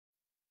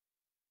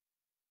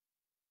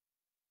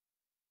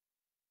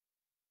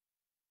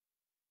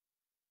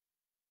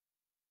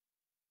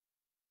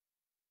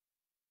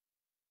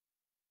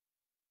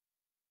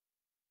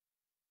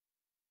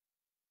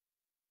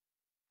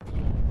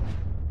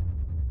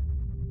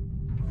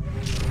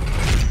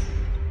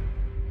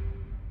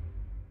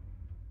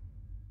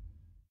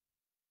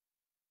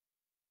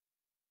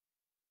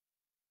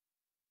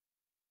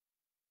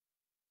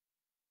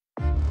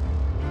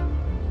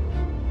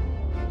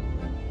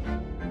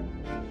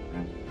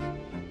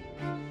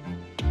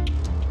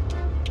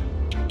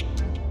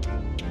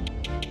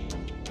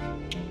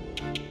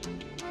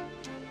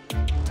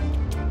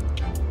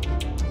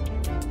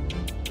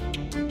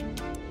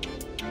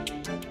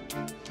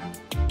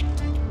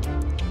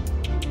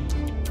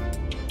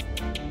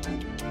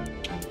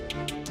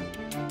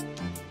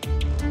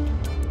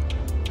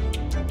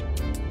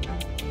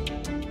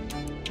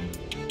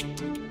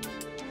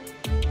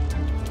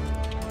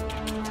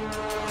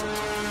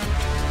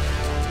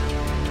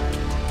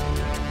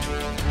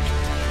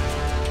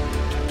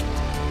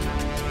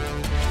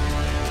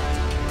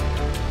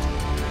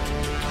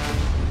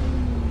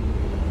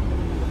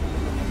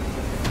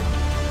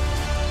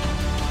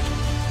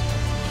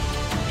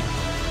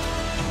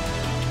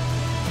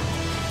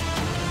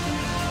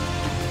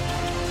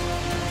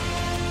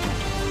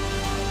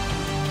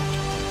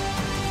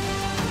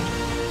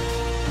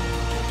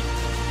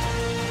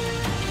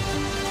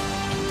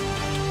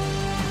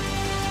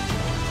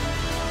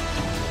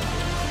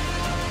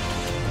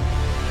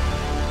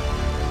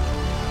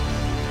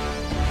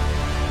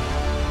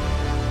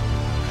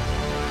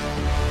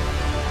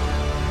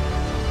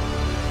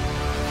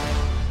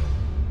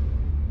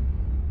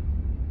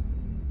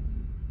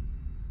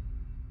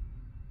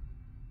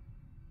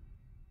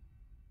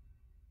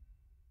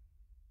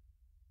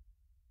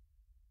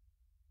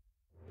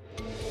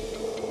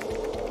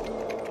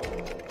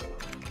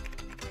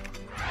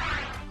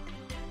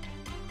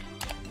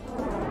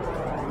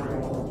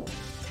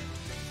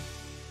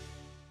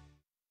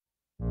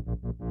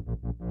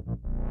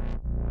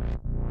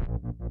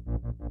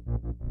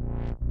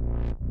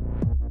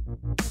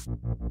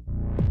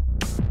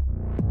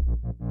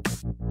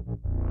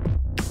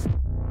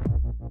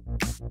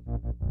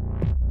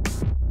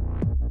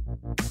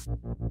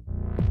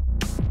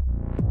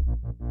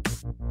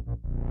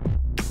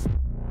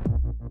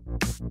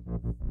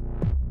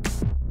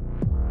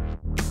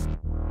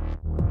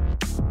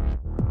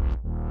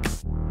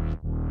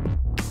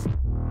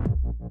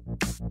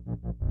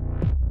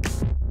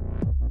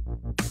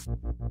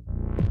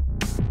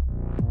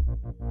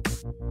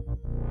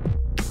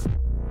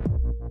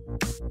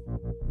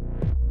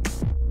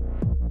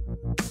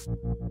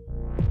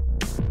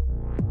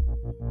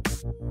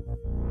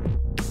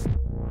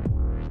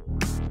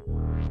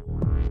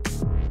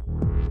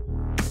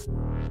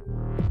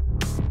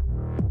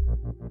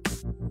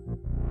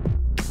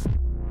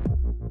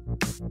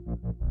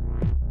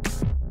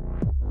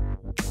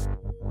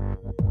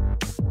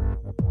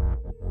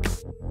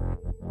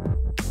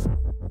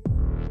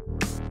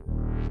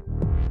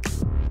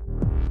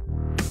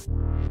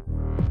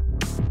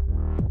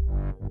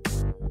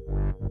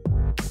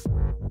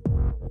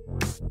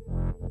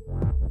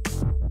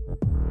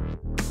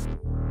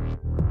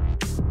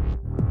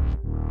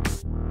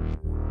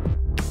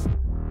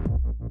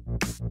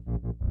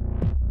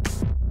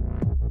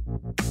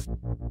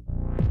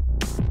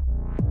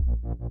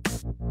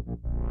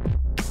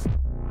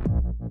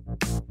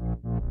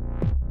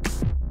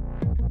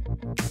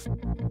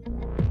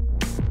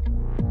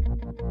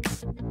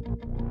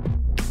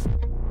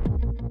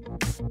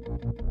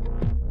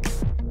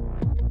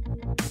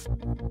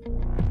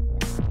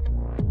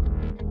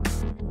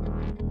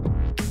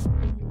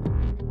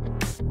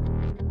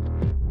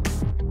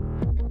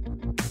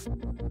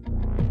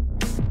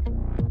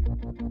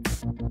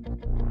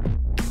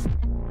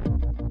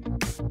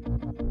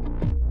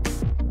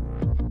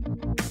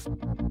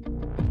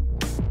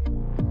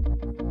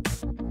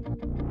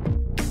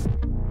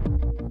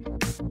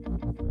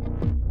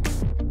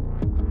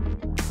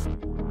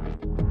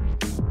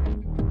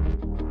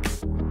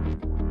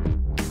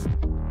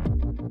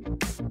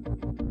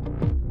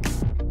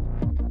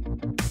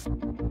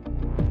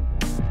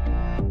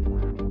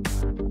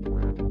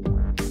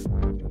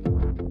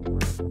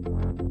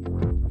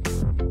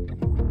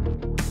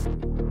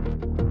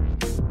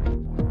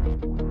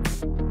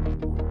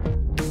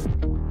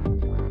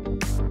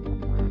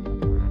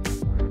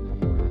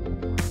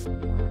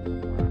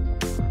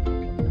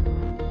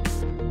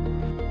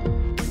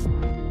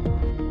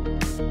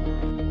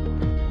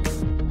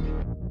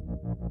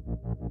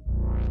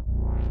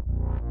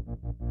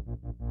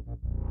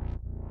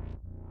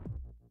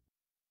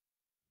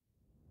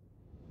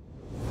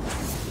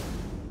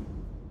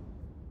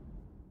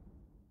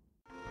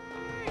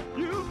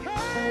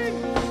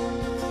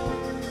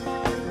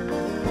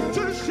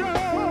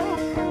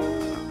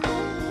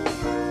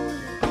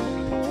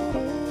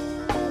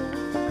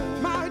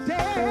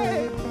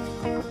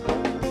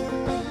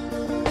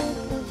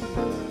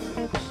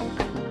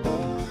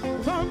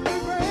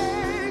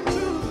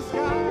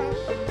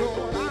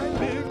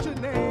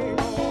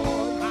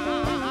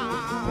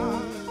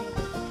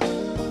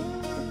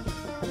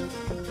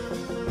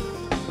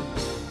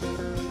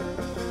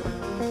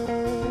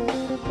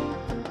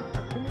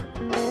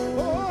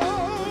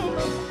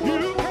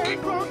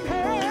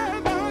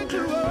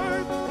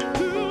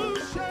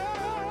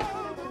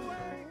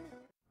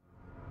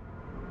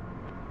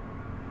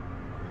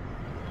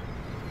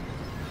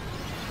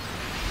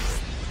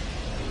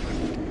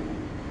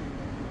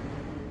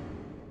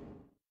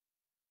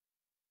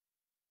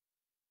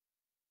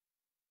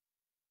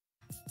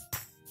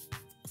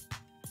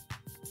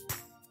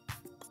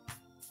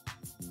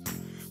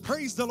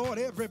Praise the Lord,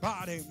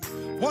 everybody.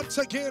 Once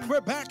again, we're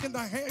back in the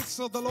hands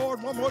of the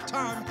Lord one more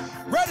time.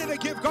 Ready to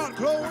give God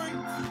glory.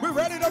 We're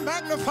ready to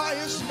magnify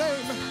His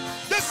name.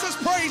 This is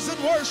praise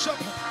and worship.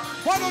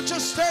 Why don't you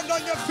stand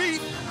on your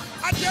feet?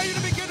 I dare you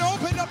to begin to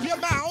open up your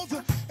mouth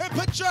and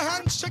put your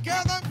hands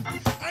together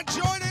and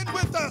join in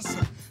with us.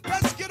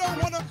 Let's get on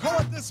one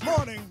accord this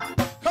morning.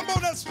 Come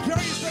on, let's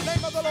praise the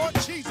name of the Lord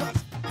Jesus.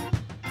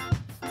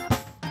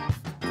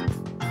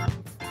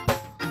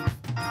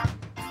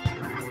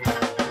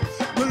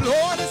 The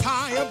Lord is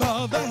high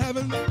above the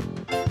heaven,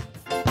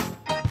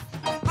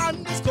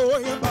 and His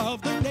glory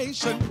above the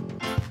nation.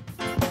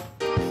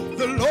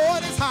 The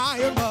Lord is high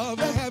above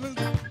the heaven,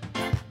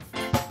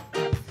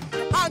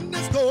 and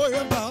His glory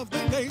above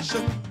the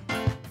nation.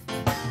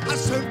 I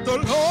said the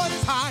Lord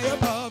is high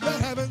above the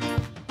heaven,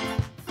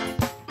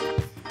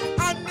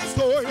 and His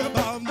glory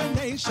above the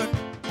nation.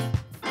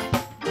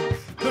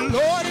 The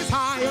Lord is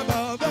high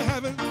above the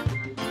heaven,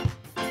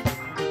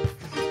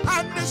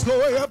 and His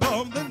glory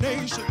above the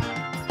nation.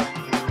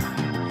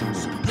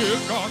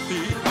 Give God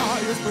the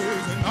highest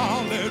praise and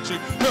knowledge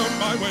in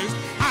my ways.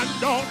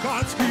 And all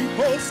God's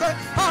people say,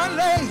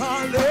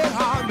 Hallelujah,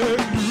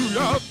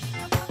 hallelujah.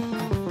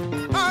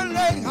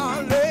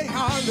 Hallelujah,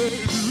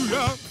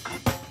 hallelujah.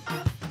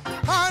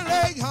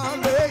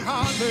 Hallelujah,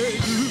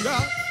 hallelujah.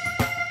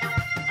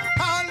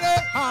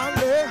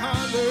 Hallelujah,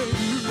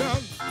 hallelujah.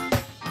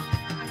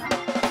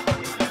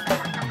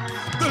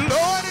 The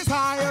Lord is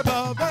high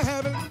above the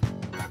heaven,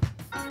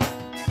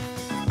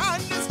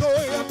 and His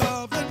glory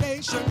above the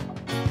nation.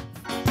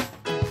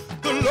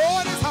 The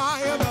Lord is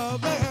high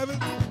above the heaven,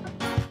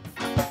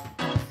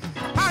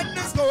 and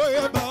His glory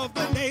above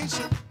the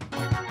nation.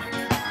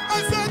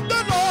 I said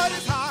the Lord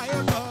is high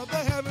above the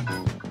heaven,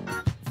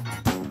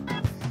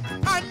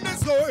 and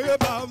His glory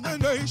above the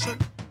nation.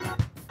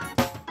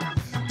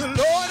 The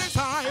Lord is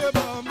high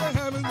above the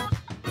heaven,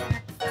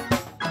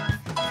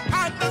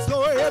 and His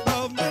glory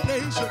above the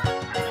nation.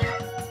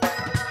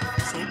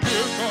 So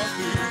give God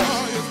the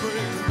highest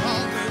praise and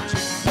knowledge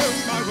in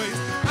my ways,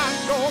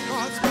 and all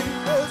God's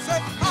people say,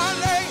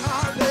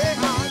 Hallelujah,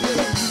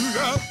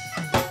 hallelujah.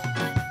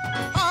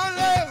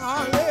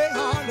 Hallelujah,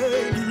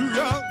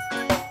 hallelujah.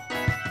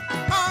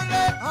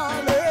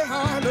 Hallelujah,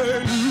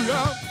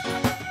 hallelujah.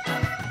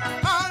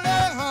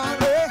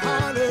 Hallelujah,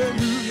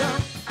 hallelujah.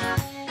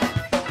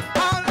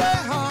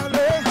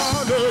 Hallelujah,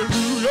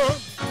 hallelujah.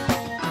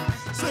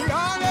 Say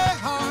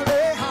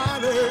hallelujah,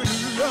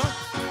 hallelujah.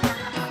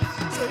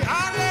 Say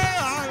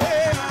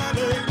hallelujah,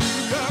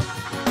 hallelujah.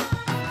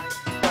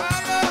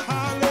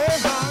 Hallelujah,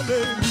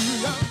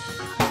 hallelujah.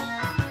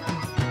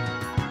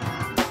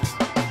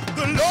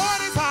 The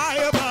Lord is high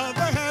above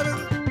the heaven,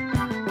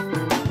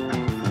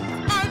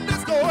 and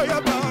His glory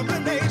above the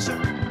nation.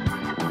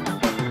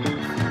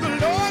 The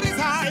Lord is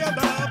high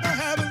above the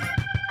heaven,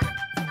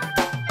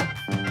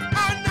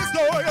 and His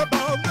glory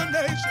above the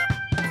nation.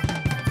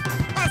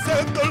 I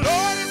said the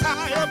Lord is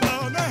high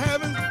above the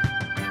heaven,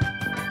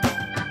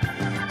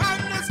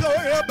 and His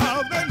glory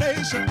above the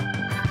nation.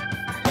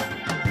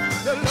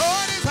 The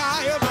Lord is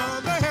high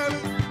above the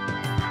heaven,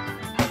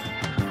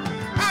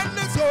 and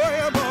His glory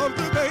above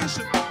the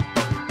nation.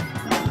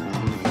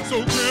 So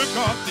give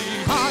God the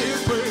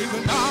highest praise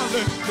and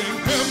knowledge in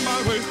Him my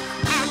ways,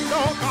 and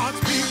all God's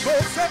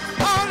people say,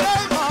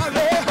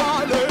 Hallelujah,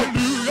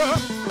 hallelujah.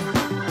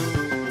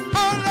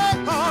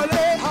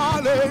 Hallelujah,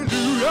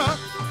 hallelujah.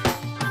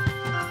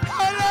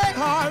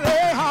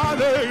 Hallelujah,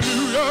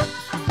 hallelujah.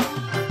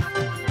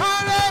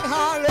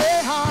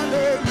 Hallelujah,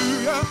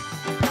 hallelujah.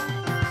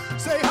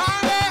 Say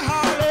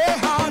hallelujah,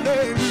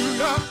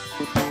 hallelujah.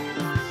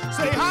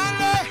 Say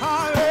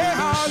hallelujah,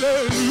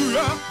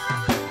 hallelujah.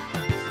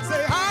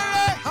 Say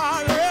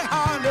hallelujah,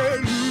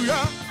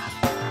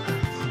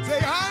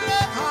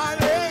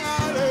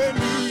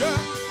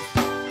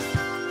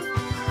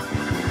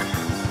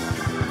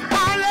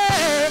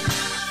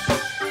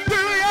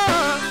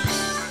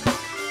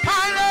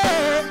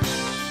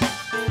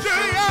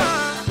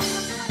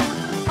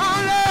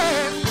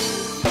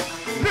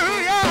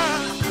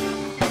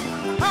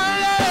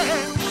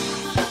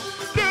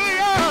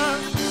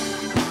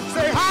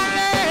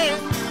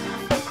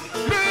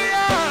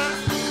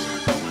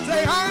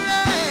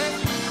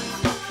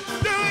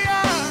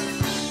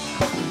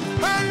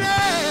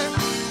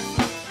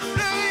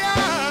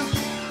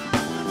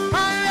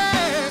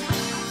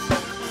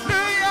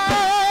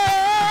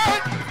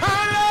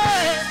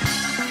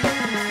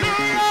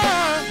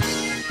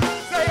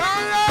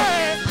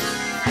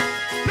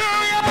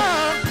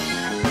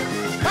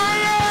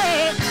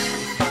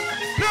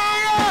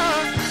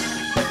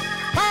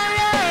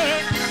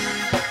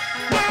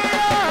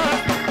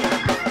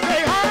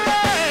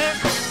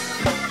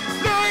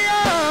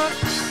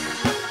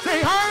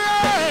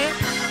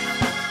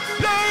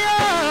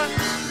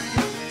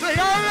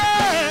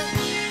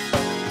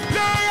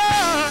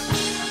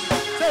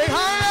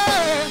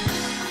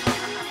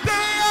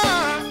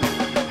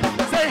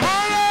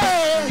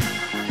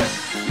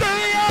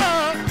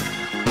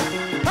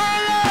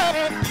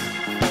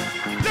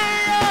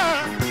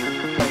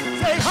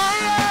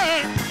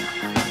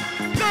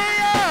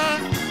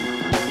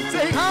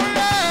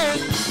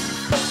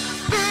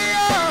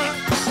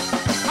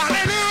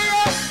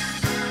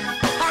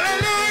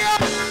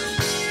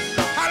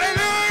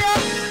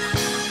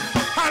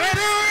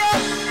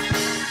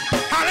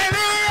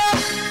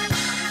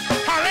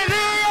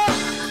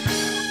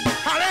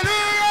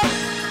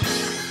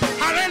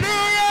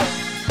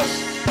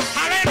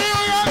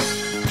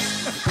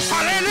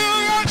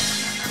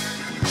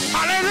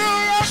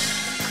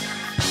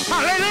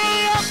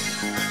 Hallelujah.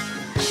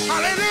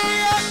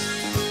 Hallelujah.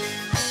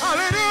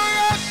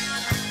 Hallelujah.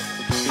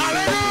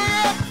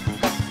 Hallelujah.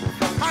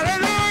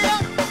 Hallelujah.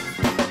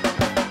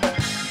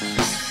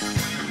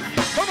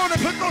 Come on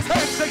and put those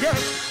hands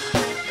together.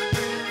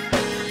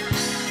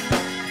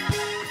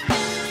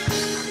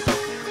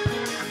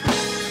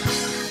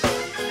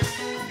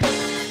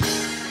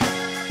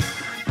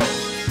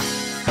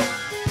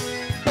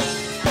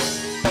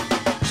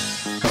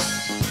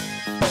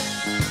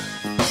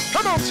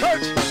 Come on,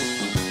 church.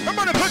 Come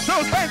on and put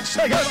those hands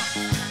together.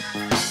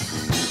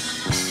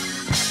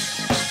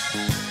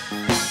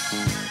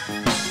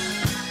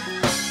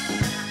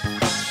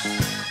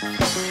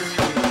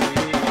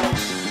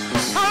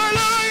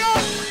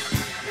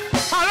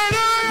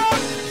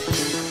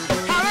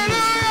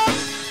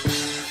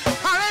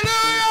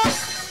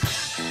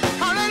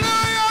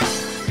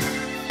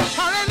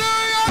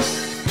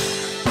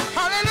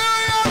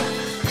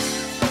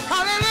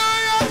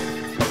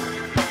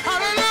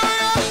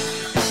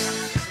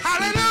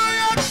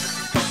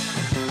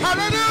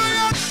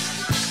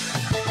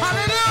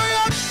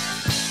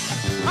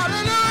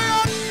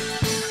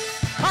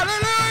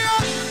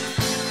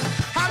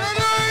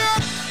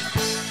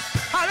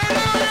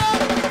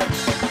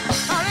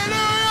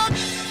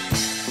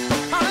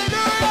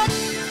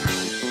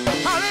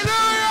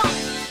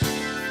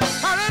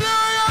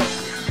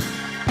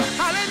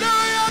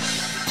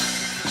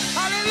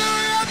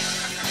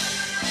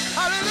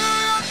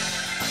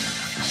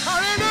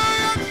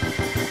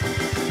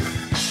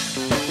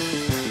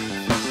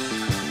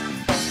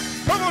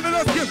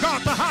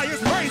 God the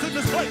highest praise in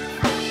this place.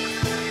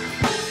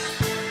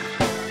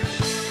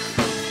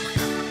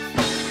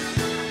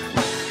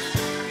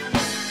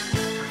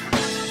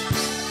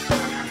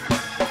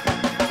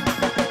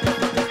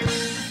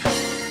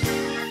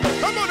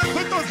 Come on and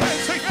put those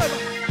hands together.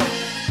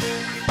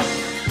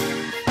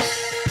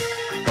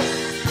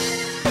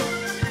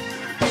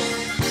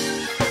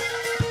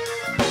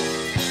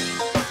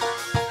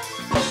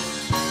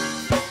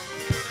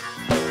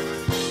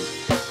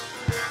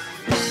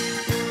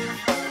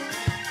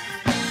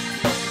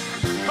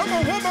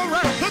 One more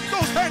round, put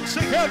those hands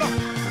together,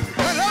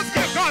 and let's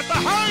give God the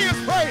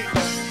highest praise.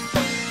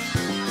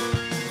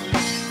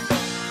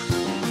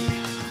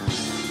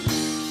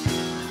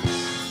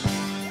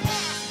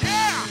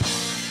 Yeah!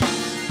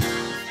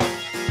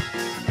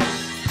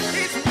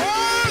 He's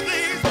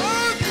worthy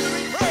to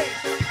be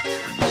praised.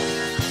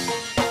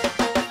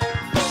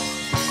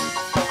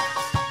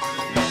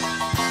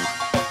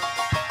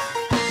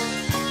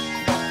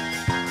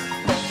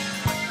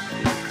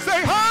 Say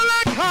hallelujah.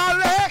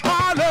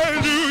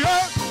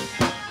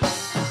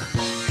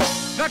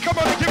 Now come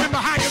on and give him the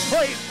highest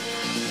praise.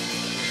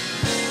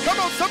 Come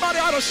on, somebody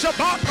ought to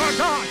Shabbat our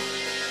God.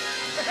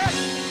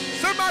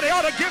 Somebody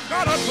ought to give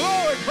God a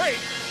glory praise.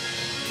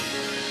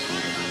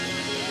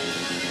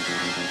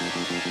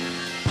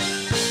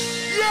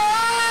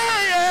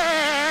 Yeah, yeah.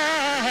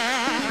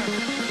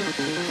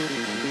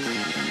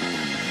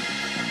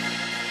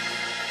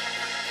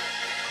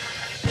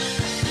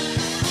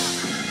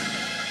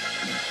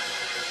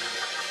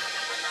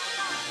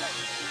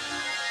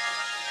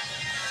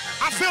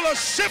 I feel a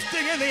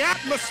shifting in the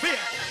atmosphere.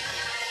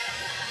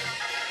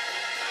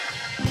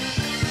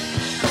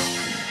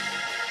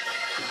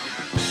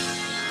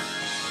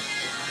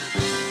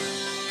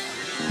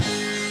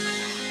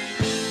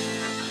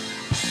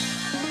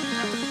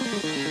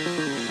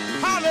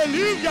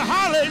 Hallelujah,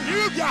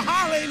 hallelujah,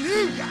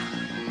 hallelujah.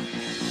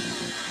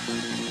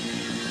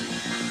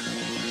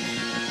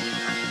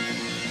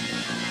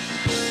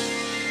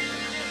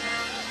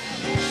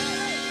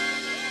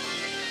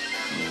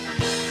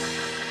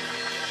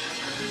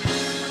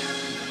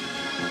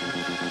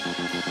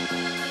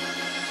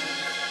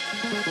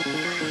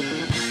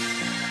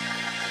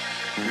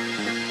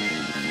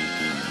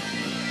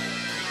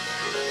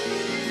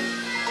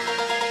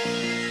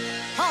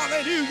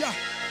 Hallelujah.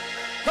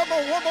 Come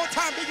on, one more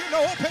time, begin to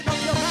open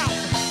up your mouth.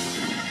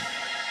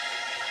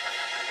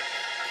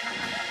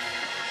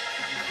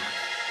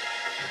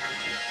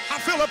 I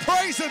feel a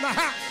praise in the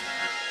house.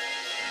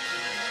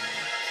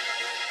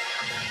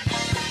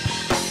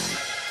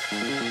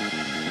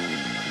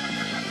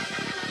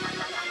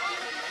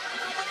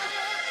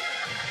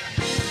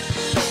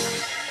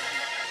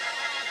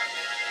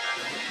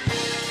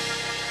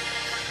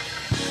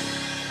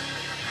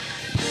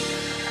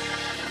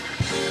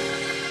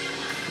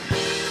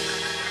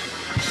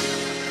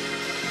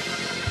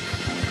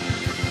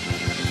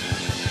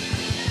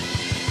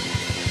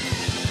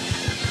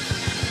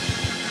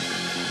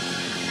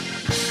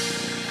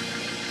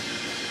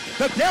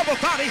 The devil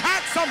thought he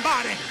had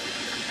somebody,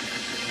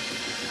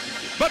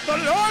 but the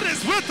Lord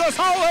is with us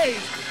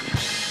always.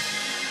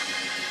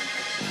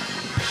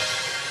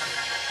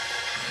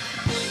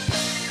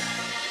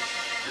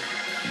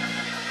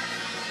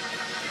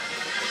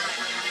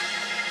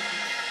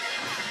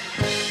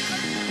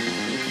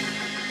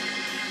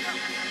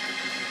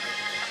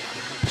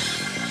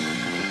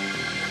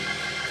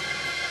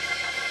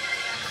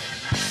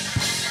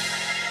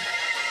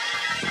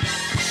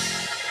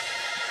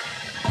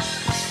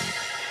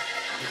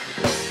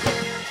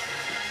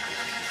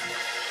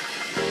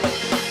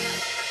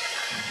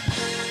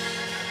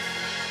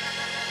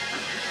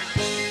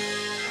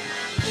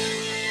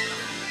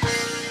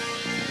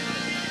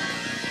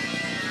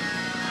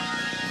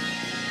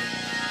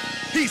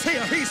 He's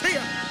here. He's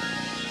here.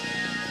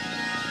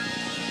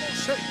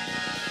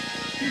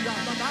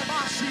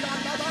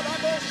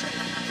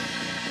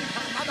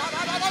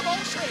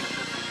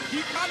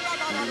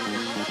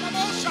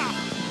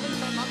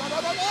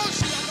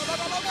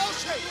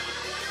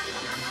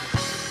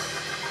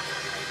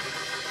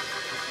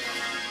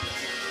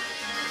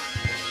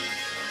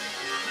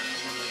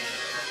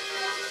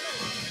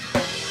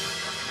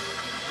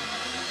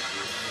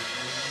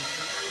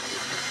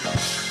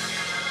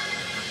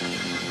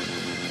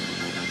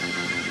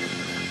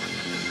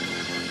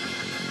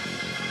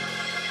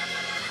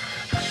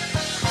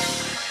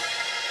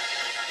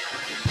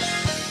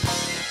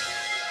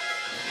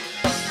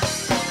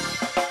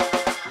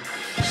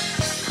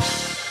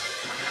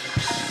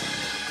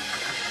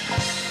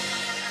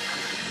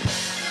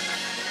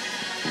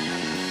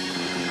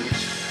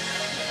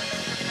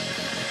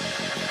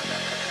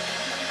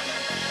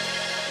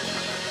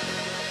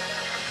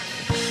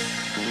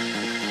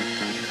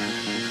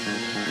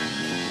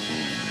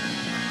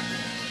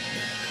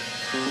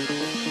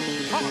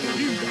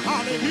 Hallelujah,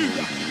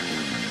 hallelujah.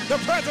 The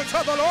presence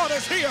of the Lord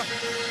is here.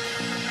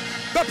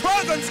 The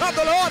presence of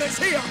the Lord is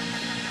here.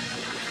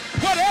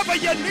 Whatever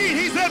you need,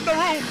 he's in the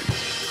room.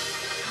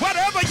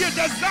 Whatever you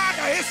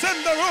desire, it's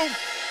in the room.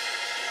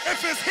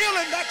 If it's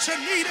healing that you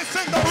need, it's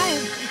in the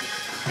room.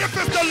 If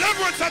it's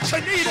deliverance that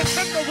you need, it's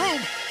in the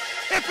room.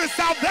 If it's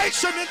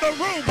salvation in the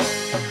room.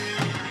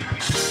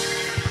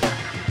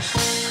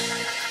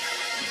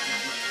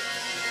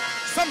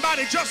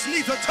 Somebody just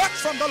needs a touch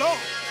from the Lord.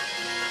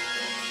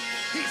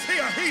 He's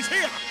here, he's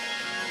here.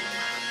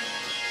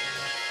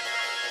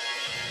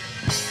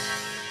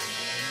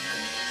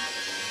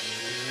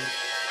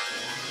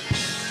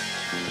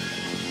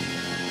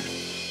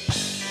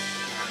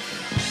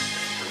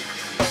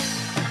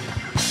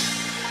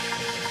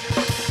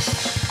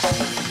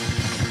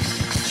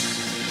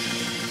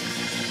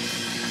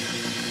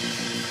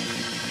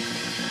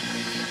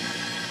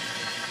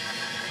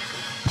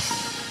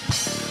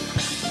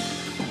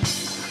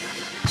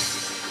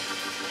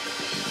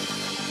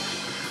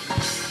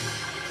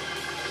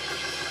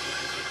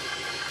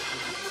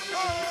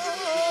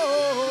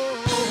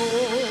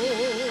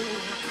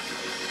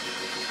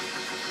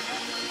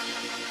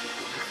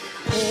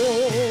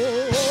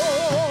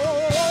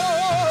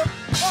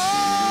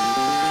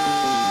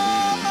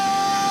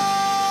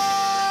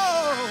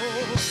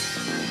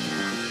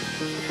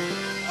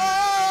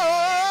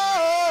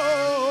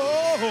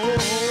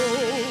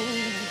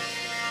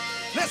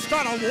 Let's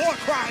start a war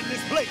cry in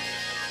this place.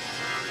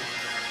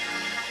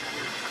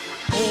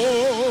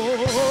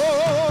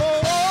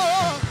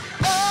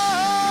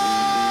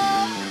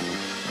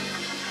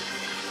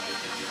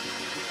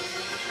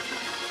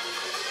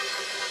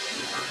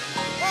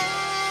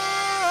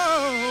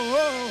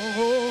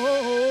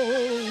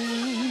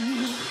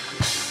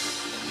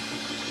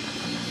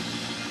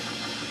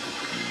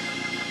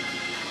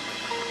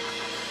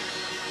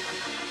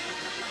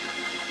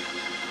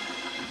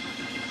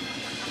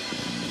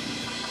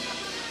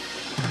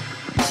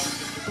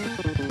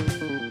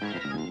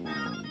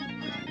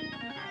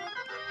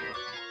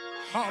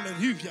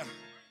 Hallelujah.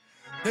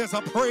 There's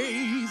a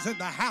praise in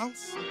the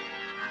house.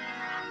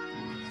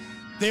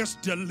 There's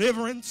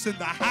deliverance in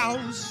the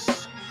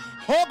house.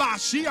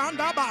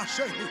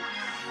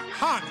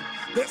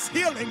 There's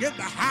healing in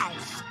the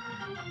house.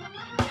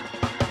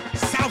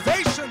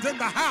 Salvation's in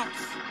the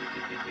house.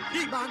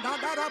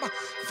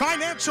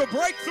 Financial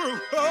breakthrough.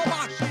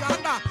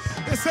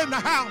 It's in the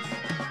house.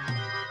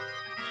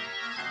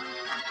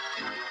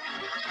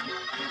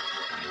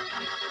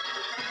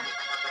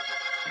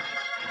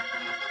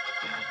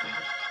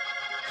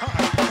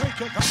 Thank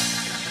you, God.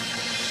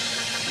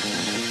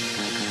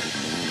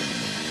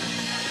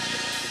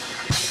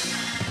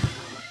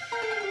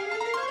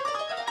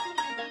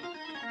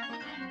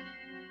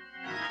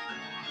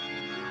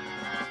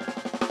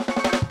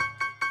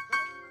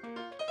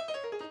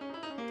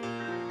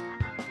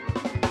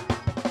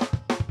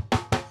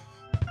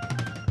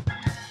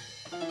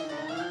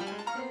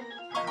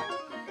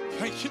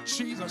 Thank you,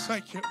 Jesus.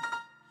 Thank you.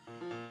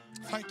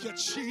 Thank you,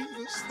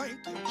 Jesus. Thank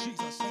you,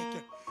 Jesus. Thank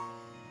you.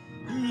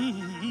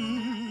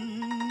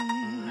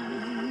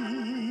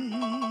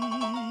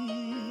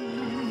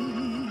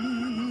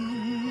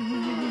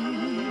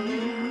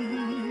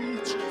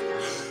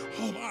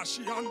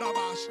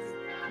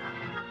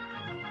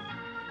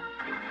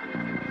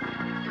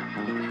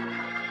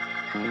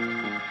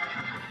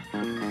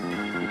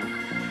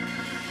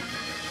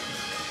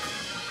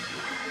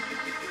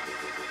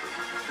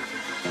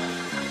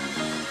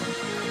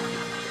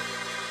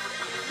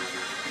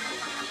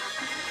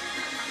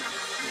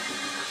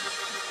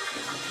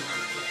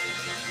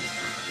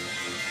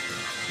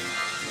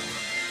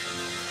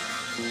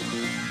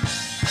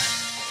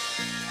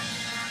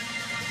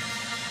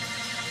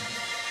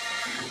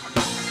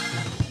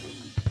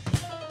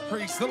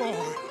 Praise the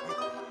Lord.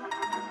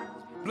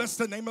 Bless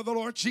the name of the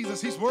Lord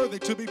Jesus. He's worthy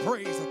to be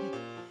praised.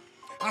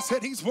 I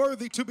said he's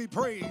worthy to be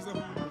praised.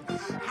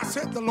 I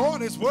said the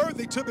Lord is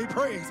worthy to be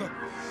praised.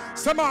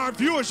 Some of our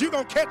viewers, you're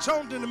going to catch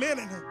on in a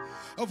minute.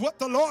 of what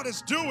the Lord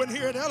is doing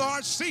here at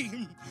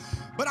LRC.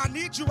 But I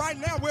need you right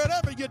now,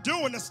 wherever you're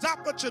doing, to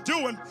stop what you're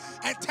doing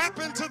and tap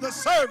into the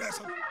service.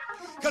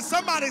 Because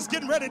somebody's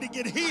getting ready to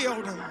get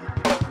healed.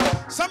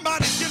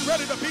 Somebody's getting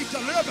ready to be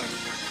delivered.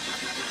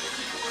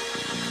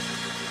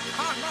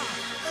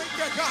 Thank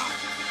you, God.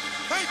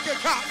 Thank you,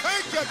 God.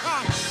 Thank you,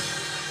 God.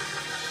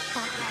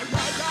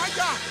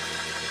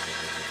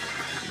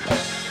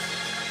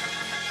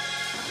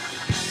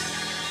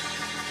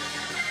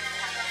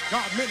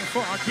 God meant it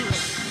for our good.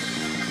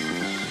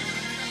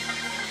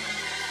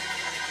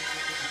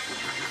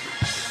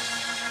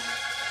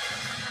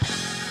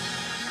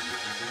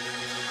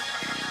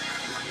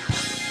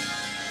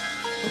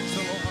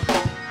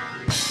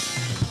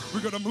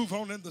 We're going to move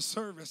on in the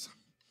service.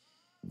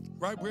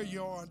 Right where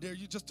you are, I dare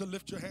you just to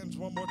lift your hands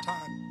one more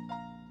time.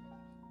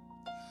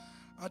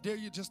 I dare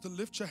you just to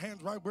lift your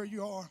hands right where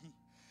you are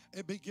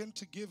and begin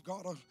to give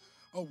God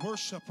a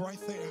worship right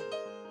there.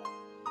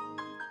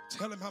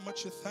 Tell him how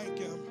much you thank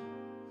him.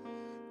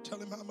 Tell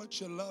him how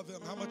much you love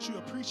him, how much you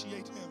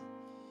appreciate him.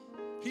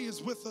 He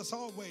is with us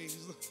always.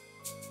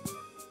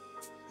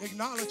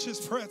 Acknowledge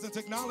his presence.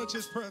 Acknowledge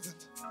his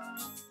presence.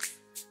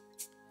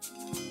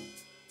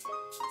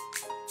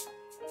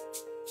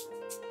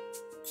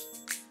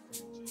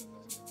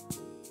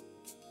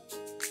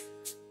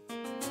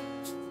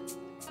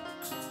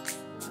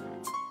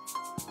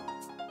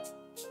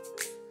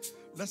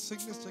 Let's sing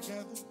this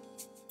together.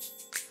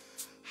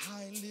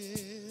 I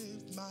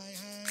lift my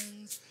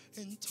hands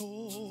in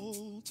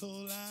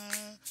total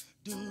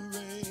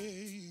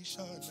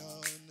adoration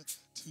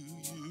unto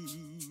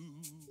you.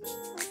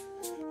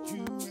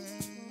 You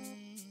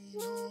reign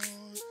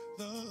on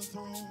the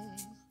throne,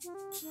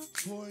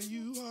 for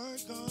you are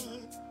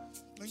God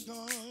and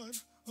God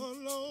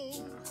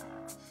alone.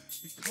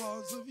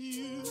 Because of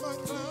you, my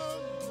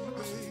cloudy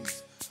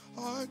days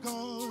are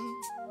gone.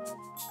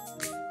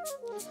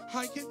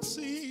 I can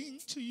sing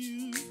to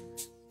you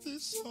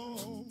this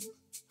song.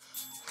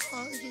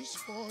 I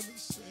just want to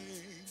say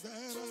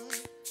that I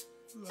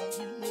love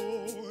you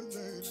more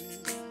than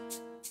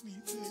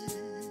anything.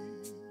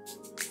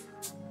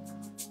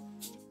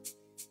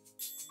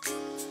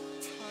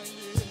 I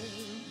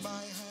lift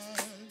my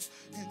hand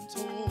in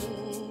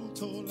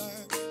total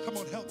come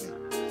on, help me.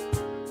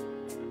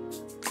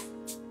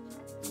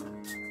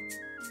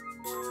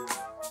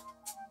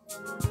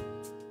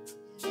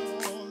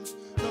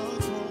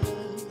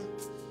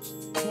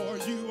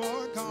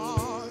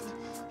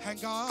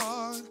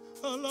 God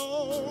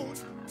alone.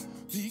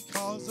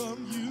 Because of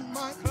you,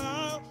 my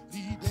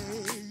cloudy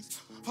days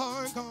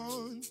are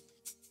gone.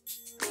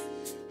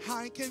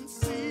 I can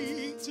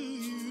sing to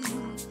you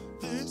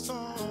this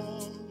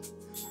song.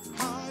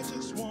 I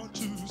just want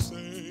to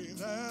say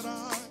that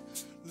I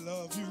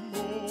love you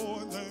more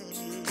than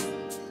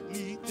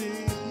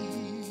anything.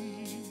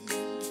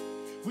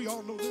 We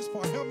all know this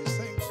part. Help me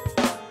sing.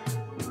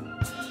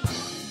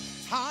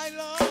 I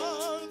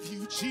love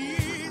you,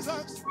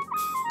 Jesus.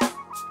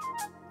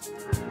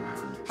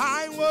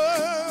 I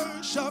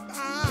worship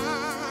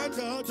and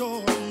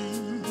adore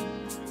you.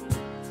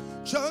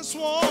 Just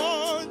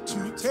want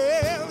to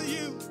tell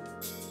you,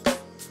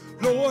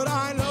 Lord,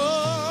 I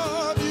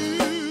love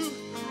you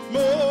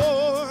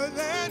more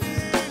than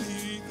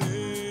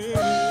anything.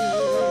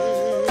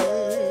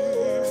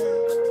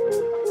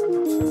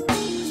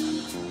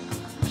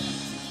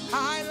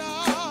 I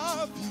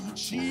love you,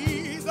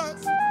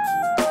 Jesus.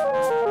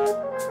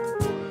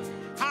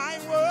 I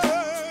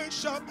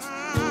worship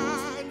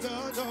and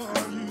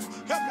adore you.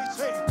 Help me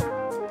say it.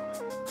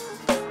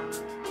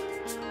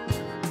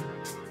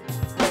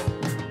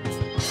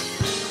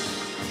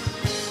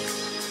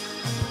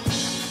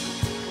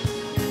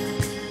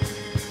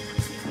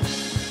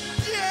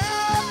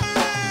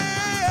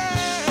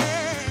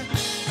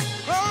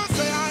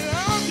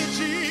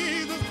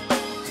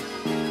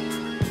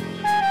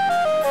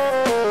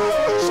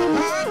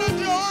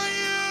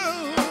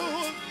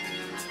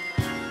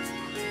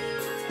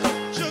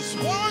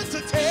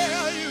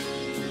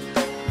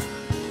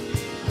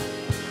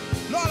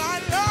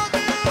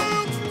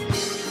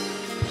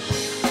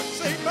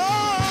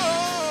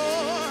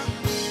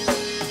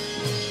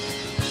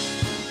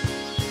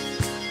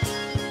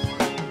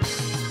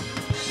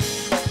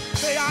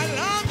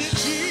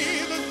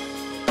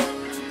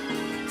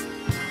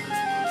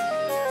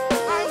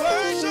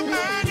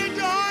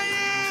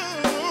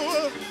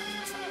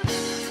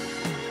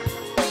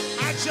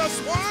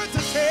 Just want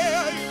to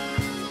tell you,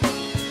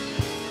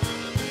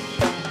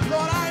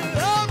 Lord, I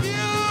love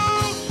you.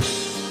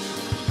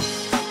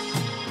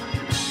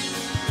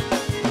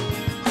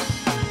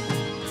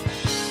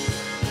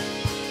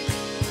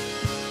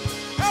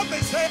 Help me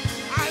say,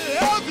 I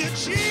love you,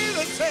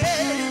 Jesus. Say,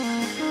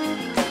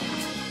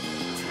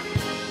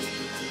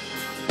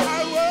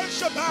 I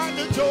worship and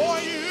adore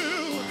you.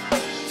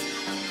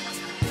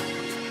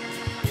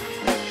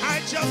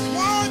 I just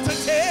want to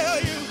tell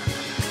you,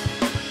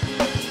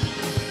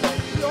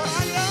 Lord,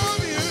 I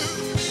love you.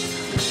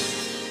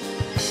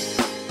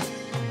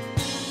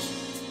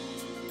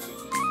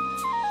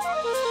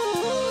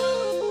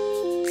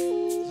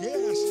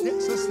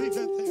 Yes, let's leave that.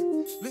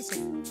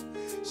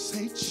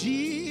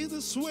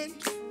 Jesus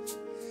went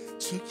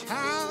to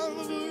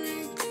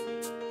Calvary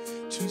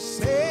to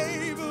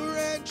save a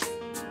wretch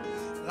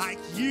like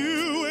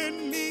you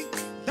and me.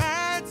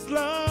 That's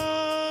love.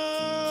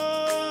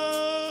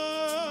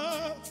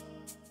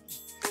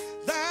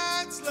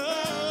 That's love.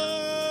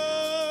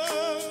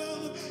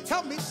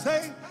 Help me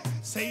say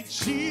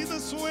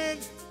Jesus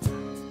went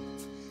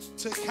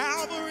to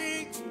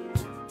Calvary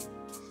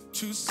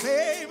to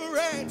save a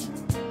wretch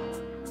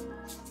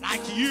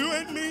like you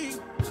and me.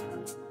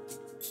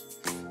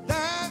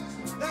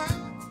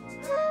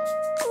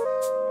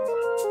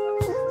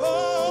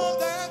 Oh,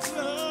 that's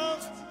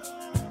love.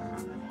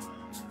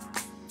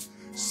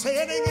 Say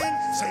it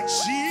again. Say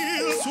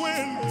Jesus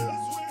went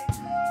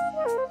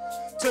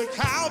to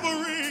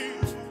Calvary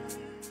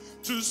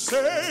to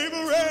save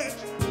a wretch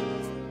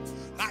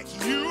like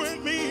you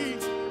and me.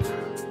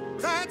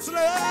 That's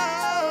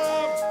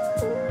love.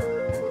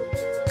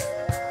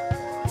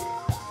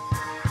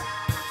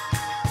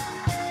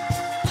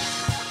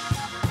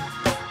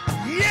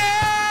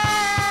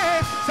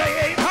 Yeah, say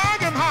they hung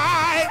him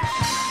high,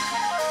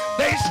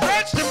 they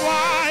stretched him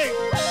wide,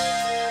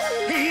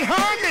 he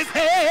hung his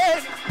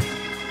head,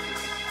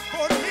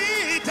 for me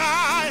he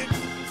died.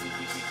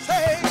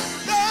 Say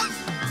love.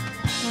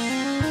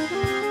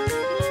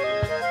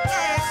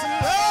 That's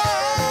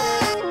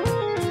love.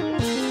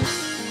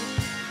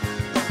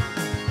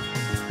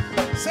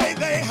 Say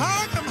they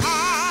hung him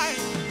high,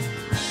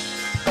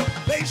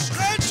 they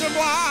stretched him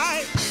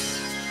wide,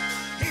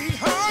 he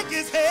hung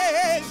his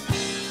head,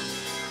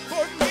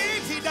 for me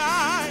he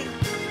died.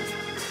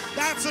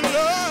 That's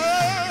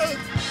love.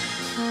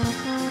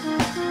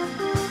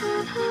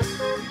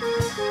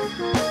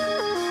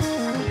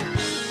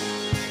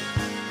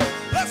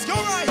 Let's go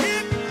right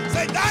here.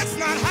 Say that's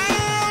not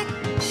how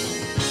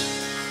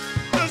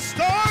the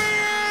story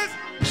is.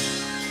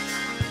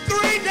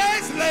 3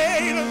 days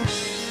later,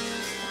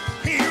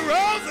 he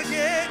rose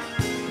again.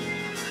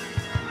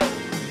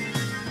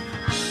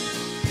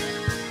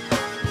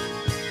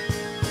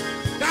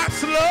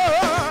 That's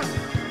love.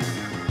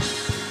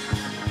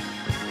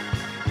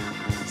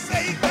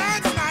 Say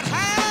that's not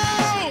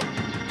how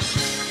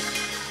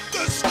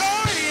the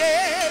story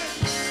is.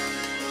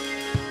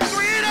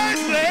 3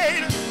 days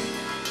later,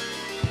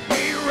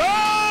 he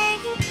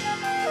rose.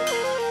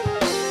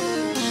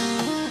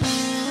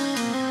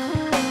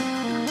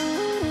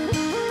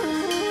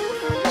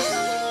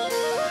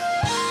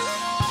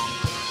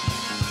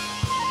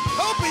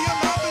 Open your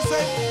mouth and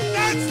say,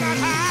 that's not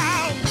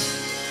how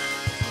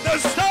the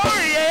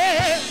story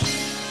is.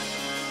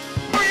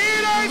 3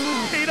 days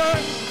later,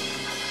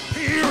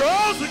 he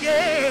rose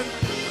again.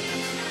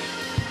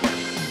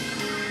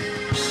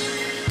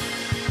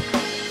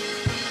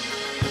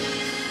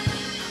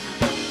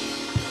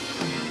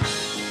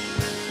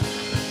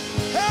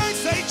 Hey,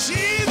 say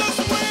Jesus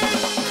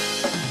went.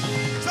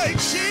 Say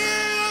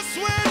Jesus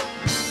went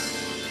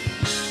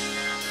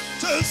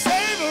to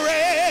save a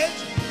wretch.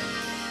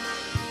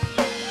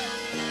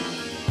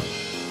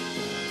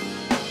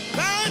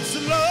 That's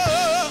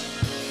love.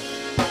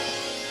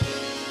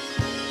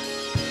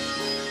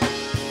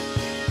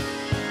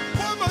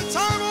 One more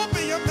time,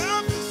 open your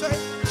mouth and say,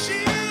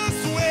 Jesus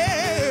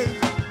went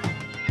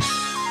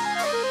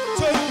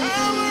to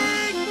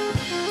Calvary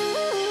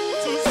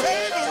to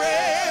save a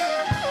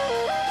wretch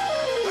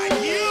like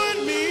you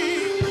and me.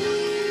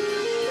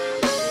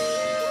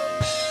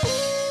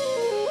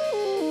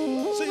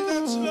 See,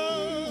 that's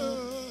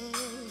love.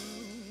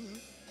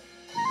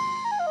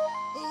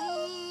 Ooh,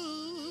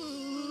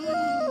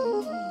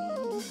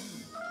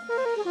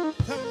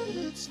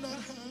 that's not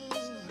how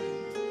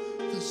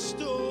the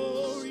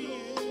story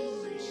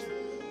ends.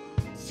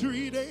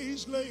 3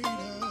 days later,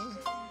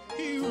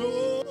 he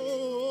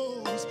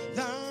rose.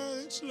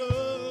 That's love.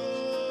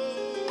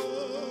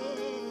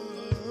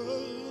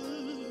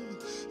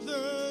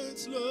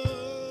 That's love.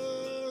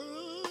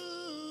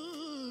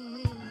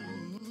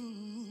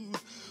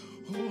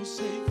 Oh,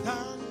 say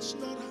that's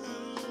not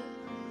how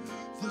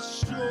the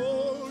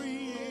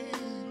story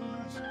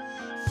ends.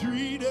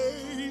 3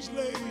 days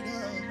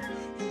later,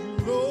 he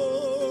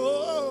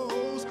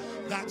rose.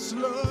 That's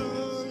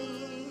love.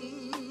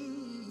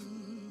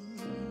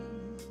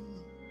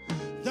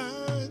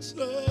 That's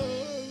love.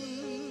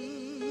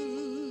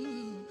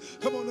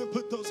 Come on and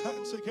put those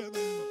hands together.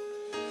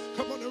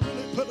 Come on and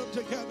really put them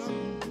together.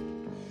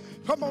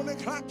 Come on and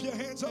clap your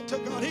hands up to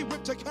God. He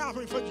went to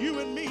Calvary for you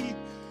and me.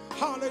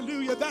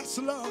 Hallelujah. That's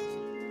love.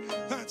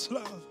 That's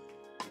love.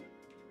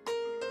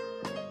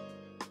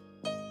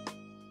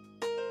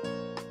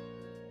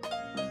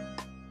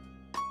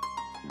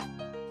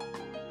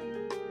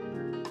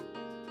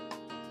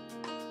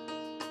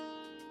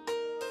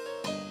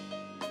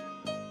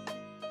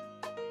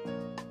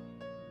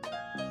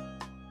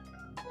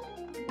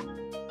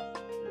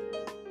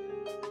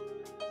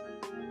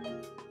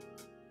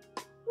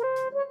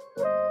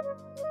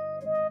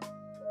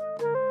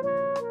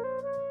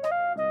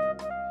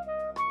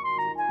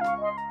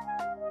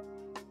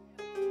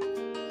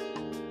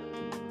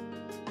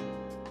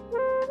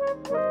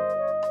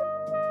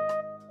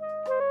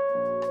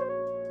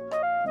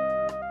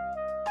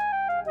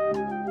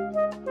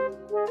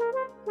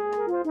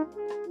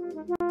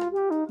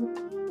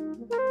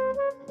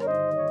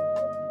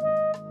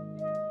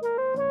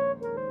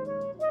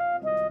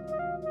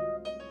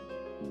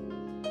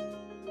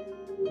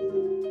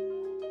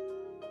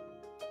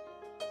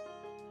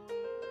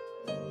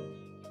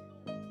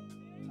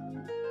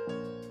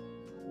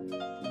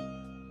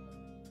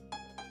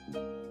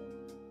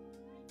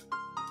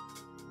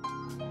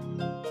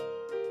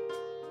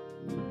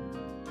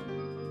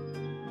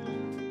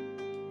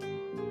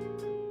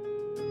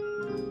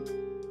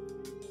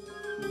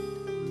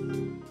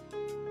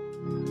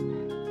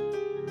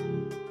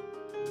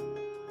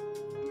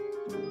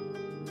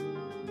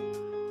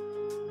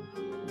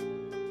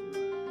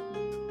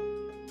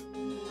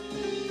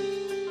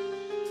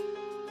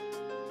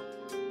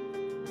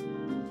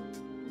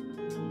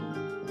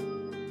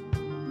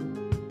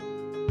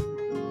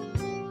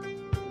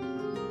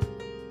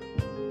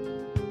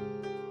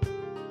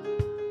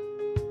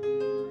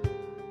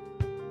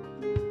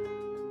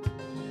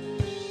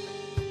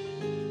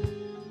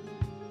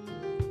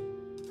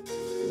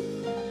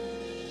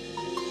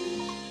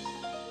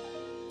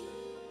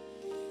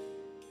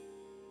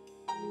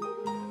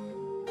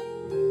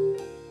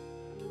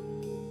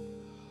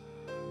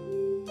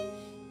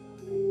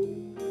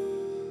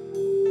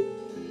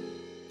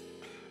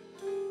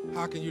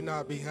 How can you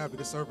not be happy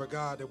to serve a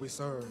God that we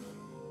serve?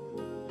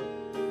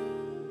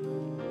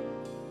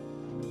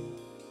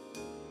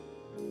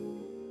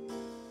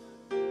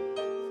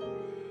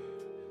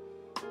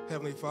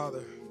 Heavenly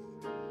Father,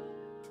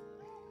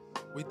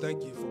 we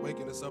thank you for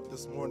waking us up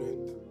this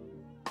morning.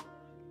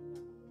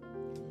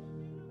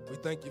 We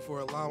thank you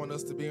for allowing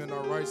us to be in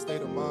our right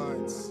state of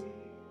minds,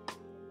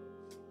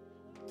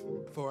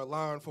 for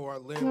allowing for our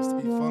limbs to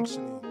be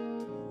functioning,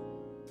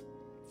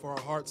 for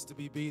our hearts to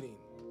be beating,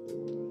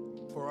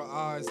 for our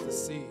eyes to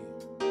see,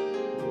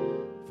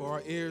 for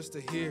our ears to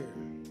hear.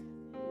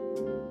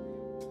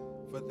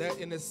 For that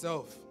in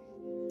itself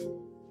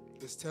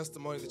is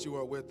testimony that you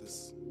are with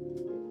us.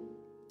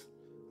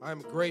 I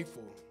am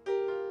grateful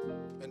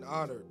and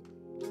honored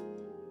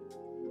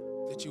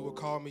that you will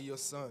call me your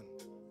son.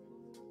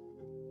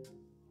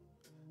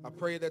 I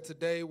pray that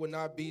today will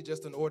not be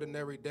just an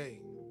ordinary day.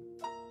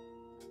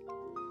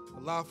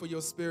 Allow for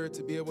your spirit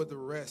to be able to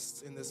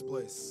rest in this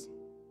place.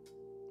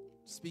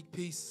 Speak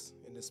peace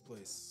in this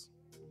place.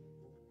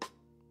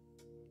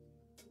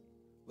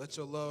 Let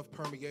your love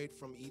permeate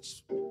from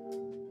each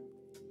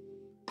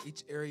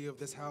area of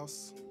this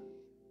house.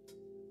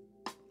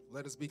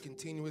 Let us be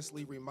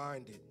continuously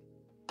reminded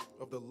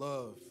of the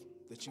love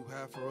that you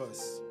have for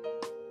us.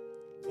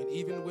 And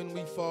even when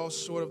we fall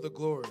short of the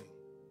glory,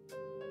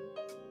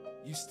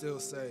 you still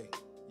say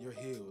you're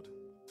healed.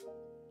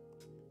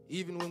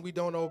 Even when we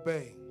don't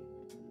obey,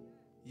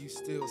 you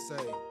still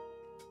say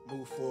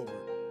move forward.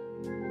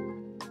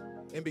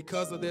 And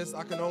because of this,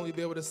 I can only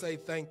be able to say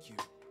thank you.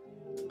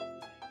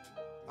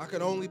 I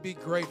can only be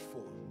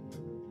grateful.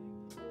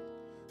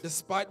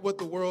 Despite what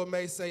the world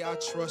may say, I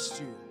trust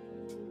you.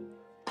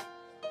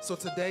 So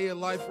today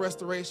in Life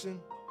Restoration,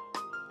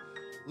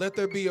 let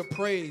there be a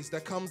praise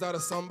that comes out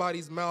of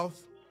somebody's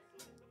mouth.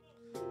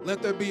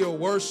 Let there be a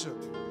worship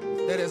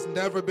that has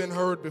never been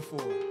heard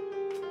before.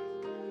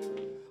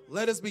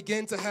 Let us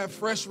begin to have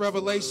fresh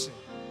revelation.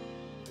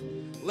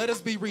 Let us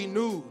be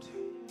renewed.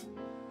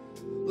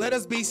 Let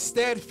us be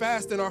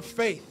steadfast in our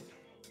faith.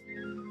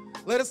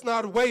 Let us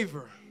not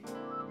waver,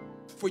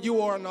 for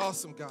you are an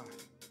awesome God.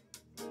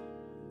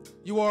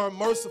 You are a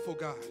merciful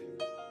God.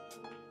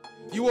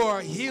 You are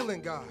a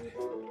healing God.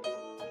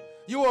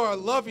 You are a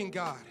loving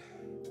God.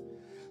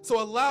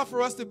 So allow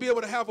for us to be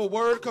able to have a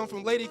word come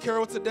from Lady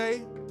Carol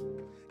today.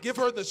 Give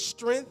her the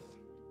strength.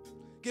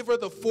 Give her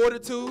the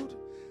fortitude.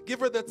 Give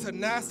her the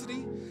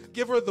tenacity.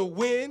 Give her the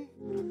wind.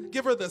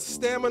 Give her the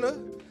stamina.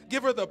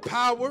 Give her the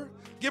power.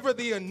 Give her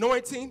the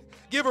anointing.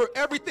 Give her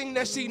everything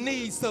that she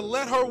needs to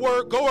let her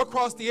word go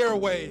across the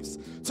airwaves,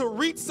 to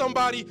reach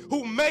somebody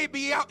who may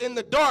be out in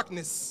the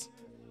darkness,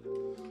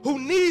 who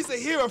needs to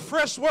hear a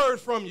fresh word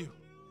from you.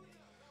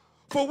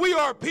 For we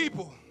are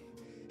people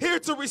here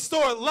to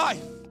restore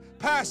life,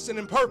 passion,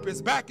 and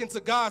purpose back into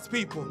God's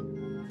people.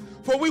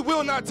 For we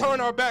will not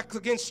turn our backs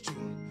against you.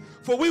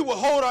 For we will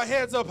hold our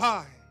heads up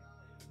high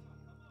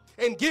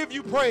and give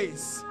you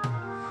praise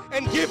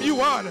and give you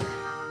honor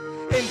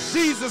in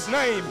Jesus'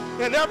 name.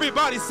 And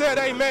everybody said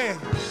amen.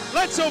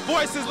 Let your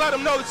voices let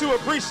them know that you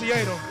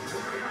appreciate them.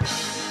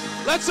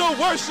 Let your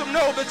worship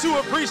know that you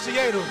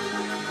appreciate them.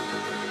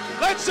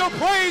 Let your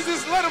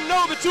praises let them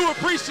know that you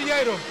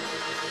appreciate them.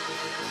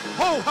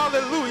 Oh,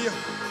 hallelujah.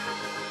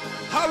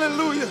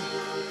 Hallelujah.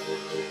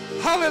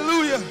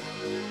 Hallelujah.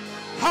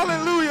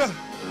 Hallelujah.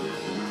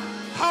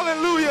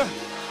 Hallelujah.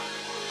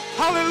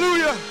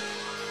 Hallelujah.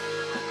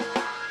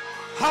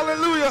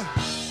 Hallelujah.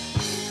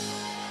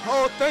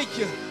 Oh, thank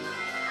you.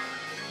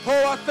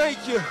 Oh, I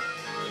thank you.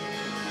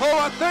 Oh,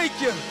 I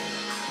thank you.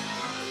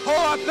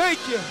 Oh, I thank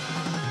you.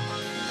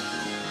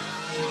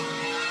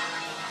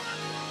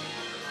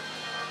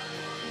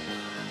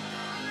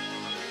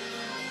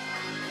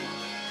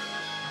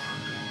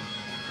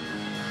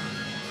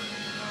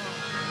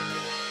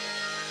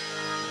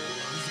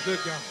 He's a good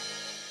God.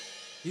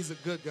 He's a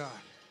good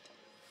God.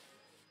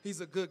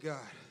 He's a good God.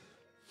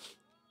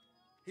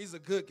 He's a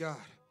good God.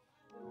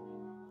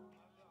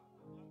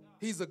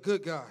 He's a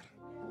good God.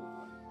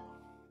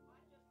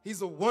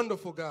 He's a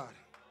wonderful God.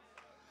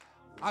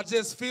 I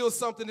just feel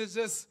something is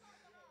just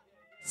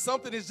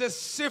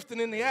shifting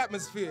in the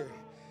atmosphere.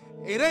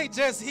 It ain't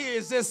just here,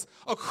 it's just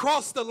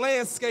across the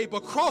landscape,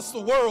 across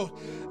the world.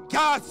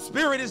 God's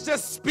Spirit is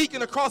just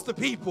speaking across the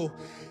people.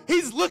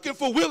 He's looking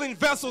for willing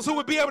vessels who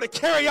would be able to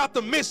carry out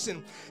the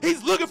mission.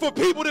 He's looking for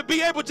people to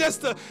be able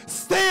just to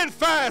stand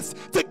fast,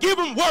 to give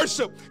him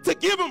worship, to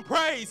give him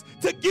praise,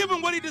 to give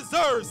him what he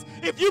deserves.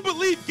 If you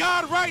believe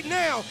God right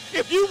now,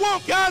 if you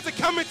want God to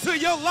come into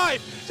your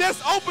life,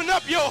 just open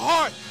up your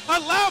heart.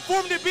 Allow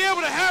for him to be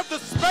able to have the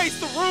space,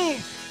 the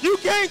room. You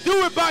can't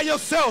do it by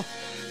yourself.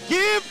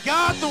 Give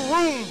God the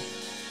room.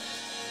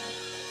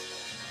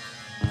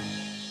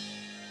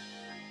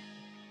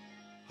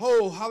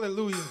 Oh,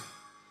 hallelujah.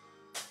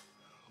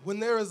 When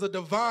there is a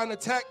divine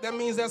attack, that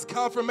means that's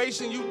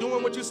confirmation you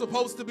doing what you're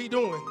supposed to be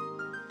doing.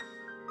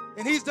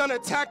 And he's done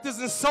attacked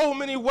us in so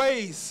many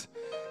ways.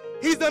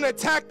 He's done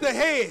attacked the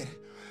head,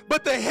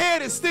 but the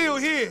head is still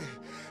here.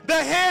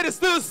 The head is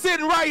still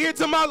sitting right here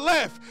to my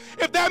left.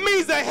 If that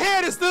means the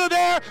head is still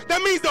there,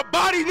 that means the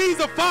body needs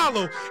to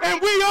follow.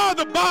 And we are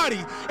the body.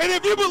 And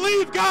if you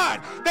believe, God,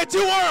 that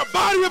you are a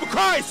body of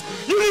Christ,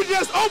 you need to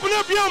just open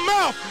up your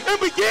mouth and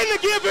begin to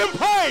give him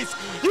praise.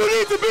 You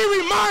need to be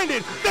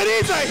reminded that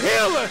he's a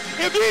healer.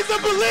 If he's a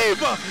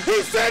believer,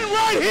 he's sitting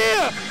right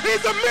here.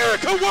 He's a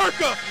miracle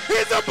worker.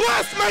 He's a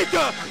blessed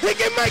maker. He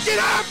can make it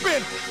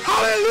happen.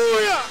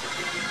 Hallelujah.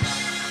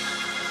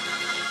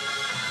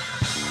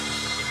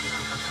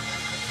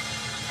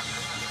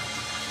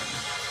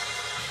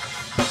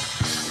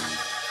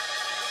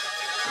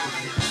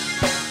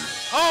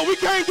 Oh, we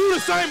can't do the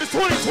same as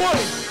 2020.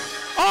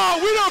 Oh,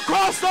 we done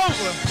crossed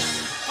over.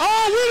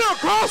 Oh, we done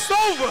crossed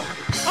over.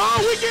 Oh,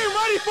 we getting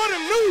ready for the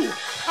new.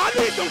 I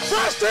need some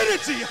fresh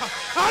energy.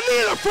 I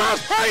need a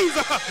fresh praise.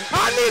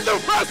 I need some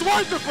fresh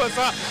worshipers.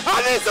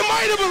 I need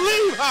somebody to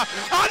believe.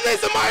 I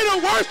need somebody to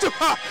worship.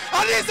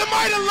 I need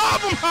somebody to love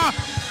him.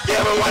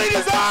 Give him what he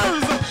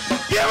deserves.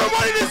 Give him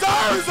what he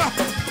deserves.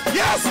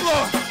 Yes,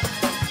 Lord.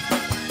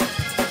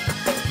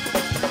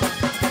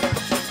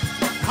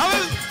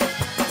 Hallelujah.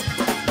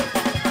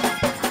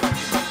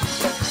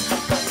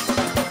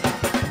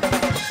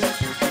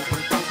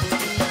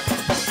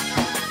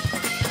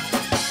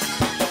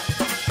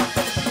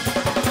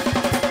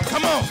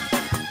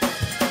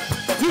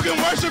 You can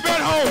worship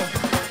at home.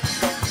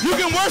 You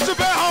can worship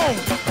at home.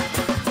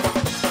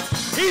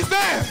 He's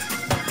there.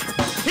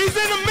 He's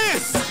in the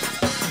midst.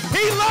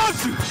 He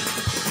loves you.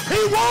 He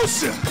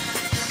wants you.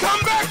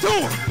 Come back to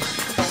him.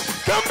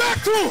 Come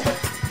back to him.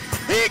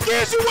 He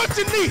gives you what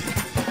you need.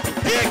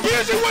 He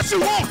gives you what you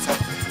want.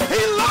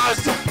 He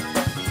loves you.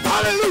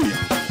 Hallelujah.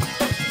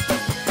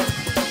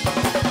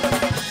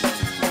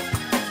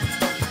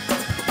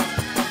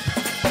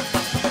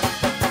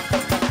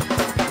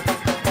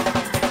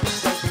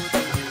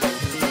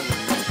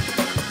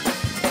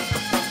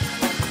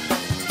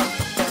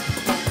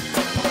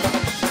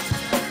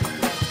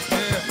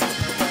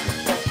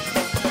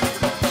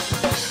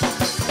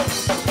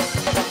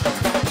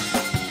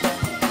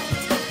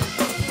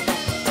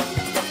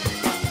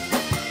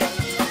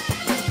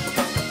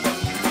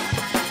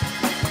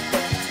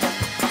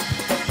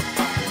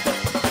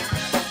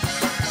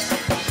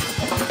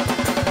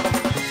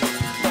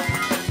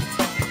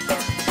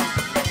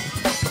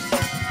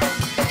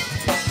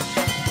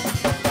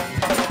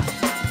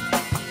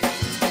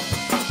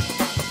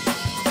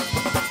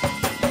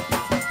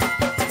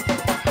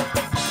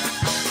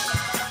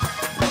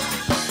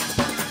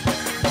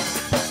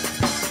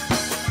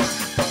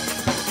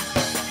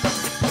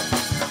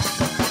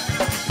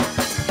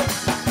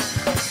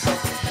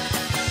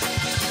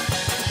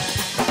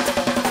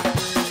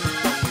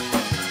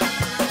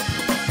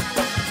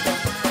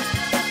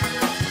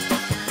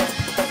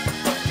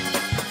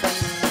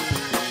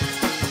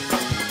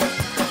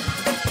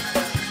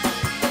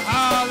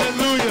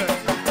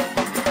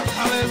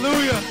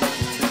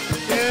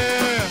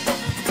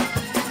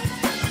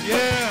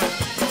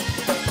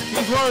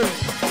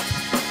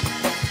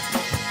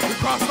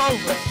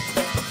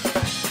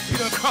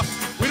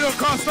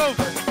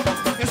 Over.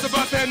 It's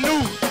about that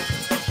new.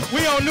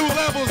 We on new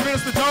levels,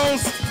 Minister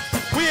Jones.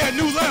 We at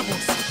new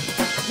levels.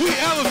 We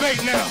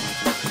elevate now.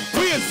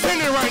 We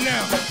ascending right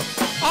now.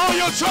 All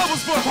your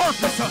troubles for a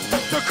purpose,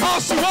 to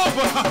cross you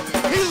over.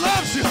 He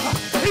loves you.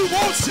 He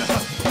wants you.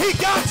 He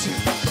got you.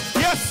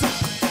 Yes, sir.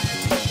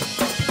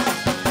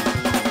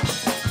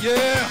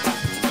 Yeah.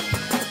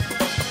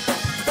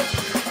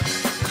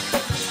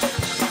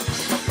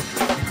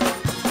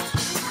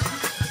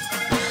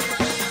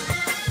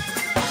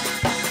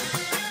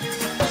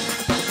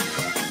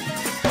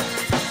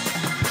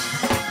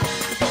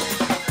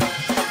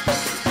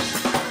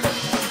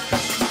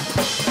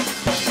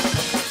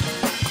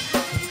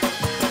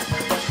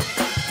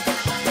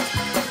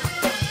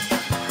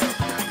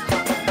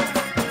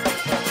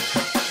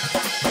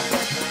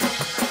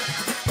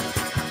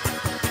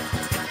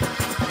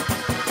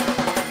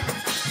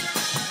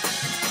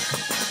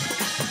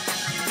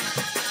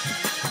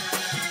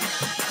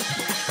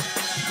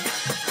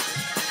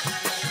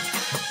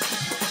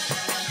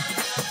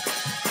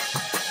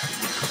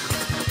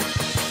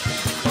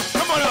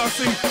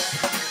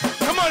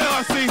 Come on,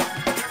 LRC.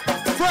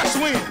 Fresh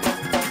wind.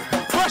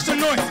 Fresh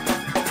anointing.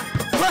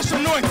 Fresh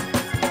anointing.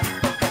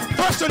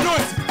 Fresh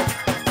anointing.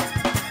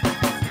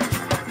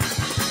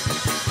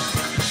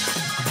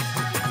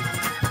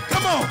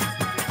 Come on.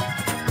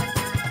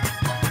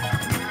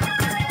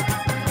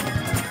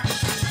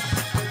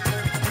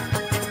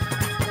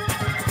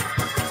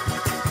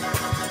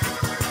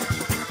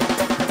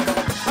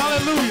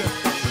 Hallelujah.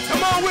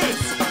 Come on with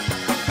us.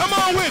 Come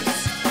on with us.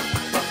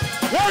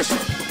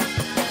 Worship.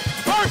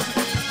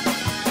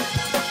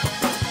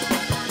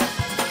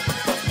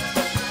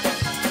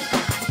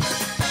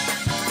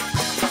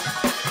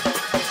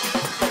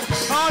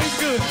 Oh, he's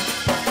good.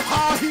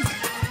 Oh, he's...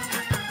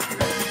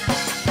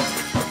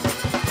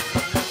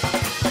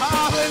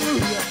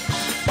 Hallelujah.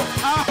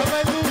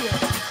 Hallelujah.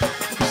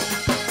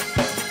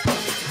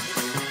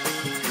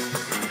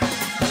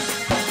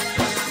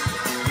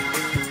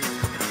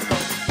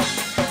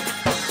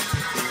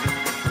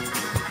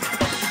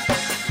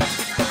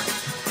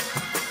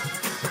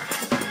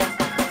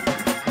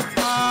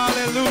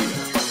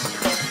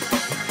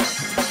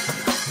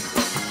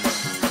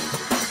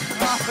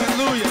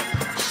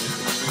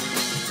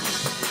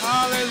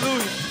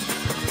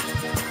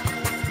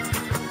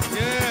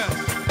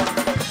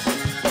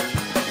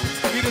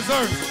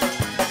 deserves it.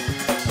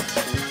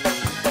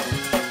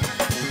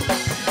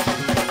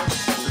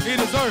 He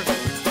deserves it.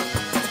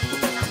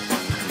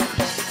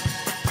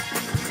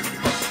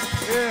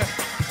 Yeah.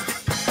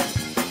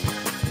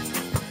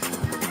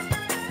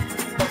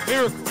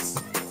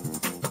 Miracles.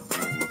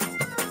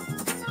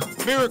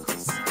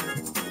 Miracles.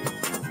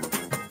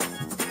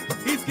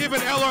 He's given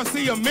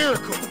LRC a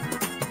miracle.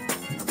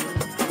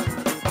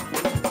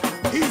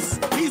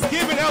 He's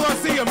given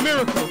LRC a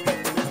miracle.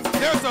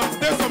 There's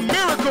a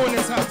miracle in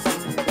this house.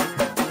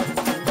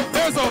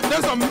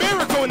 There's a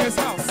miracle in this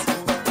house.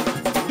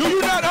 Do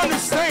you not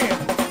understand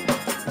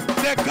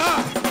that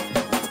God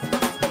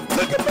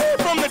took a man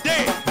from the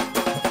dead,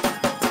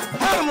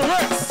 had him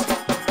rest,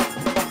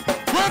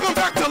 brought him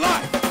back to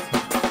life,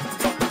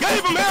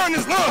 gave him air in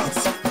his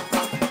lungs,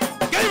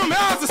 gave him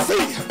eyes to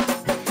see,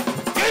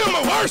 gave him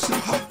a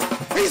worship.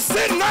 He's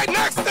sitting right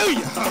next to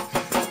you.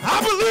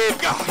 I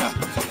believe God.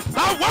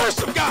 I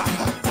worship God.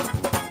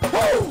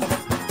 Woo!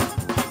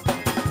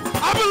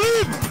 I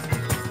believe him.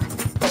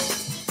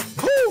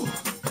 Woo!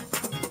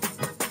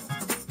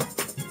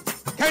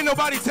 Can't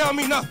nobody tell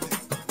me nothing.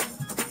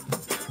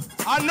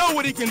 I know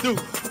what he can do.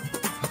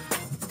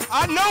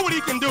 I know what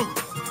he can do.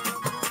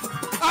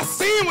 I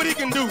seen what he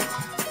can do.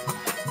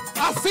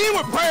 I seen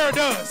what prayer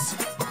does.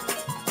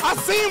 I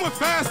seen what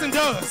fasting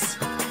does.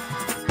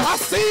 I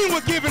seen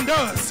what giving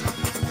does.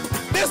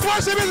 This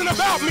worship isn't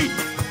about me.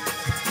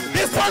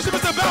 This worship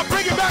is about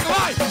bringing back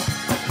life.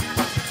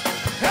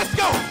 Let's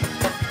go.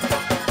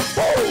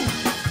 Woo!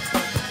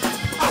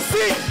 I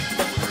see it.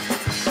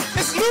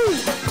 It's new.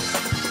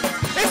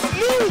 It's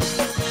new.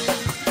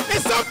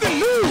 It's something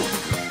new.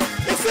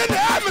 It's in the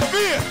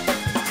atmosphere.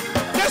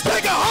 Just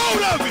take a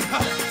hold of it.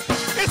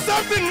 It's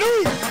something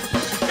new.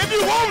 If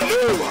you want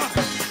new,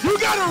 you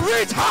gotta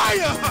reach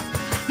higher.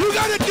 You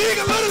gotta dig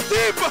a little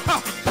deeper.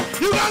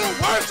 You gotta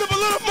worship a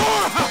little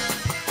more.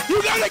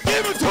 You gotta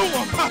give it to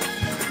him.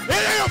 It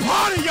ain't a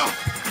party, y'all.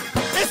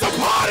 It's a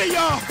party,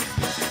 y'all.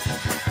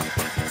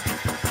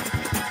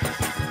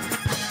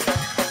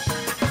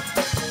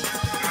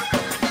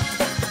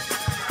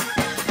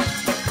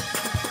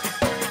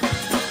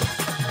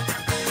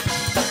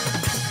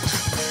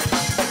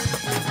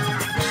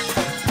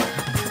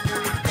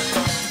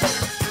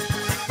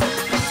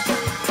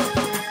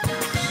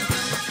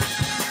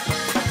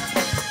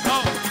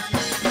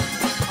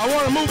 I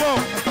want to move on.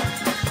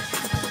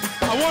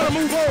 I want to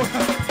move on.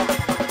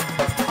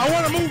 I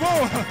want to move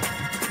on.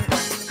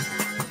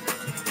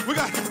 We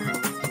got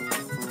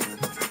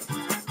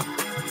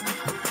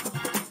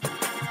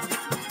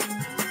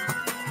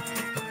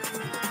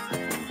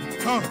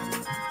come.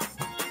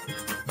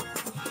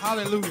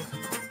 Hallelujah.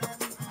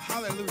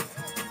 Hallelujah.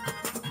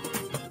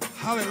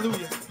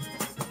 Hallelujah.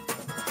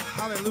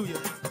 Hallelujah.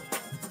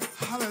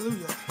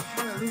 Hallelujah.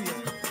 Hallelujah.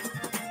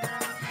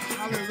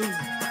 Hallelujah.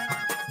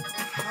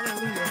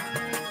 Hallelujah.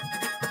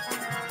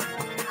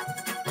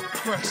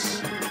 Fresh.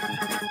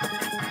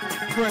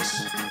 Fresh.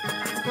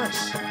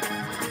 Fresh.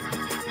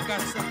 You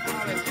gotta say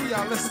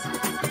hallelujah. Listen.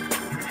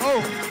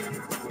 Oh,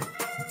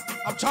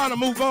 I'm trying to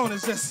move on.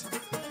 It's just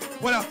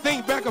when I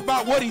think back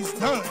about what he's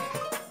done,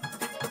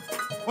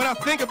 when I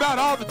think about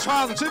all the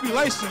trials and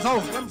tribulations,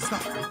 oh, let me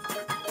stop.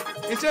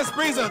 It just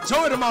brings a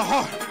joy to my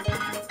heart.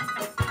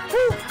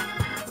 Woo.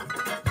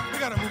 We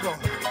gotta move on.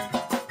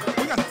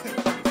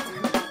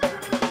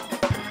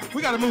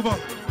 We gotta move on.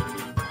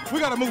 We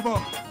gotta move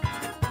on.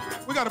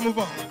 We gotta move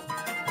on.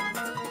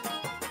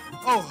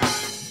 Oh.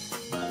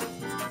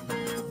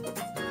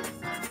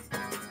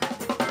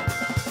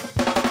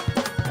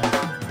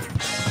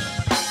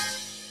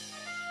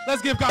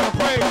 Let's give God a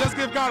praise. Let's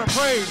give God a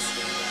praise.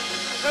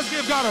 Let's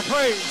give God a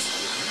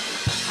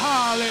praise.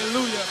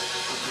 Hallelujah.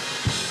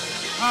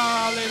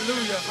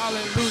 Hallelujah.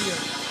 Hallelujah.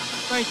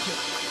 Thank you.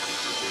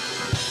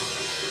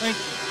 Thank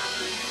you.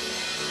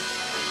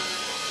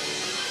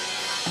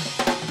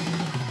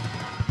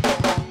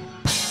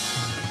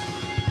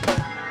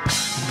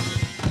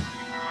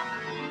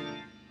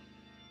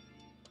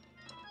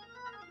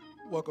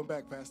 Welcome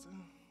back, Pastor.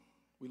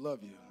 We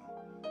love you.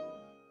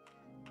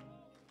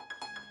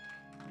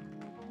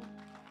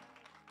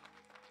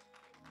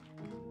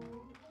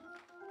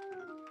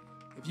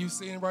 If you're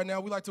seeing right now,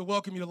 we'd like to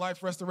welcome you to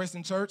Life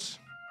Restoration Church.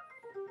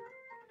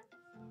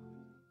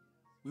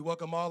 We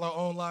welcome all our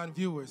online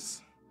viewers.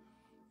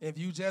 If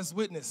you just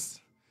witnessed,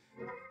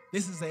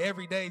 this is an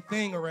everyday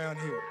thing around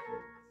here.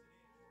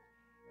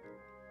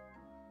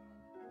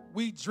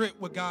 We drip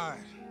with God.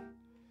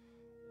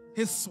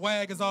 His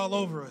swag is all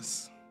over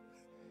us.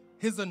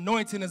 His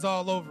anointing is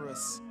all over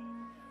us.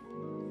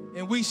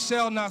 And we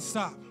shall not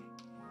stop.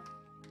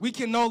 We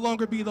can no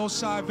longer be those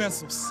shy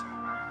vessels.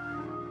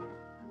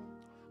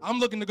 I'm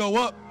looking to go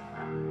up.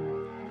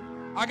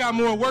 I got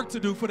more work to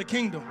do for the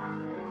kingdom.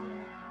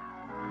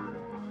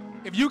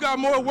 If you got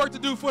more work to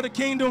do for the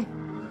kingdom,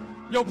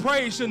 your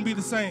praise shouldn't be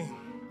the same.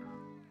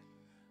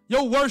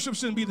 Your worship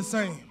shouldn't be the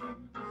same.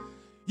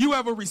 You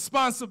have a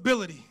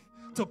responsibility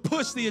to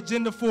push the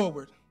agenda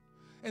forward.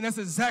 And that's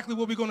exactly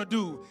what we're going to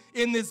do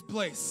in this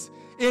place,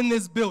 in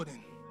this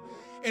building.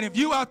 And if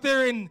you out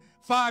there in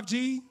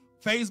 5G,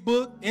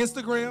 Facebook,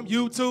 Instagram,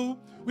 YouTube.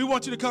 We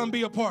want you to come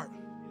be a part,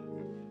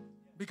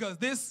 because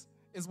this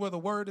is where the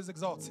word is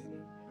exalted.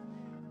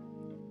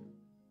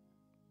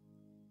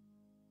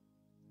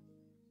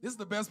 This is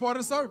the best part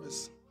of the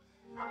service.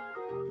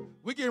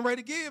 We're getting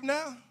ready to give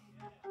now.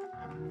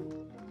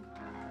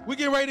 We're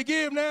getting ready to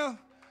give now.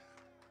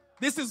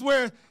 This is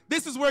where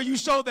you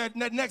show that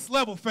next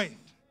level faith.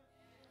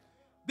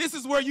 This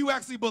is where you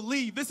actually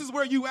believe. This is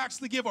where you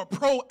actually give a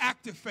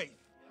proactive faith.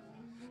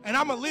 And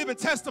I'm a living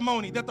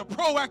testimony that the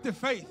proactive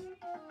faith,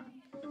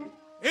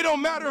 it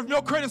don't matter if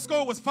your credit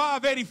score was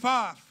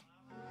 585.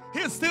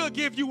 He'll still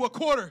give you a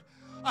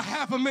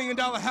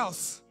 $250,000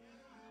 house.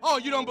 Oh,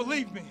 you don't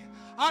believe me?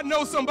 I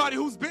know somebody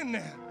who's been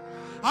there.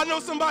 I know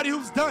somebody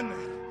who's done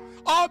that.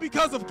 All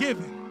because of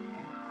giving.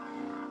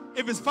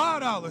 If it's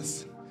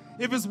 $5,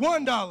 if it's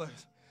 $1,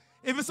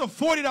 if it's a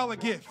 $40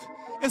 gift,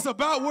 it's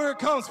about where it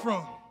comes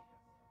from.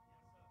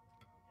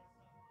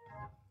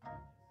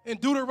 In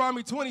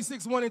Deuteronomy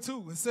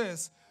 26:1-2, it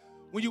says,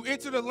 when you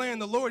enter the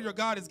land the Lord your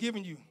God has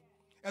given you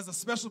as a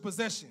special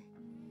possession,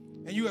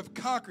 and you have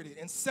conquered it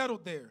and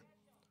settled there,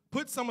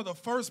 put some of the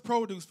first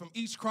produce from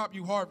each crop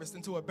you harvest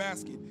into a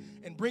basket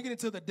and bring it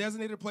into the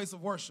designated place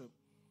of worship,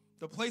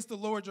 the place the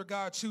Lord your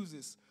God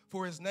chooses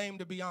for his name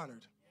to be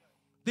honored.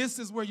 This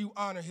is where you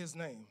honor his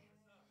name.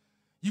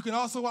 You can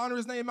also honor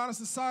his name out in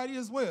society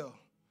as well.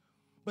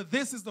 But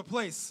this is the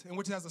place in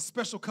which it has a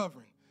special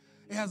covering.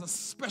 It has a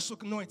special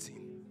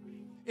anointing.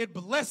 It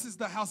blesses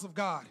the house of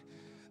God.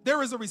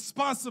 There is a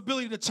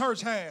responsibility the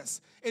church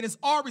has. It is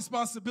our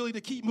responsibility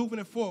to keep moving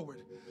it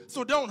forward.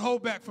 So don't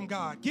hold back from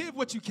God. Give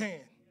what you can.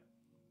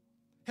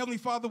 Heavenly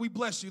Father, we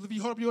bless you. If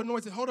you hold up your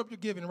anointing, hold up your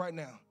giving right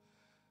now.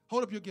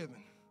 Hold up your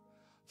giving.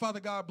 Father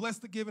God, bless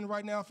the giving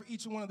right now for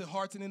each one of the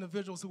hearts and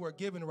individuals who are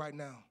giving right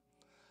now.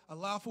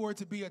 Allow for it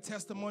to be a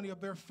testimony of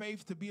their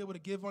faith to be able to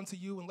give unto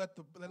you, and let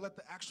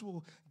the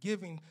actual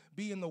giving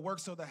be in the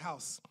works of the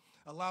house.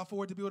 Allow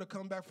for it to be able to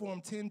come back for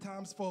them 10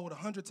 times fold,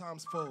 100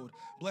 times fold.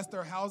 Bless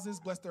their houses,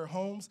 bless their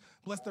homes,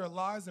 bless their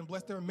lives, and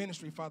bless their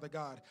ministry, Father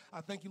God.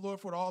 I thank you, Lord,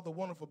 for all the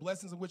wonderful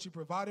blessings in which you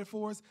provided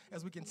for us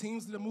as we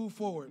continue to move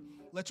forward.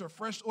 Let your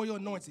fresh oil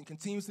anointing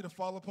continue to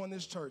fall upon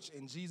this church.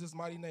 In Jesus'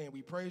 mighty name,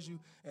 we praise you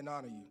and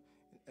honor you.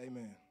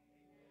 Amen.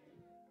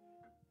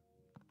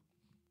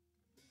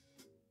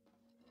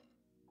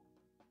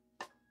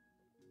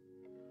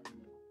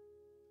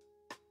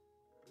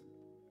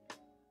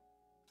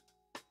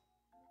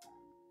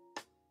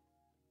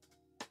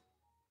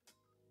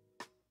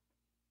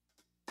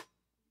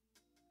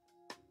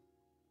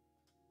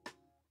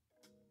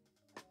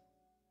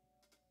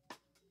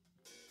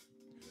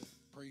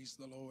 Praise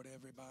the Lord,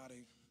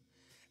 everybody.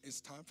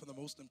 It's time for the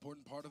most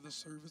important part of the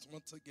service.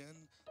 Once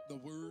again, the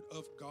Word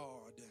of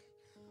God.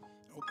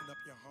 Open up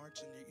your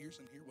hearts and your ears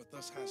and hear what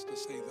thus has to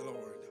say the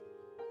Lord.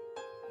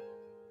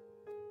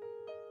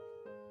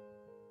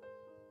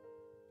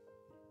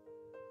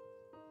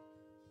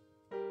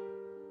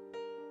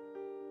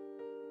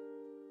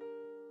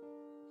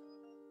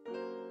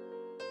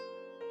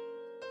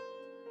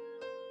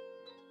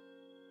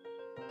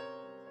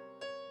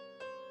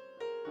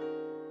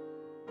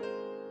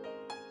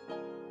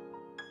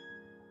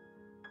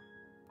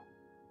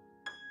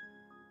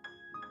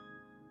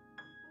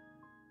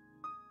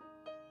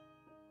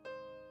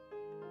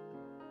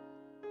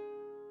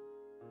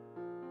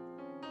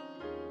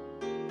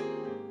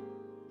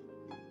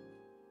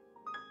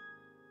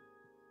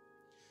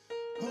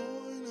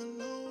 Born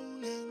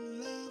alone and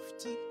left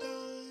to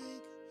die,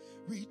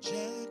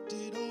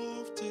 rejected,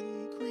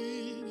 often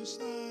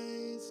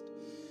criticized,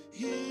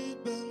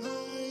 hid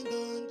behind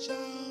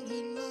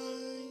unchildhood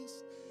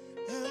lies.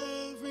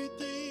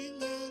 Everything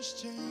has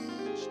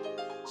changed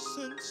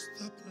since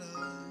the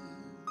blood,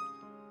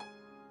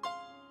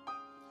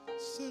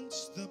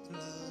 since the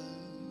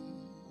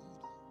blood,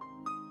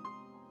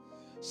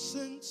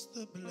 since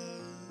the blood.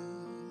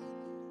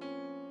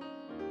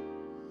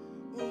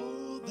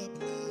 Oh, the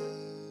blood.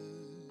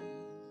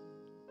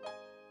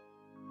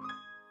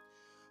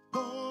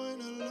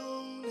 Born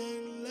alone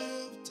and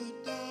left to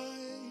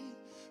die,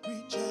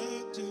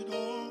 rejected,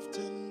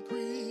 often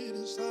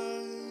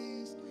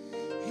criticized,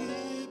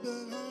 hid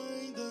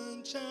behind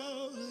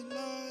unchildhood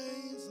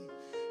lies.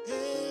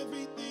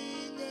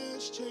 Everything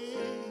has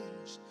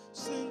changed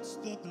since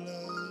the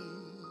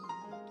blood,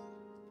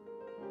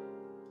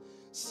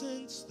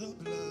 since the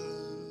blood.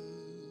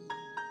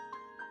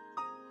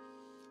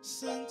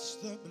 Since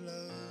the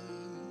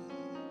blood,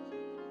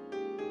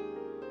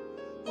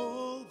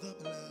 oh, the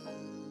blood.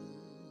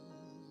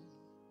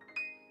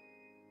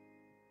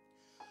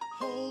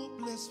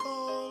 Hopeless,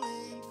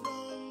 falling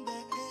from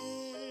the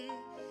air,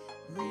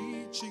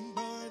 reaching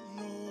but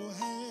no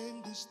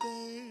hand is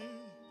there,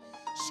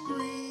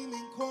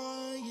 screaming,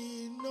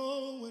 crying,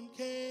 no one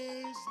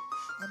cares.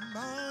 I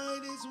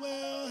might as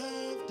well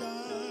have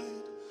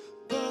died,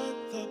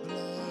 but the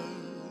blood.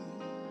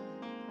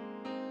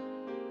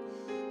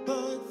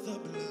 But the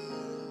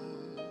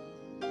blood,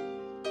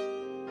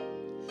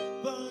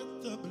 but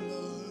the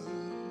blood,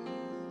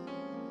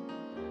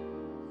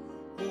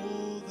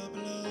 oh, the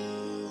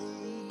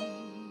blood.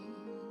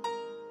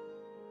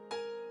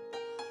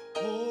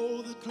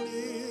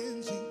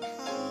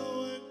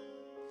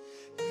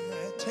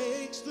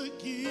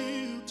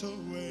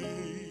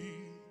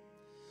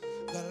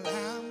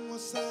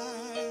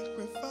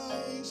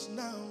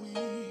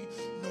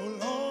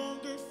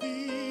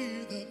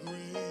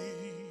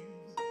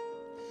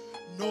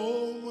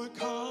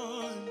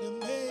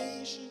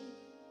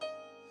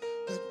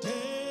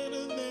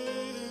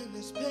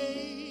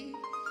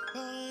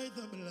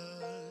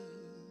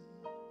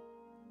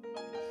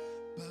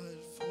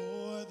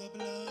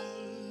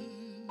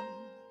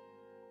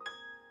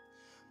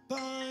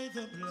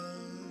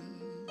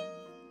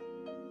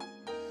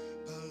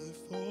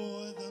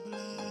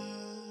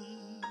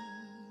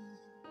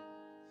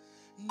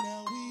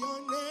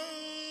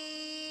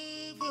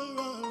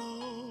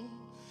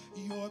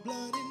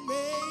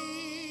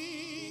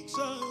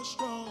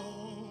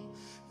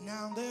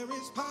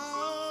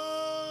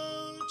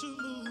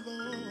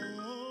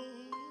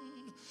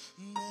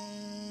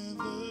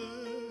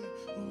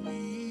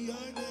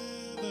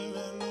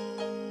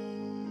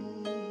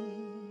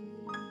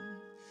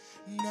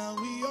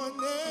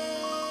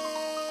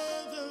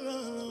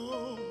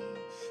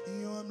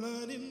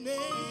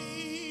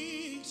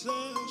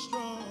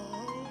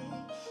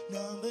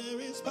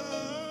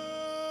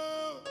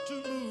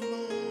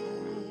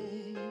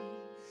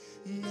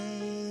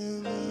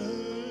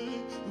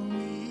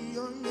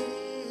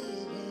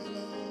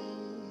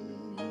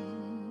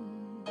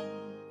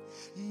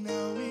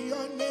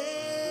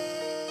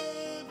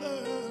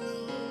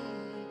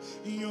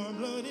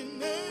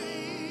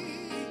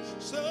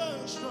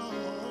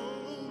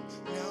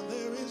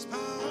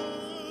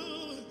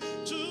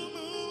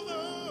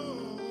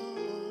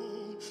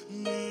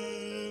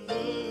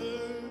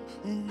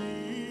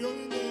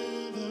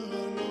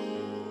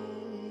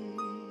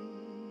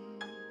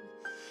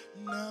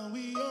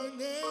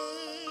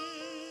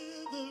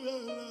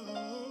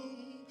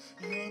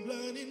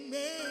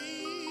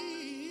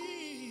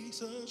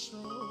 the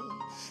strong.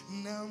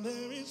 Now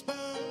there is power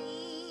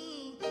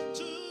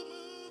to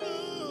move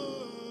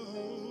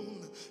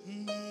on.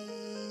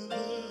 Never,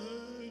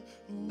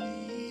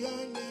 we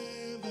are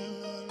never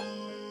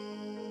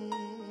alone.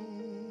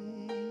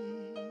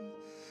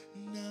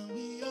 Now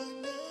we are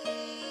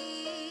never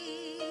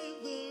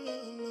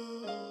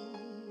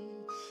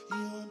alone.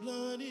 Your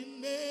blood it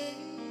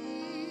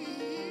makes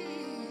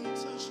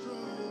us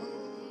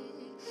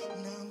strong.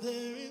 Now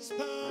there is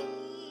power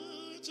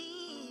to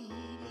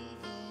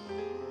move on.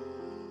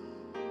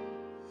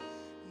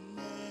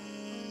 Never,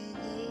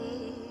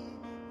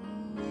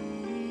 we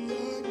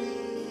are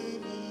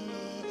never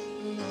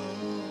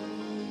alone.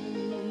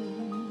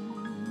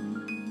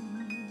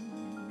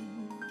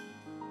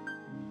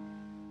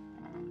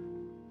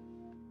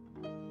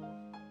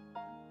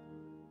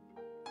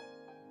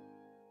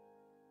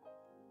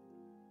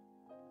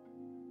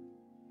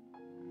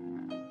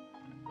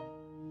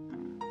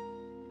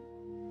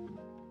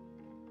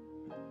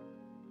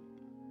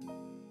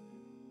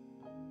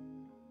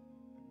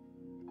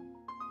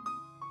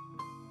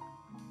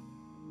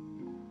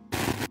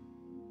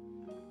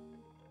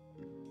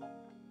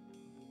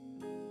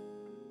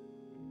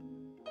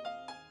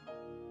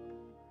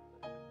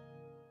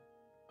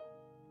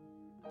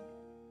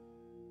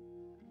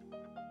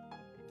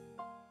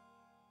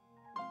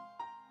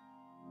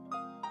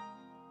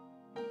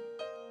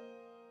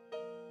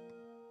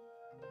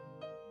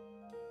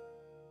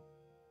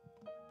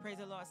 Praise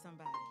the Lord,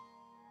 somebody.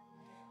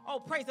 Oh,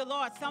 praise the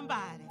Lord,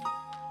 somebody.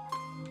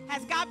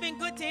 Has God been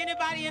good to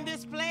anybody in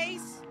this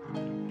place?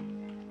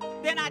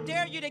 Then I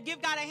dare you to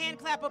give God a hand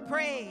clap of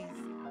praise.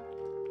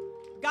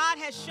 God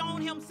has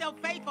shown himself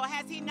faithful,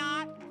 has he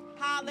not?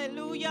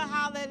 Hallelujah,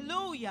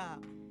 hallelujah.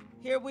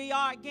 Here we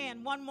are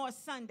again, one more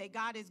Sunday.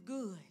 God is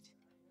good.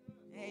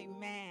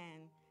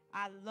 Amen.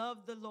 I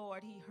love the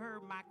Lord. He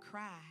heard my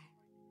cry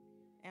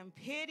and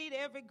pitied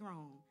every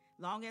groan.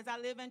 Long as I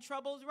live in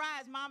troubles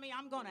rise, mommy,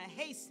 I'm going to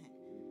hasten.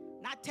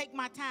 Not take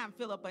my time,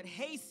 Philip, but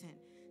hasten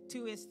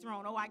to his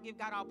throne. Oh, I give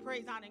God all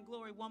praise, honor, and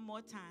glory one more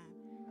time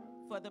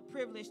for the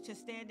privilege to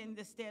stand in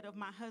the stead of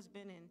my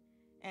husband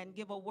and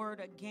give a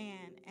word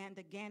again and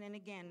again and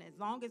again. As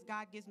long as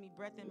God gives me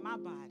breath in my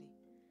body,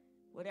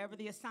 whatever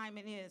the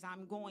assignment is,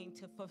 I'm going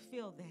to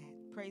fulfill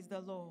that. Praise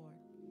the Lord.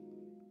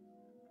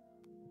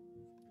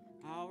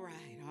 All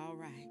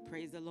right.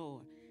 Praise the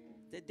Lord.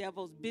 The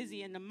devil's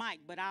busy in the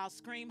mic, but I'll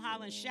scream,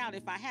 holler, and shout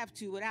if I have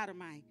to without a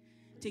mic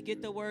to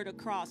get the word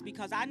across,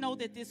 because I know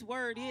that this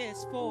word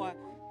is for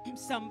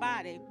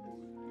somebody.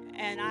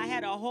 And I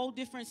had a whole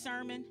different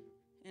sermon,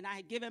 and I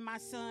had given my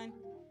son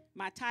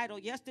my title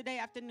yesterday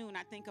afternoon,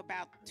 I think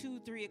about 2,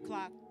 3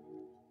 o'clock.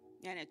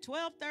 And at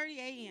 12:30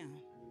 a.m.,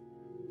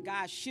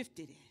 God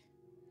shifted it.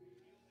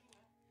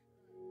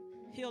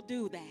 He'll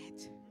do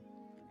that.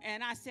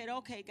 And I said,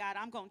 okay, God,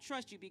 I'm going to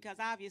trust you, because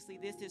obviously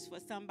this is for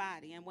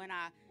somebody. And when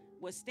I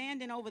was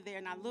standing over there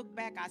and I looked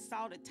back, I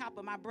saw the top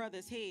of my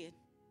brother's head.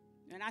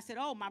 And I said,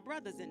 oh, my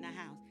brother's in the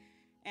house.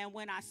 And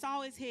when I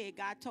saw his head,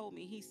 God told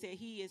me, he said,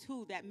 he is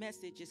who that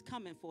message is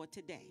coming for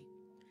today.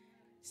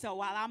 So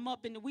while I'm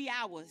up in the wee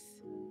hours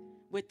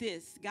with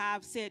this,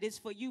 God said, it's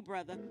for you,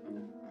 brother.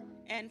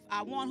 And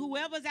I want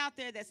whoever's out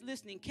there that's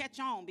listening,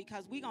 catch on,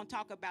 because we're going to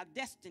talk about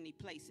destiny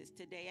places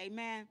today.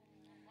 Amen.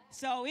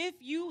 So if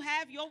you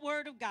have your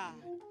word of God,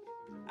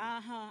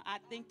 I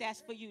think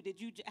that's for you.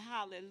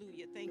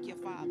 Hallelujah. Thank you,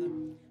 Father.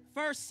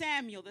 1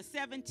 Samuel, the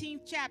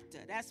 17th chapter.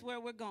 That's where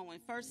we're going.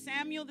 1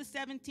 Samuel, the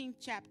 17th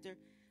chapter,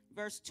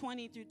 verse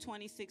 20 through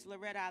 26.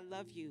 Loretta, I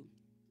love you.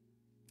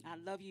 I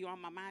love you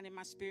on my mind and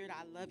my spirit.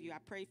 I love you. I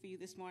pray for you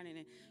this morning,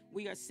 and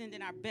we are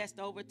sending our best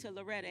over to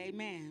Loretta.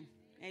 Amen.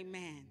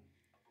 Amen.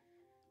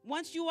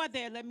 Once you are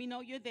there, let me know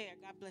you're there.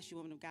 God bless you,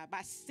 woman of God,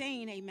 by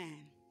saying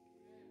amen.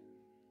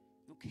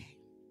 Okay.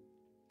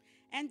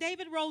 And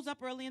David rose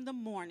up early in the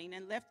morning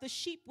and left the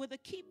sheep with a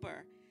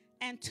keeper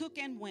and took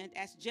and went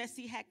as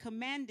Jesse had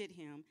commanded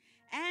him.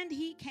 And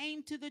he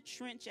came to the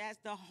trench as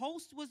the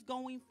host was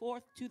going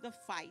forth to the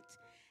fight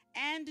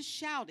and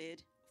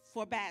shouted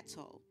for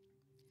battle.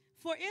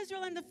 For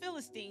Israel and the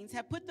Philistines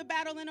had put the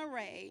battle in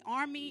array,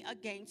 army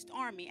against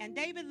army. And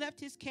David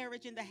left his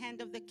carriage in the hand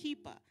of the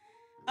keeper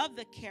of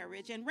the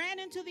carriage and ran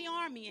into the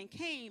army and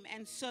came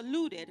and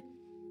saluted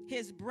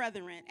his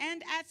brethren.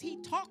 And as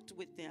he talked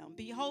with them,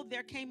 behold,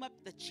 there came up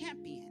the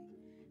champion,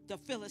 the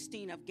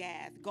Philistine of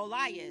Gath,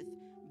 Goliath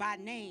by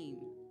name,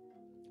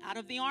 out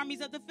of the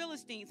armies of the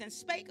Philistines, and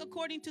spake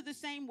according to the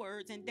same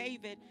words. And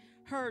David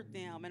heard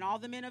them, and all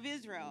the men of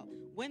Israel,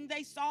 when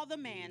they saw the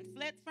man,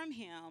 fled from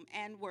him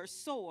and were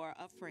sore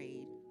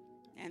afraid.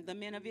 And the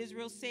men of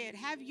Israel said,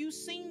 have you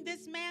seen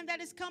this man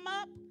that is come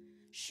up?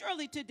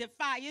 Surely to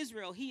defy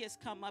Israel he is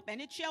come up.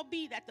 And it shall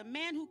be that the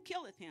man who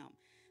killeth him,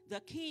 the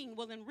king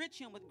will enrich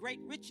him with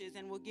great riches,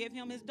 and will give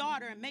him his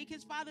daughter, and make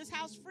his father's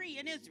house free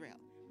in Israel.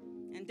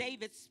 And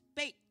David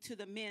spake to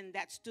the men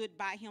that stood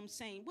by him,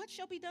 saying, what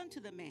shall be done to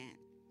the man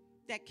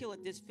that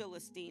killeth this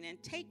Philistine,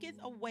 and taketh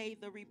away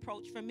the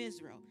reproach from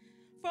Israel?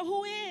 For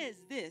who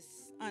is this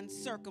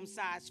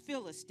uncircumcised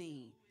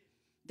Philistine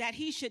that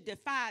he should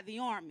defy the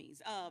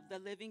armies of the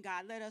living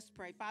God. Let us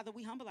pray. Father,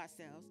 we humble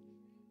ourselves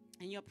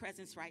in your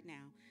presence right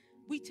now.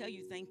 We tell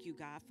you thank you,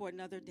 God, for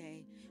another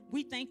day.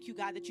 We thank you,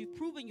 God, that you've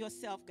proven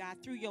yourself, God,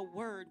 through your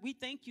word. We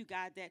thank you,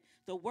 God, that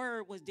the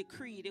word was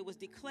decreed, it was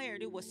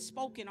declared, it was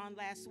spoken on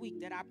last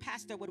week, that our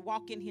pastor would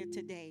walk in here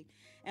today.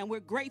 And we're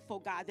grateful,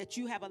 God, that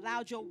you have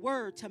allowed your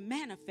word to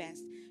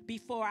manifest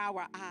before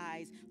our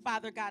eyes.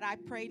 Father God, I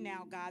pray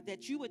now, God,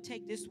 that you would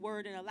take this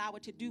word and allow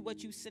it to do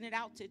what you sent it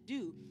out to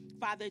do.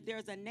 Father,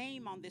 there's a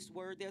name on this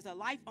word. There's a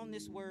life on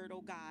this word,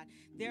 oh God.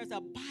 There's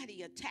a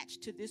body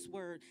attached to this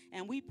word.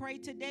 And we pray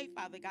today,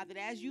 Father God, that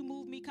as you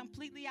move me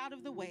completely out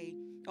of the way,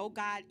 oh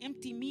God,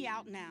 empty me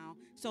out now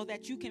so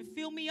that you can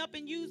fill me up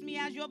and use me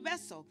as your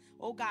vessel,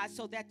 oh God,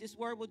 so that this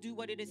word will do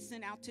what it is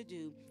sent out to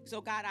do.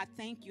 So God, I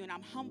thank you, and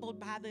I'm humbled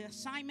by the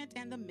assignment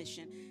and the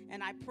mission.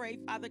 And I pray,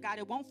 Father God,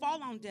 it won't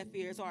fall on deaf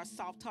ears or a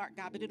soft heart,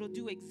 God, but it'll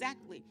do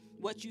exactly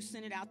what you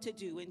sent it out to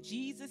do. In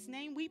Jesus'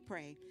 name we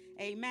pray.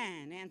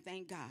 Amen, and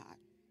thank God.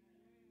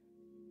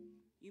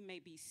 You may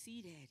be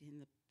seated in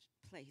the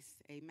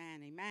place.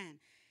 Amen, amen,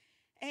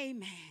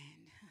 amen.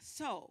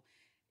 So,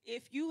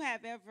 if you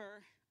have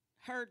ever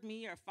heard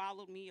me or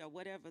followed me or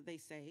whatever they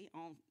say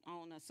on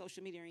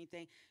social media or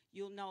anything,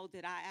 you'll know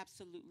that I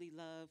absolutely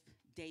love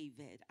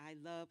David. I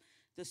love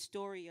the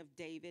story of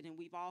David, and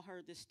we've all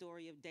heard the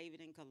story of David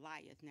and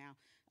Goliath.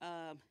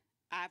 Now,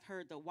 I've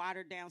heard the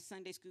watered-down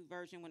Sunday school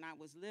version when I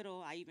was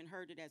little. I even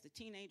heard it as a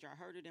teenager. I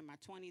heard it in my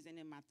 20s and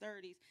in my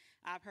 30s.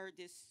 I've heard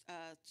this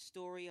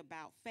story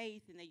about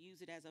faith, and they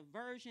use it as a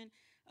version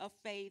of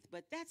faith,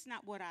 but that's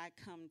not what I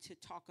come to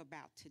talk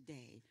about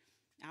today.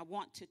 I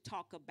want to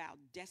talk about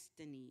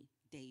Destiny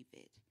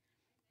David.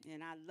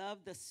 And I love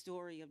the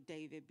story of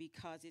David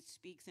because it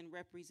speaks and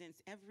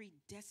represents every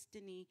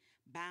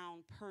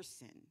destiny-bound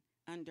person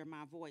under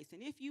my voice.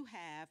 And if you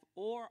have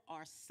or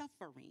are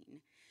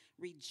suffering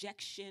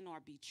rejection or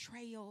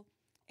betrayal,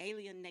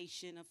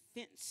 alienation,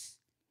 offense,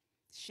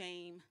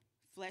 shame,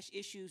 flesh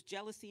issues,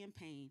 jealousy, and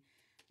pain,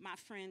 my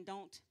friend,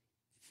 don't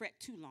fret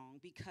too long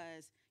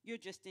because you're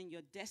just in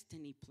your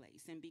destiny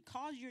place. And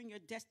because you're in your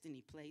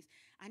destiny place,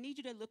 I need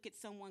you to look at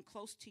someone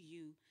close to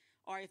you,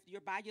 or if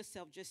you're by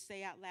yourself, just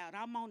say out loud,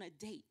 I'm on a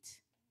date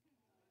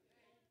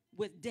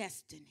with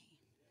destiny.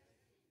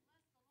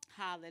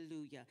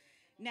 Hallelujah.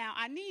 Now,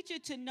 I need you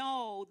to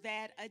know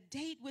that a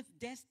date with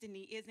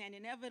destiny is an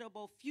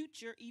inevitable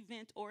future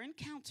event or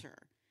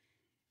encounter,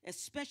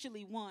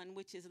 especially one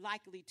which is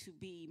likely to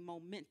be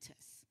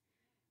momentous.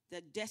 The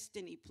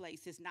destiny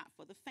place is not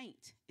for the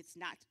faint. It's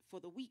not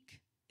for the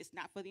weak. It's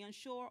not for the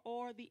unsure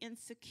or the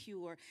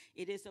insecure.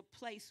 It is a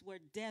place where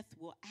death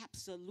will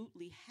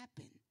absolutely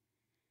happen.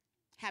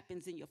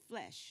 Happens in your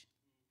flesh.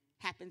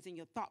 Happens in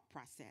your thought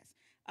process.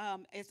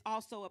 It's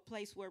also a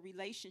place where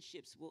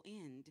relationships will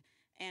end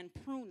and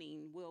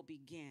pruning will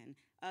begin.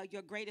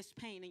 Your greatest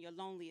pain and your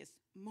loneliest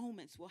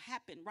moments will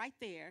happen right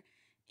there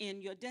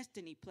in your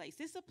destiny place.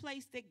 It's a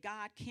place that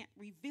God can't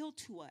reveal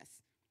to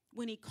us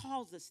when he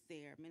calls us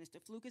there, Minister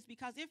Flukas,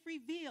 because if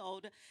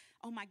revealed,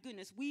 oh my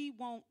goodness, we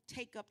won't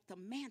take up the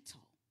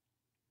mantle.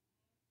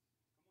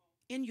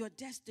 In your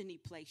destiny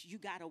place, you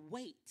got to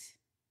wait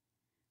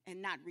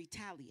and not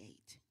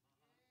retaliate.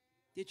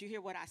 Did you hear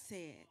what I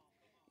said?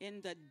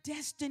 In the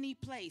destiny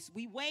place,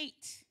 we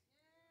wait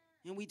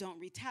and we don't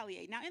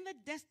retaliate. Now, in the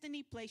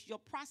destiny place, your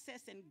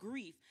process and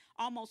grief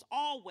almost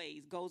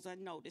always goes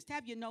unnoticed.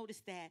 Have you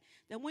noticed that?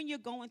 That when you're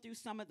going through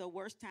some of the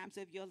worst times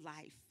of your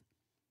life,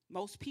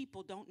 most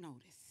people don't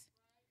notice.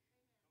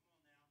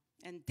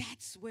 And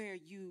that's where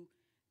you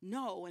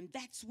know, and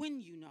that's when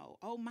you know,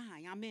 oh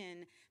my, I'm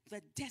in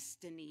the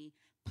destiny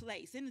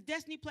place. In the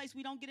destiny place,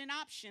 we don't get an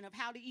option of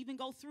how to even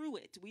go through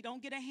it. We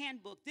don't get a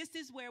handbook. This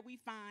is where we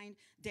find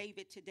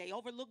David today,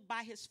 overlooked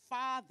by his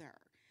father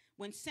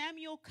when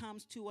Samuel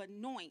comes to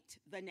anoint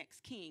the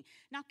next king.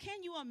 Now,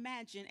 can you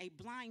imagine a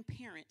blind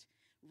parent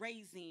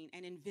raising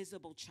an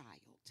invisible child?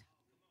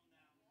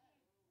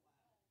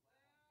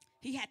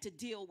 He had to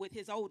deal with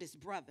his oldest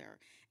brother,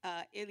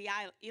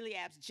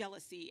 Eliab's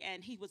jealousy,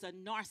 and he was a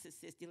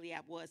narcissist,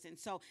 Eliab was, and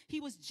so he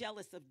was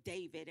jealous of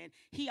David, and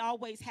he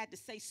always had to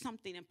say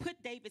something and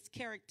put David's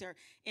character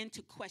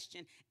into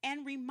question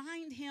and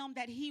remind him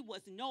that he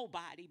was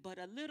nobody but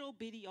a little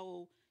bitty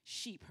old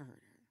sheep herder.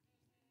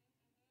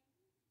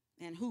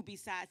 And who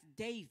besides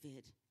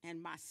David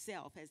and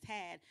myself has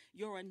had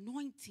your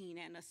anointing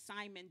and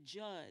assignment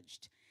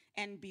judged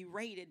and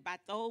berated by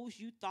those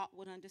you thought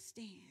would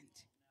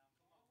understand?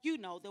 You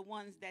know, the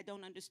ones that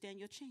don't understand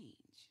your change.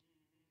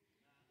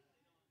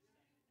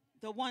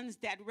 The ones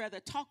that rather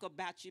talk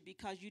about you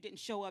because you didn't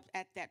show up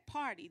at that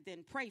party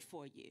than pray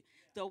for you.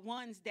 The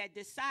ones that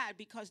decide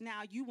because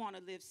now you want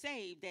to live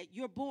saved that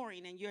you're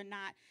boring and you're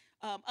not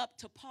up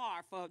to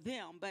par for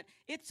them. But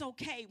it's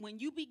okay. When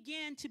you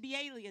begin to be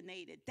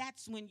alienated,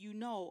 that's when you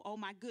know, oh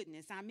my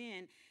goodness, I'm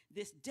in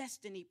this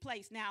destiny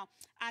place. Now,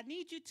 I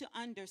need you to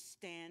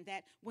understand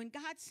that when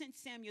God sent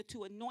Samuel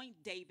to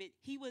anoint David,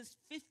 he was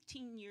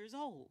 15 years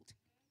old.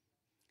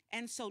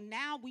 And so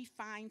now we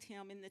find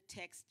him in the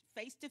text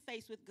face to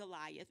face with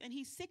Goliath, and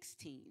he's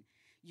 16.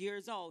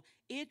 years old.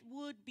 It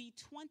would be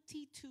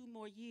 22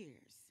 more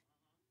years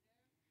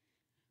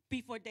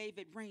before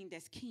David reigned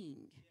as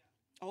king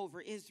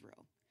over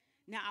Israel.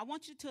 Now, I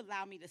want you to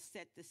allow me to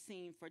set the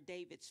scene for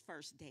David's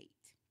first date.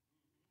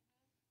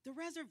 The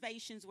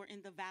reservations were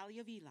in the Valley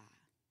of Elah,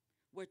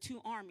 where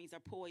two armies are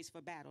poised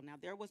for battle. Now,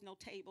 there was no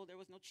table, there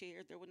was no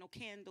chairs, there were no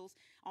candles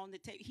on the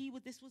table.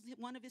 This was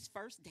one of his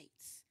first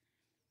dates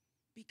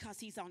because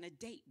he's on a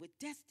date with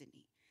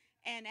destiny.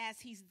 And as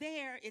he's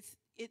there,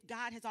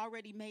 God has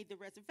already made the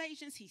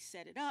reservations. He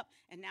set it up.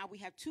 And now we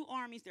have two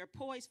armies. They're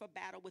poised for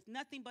battle with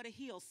nothing but a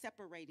hill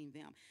separating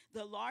them.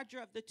 The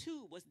larger of the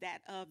two was that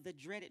of the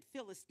dreaded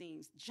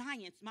Philistines,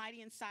 giants,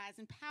 mighty in size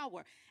and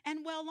power,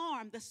 and well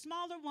armed. The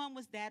smaller one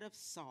was that of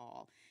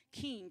Saul,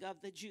 king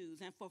of the Jews.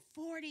 And for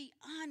 40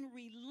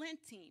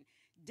 unrelenting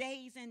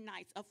days and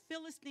nights, a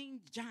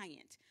Philistine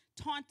giant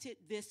taunted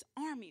this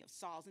army of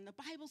Saul's. And the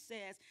Bible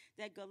says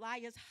that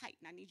Goliath's height,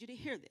 and I need you to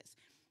hear this,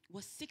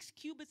 was 6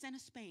 cubits and a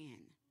span.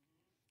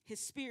 His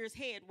spear's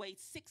head weighed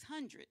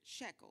 600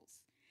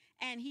 shekels,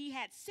 and he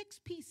had 6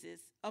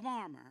 pieces of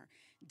armor.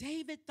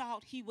 David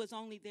thought he was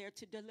only there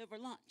to deliver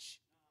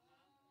lunch.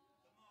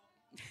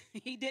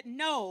 He didn't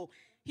know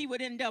he would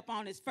end up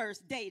on his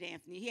first date,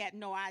 Anthony. He had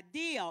no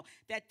idea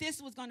that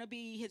this was going to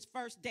be his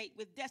first date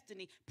with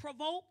destiny.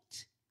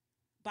 Provoked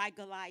by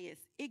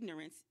Goliath's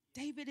ignorance,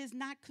 David is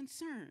not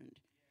concerned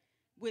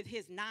with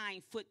his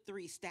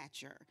 9'3"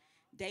 stature.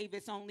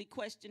 David's only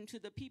question to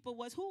the people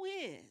was, who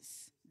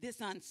is this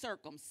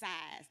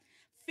uncircumcised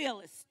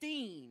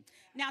Philistine?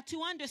 Now,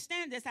 to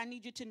understand this, I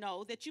need you to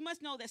know that you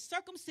must know that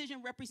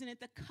circumcision represented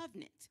the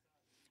covenant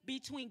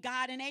between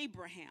God and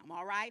Abraham,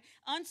 all right?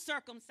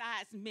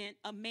 Uncircumcised meant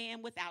a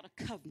man without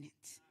a covenant,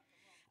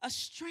 a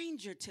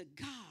stranger to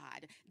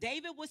God.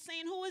 David was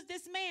saying, who is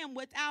this man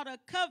without a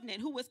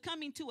covenant who is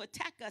coming to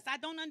attack us? I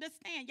don't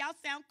understand. Y'all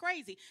sound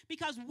crazy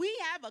because we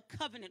have a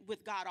covenant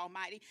with God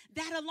Almighty.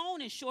 That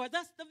alone ensures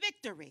us the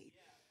victory.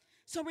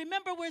 So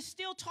remember, we're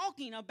still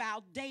talking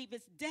about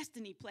David's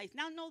destiny place.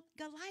 Now, no,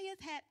 Goliath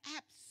had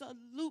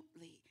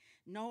absolutely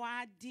no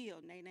idea,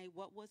 Nene,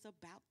 what was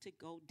about to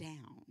go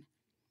down,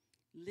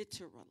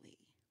 literally.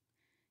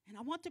 And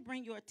I want to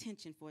bring your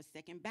attention for a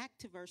second back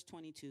to verse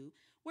 22,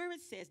 where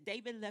it says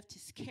David left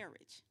his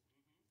carriage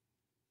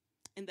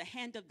in the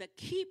hand of the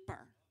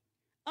keeper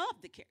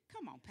of the carriage.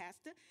 Come on,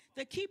 Pastor.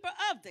 The keeper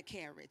of the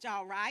carriage,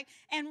 all right,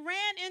 and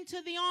ran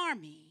into the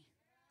army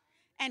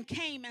and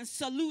came and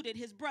saluted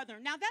his brother.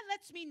 Now, that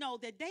lets me know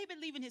that David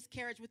leaving his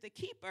carriage with the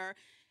keeper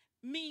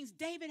means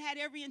David had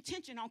every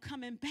intention on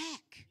coming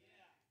back.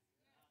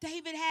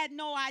 David had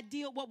no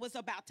idea what was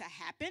about to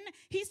happen.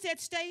 He said,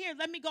 stay here.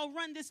 Let me go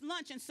run this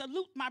lunch and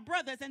salute my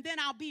brothers, and then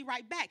I'll be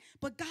right back.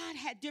 But God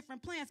had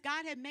different plans.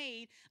 God had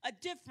made a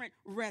different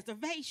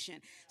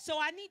reservation. So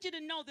I need you to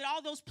know that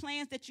all those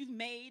plans that you've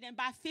made, and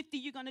by 50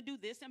 you're going to do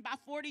this, and by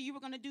 40 you were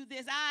going to do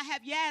this, I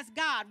have asked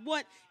God,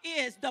 what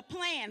is the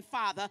plan,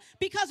 Father?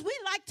 Because we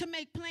like to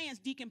make plans,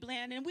 Deacon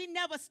Bland, and we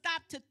never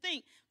stop to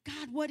think,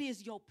 God, what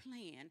is your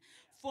plan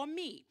for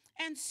me?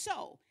 And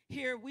so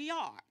here we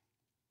are.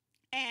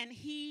 And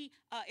he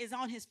is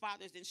on his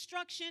father's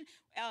instruction.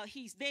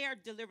 He's there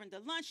delivering the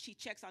lunch. He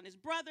checks on his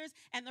brothers.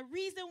 And the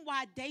reason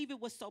why David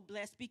was so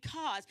blessed,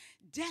 because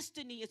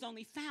destiny is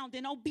only found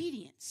in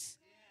obedience.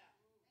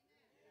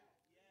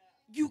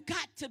 You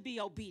got to be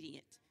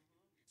obedient.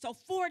 So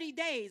 40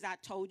 days, I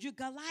told you,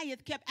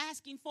 Goliath kept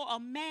asking for a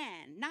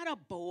man, not a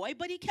boy,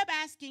 but he kept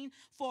asking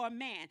for a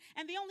man.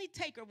 And the only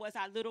taker was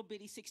our little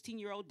bitty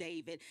 16-year-old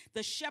David,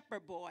 the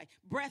shepherd boy,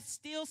 breath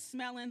still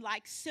smelling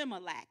like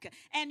Similac.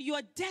 And your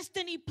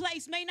destiny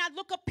place may not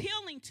look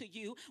appealing to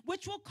you,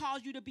 which will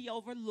cause you to be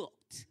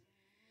overlooked.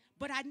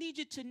 But I need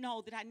you to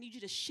know that I need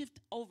you to shift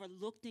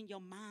overlooked in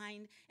your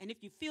mind. And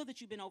if you feel that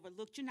you've been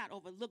overlooked, you're not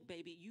overlooked,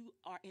 baby. You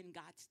are in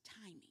God's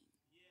timing.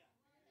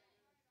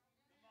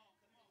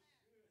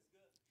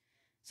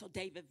 So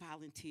David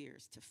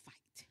volunteers to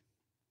fight.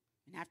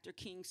 And after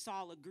King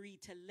Saul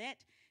agreed to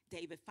let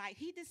David fight,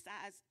 he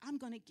decides, I'm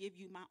going to give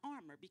you my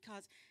armor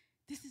because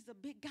this is a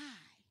big guy.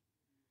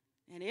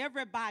 And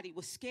everybody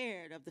was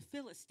scared of the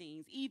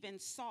Philistines, even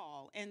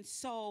Saul. And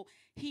so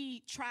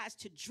he tries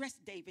to dress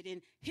David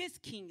in his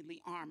kingly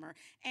armor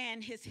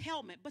and his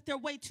helmet, but they're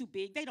way too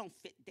big. They don't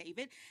fit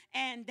David.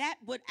 And that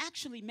would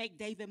actually make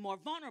David more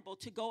vulnerable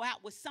to go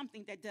out with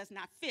something that does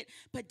not fit.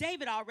 But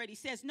David already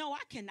says, no,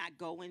 I cannot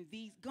go in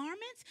these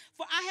garments,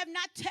 for I have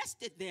not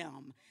tested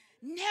them.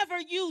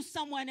 Never use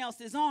someone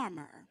else's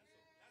armor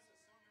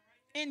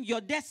in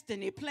your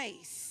destiny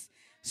place.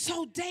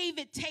 So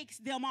David takes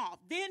them off.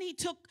 Then he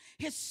took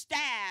his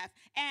staff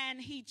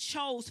and he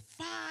chose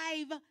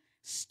 5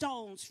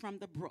 stones from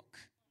the brook.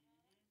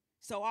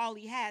 So all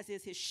he has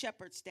is his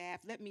shepherd's staff.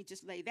 Let me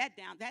just lay that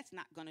down. That's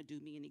not going to do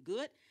me any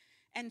good.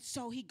 And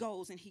so he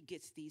goes and he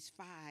gets these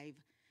 5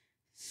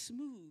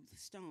 smooth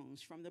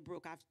stones from the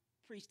brook. I've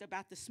preached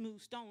about the smooth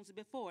stones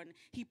before, and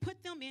he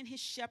put them in his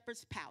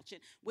shepherd's pouch,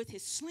 and with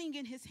his sling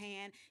in his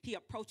hand, he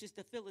approaches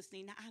the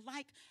Philistine. Now, I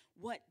like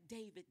what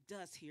David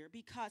does here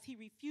because he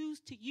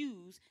refused to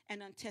use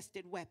an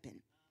untested weapon.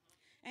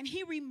 And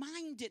he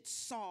reminded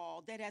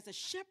Saul that as a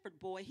shepherd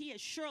boy, he had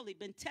surely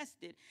been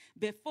tested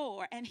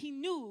before, and he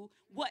knew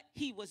what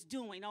he was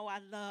doing. Oh, I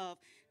love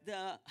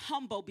the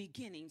humble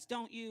beginnings,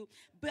 don't you?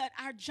 But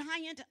our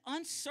giant,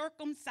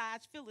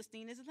 uncircumcised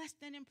Philistine is less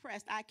than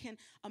impressed. I can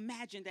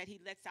imagine that he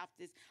lets out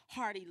this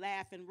hearty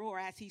laugh and roar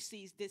as he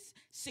sees this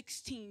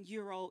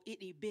 16-year-old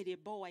itty-bitty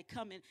boy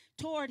coming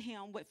toward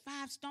him with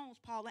 5 stones,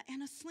 Paula,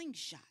 and a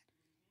slingshot.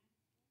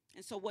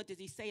 And so what does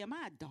he say? Am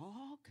I a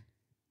dog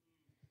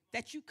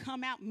that you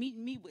come out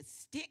meeting me with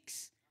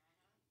sticks?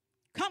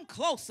 Come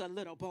closer,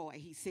 little boy,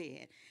 he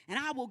said, and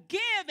I will give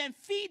and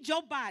feed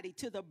your body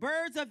to the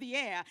birds of the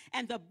air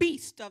and the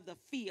beasts of the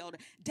field.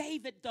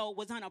 David, though,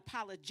 was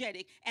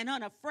unapologetic and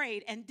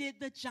unafraid and did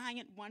the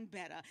giant one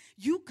better.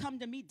 You come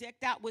to me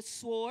decked out with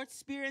sword,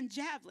 spear, and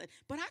javelin,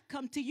 but I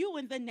come to you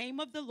in the name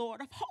of the Lord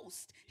of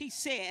hosts, he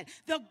said,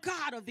 the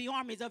God of the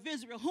armies of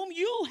Israel, whom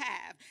you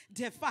have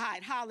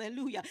defied.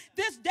 Hallelujah.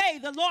 This day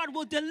the Lord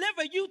will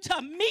deliver you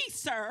to me,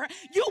 sir.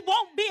 You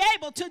won't be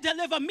able to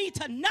deliver me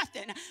to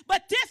nothing,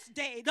 but this day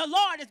the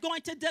Lord is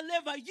going to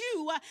deliver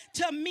you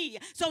to me.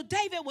 So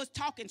David was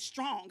talking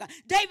strong.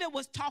 David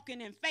was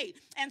talking in faith.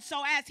 And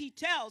so as he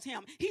tells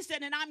him, he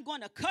said, and I'm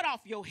going to cut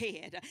off your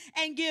head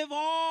and give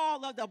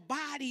all of the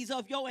bodies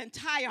of your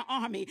entire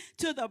army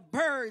to the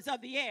birds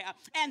of the air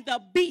and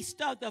the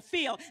beasts of the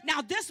field.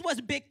 Now this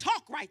was big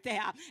talk right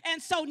there.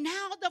 And so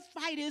now the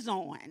fight is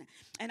on.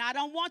 And I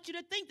don't want you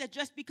to think that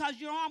just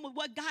because you're armed with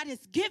what God has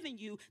given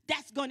you,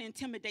 that's going to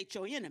intimidate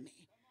your enemy.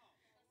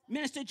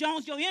 Minister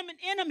Jones, your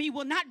enemy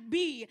will not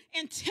be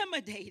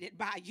intimidated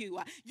by you.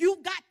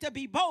 You've got to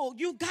be bold.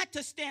 You've got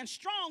to stand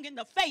strong in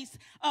the face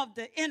of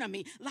the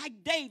enemy like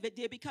David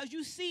did, because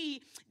you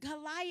see,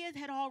 Goliath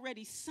had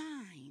already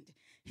signed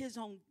his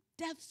own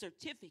death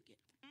certificate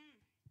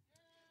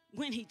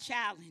when he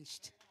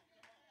challenged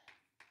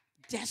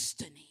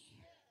destiny.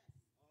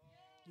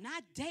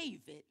 Not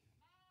David,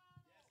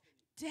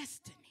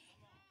 destiny.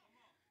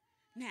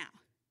 Now,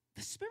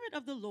 the Spirit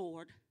of the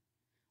Lord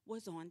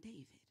was on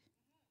David.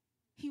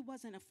 He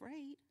wasn't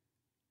afraid.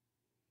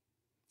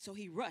 So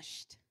he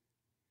rushed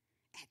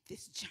at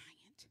this giant.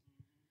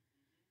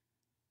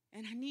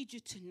 And I need you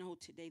to know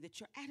today that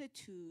your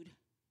attitude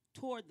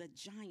toward the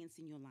giants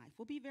in your life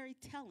will be very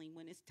telling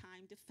when it's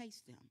time to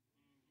face them.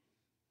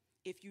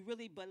 If you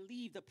really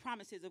believe the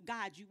promises of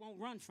God, you won't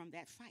run from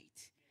that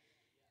fight.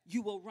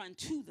 You will run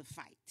to the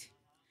fight.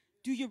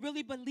 Do you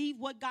really believe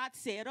what God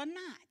said or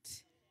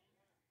not?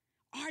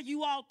 Are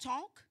you all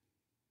talk?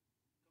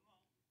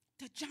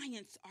 The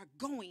giants are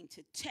going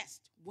to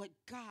test what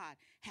God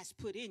has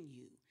put in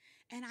you.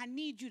 And I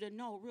need you to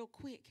know real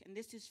quick, and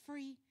this is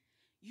free,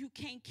 you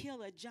can't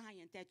kill a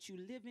giant that you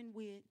living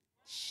with,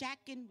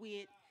 shacking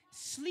with,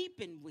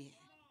 sleeping with,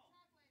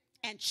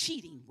 and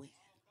cheating with.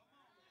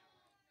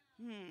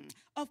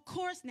 Of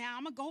course, now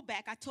I'm going to go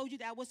back. I told you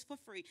that was for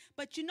free.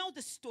 But you know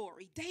the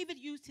story. David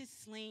used his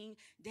sling.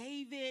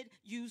 David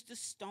used the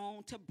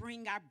stone to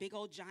bring our big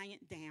old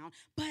giant down.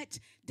 But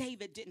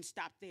David didn't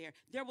stop there.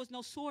 There was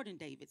no sword in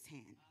David's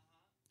hand.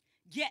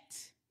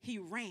 Yet he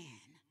ran,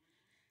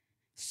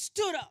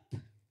 stood up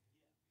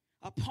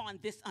upon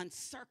this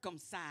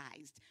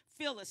uncircumcised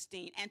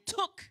Philistine and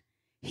took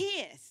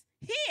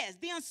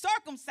the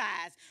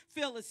uncircumcised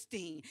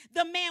Philistine,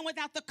 the man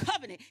without the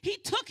covenant. He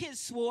took his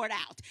sword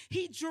out.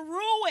 He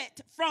drew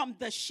it from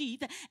the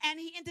sheath, and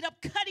he ended up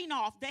cutting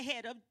off the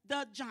head of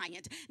the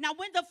giant. Now,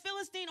 when the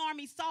Philistine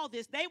army saw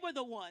this, they were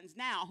the ones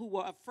now who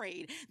were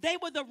afraid. They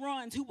were the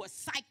ones who were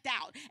psyched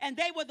out, and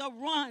they were the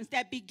ones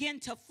that began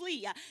to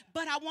flee.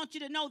 But I want you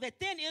to know that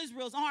then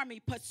Israel's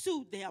army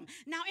pursued them.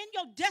 Now, in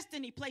your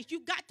destiny place,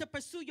 you got to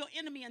pursue your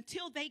enemy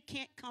until they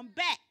can't come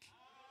back.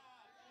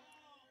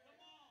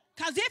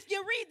 Because if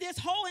you read this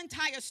whole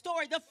entire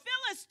story, the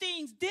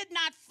Philistines did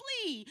not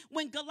flee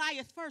when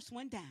Goliath first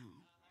went down.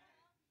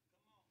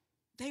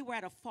 They were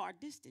at a far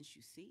distance,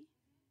 you see.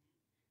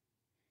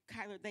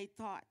 Kyler, they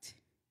thought,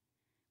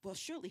 well,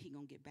 surely he's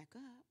going to get back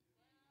up.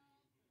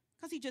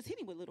 Because he just hit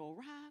him with a little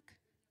rock.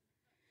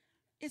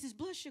 Is his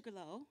blood sugar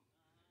low?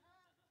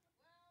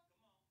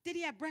 Did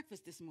he have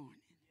breakfast this morning?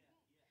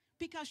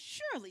 Because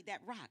surely that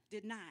rock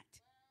did not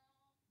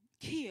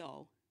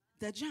kill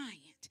the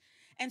giant.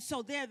 And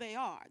so there they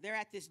are. They're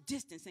at this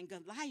distance. And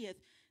Goliath,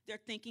 they're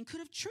thinking,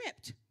 could have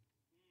tripped.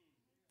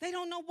 They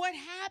don't know what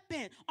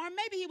happened. Or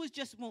maybe he was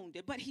just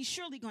wounded. But he's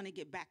surely going to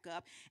get back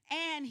up.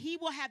 And he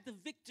will have the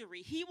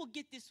victory. He will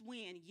get this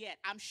win yet.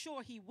 I'm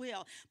sure he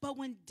will. But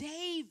when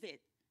David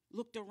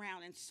looked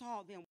around and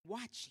saw them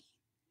watching,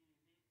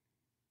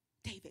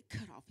 David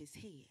cut off his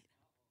head,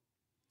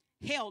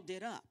 held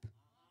it up.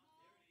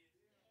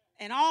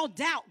 And all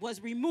doubt was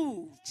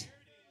removed.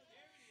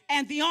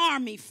 And the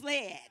army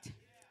fled.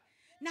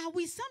 Now,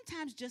 we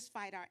sometimes just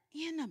fight our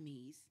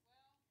enemies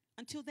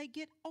until they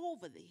get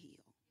over the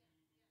hill.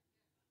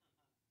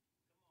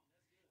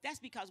 That's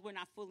because we're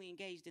not fully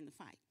engaged in the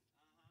fight.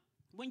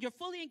 When you're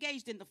fully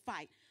engaged in the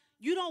fight,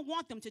 you don't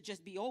want them to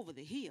just be over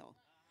the hill.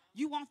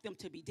 You want them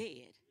to be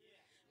dead.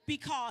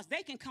 Because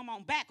they can come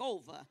on back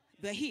over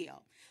the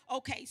hill.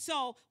 Okay,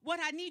 so what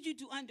I need you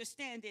to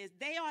understand is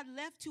they are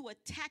left to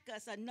attack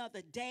us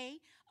another day,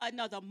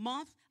 another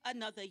month,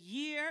 another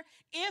year,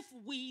 if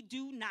we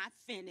do not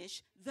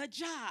finish the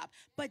job.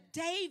 But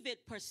David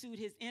pursued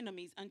his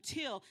enemies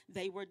until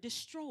they were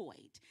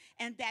destroyed.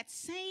 And that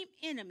same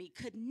enemy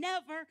could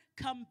never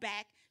come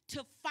back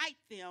to fight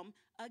them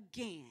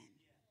again.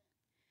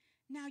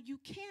 Now, you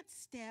can't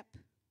step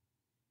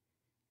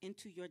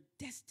into your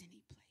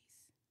destiny place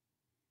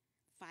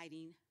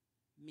fighting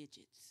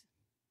midgets.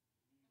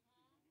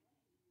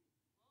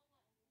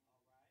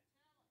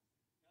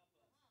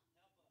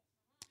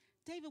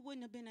 David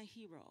wouldn't have been a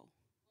hero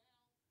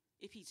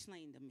if he'd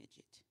slain the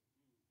midget.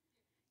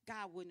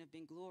 God wouldn't have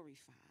been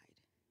glorified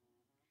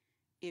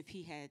if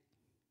he had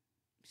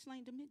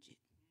slain the midget.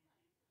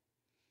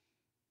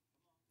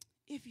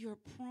 If you're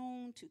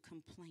prone to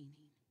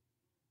complaining,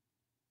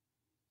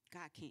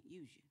 God can't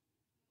use you.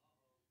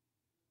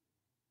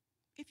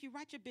 If you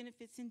write your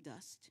benefits in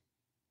dust,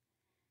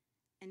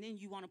 and then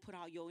you want to put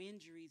all your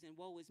injuries and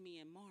woe is me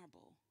in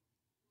marble,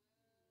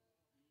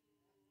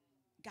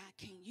 God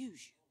can't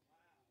use you.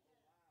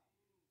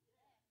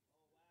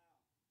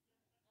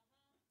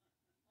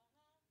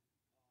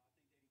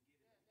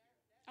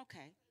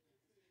 Okay.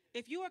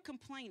 If you're a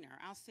complainer,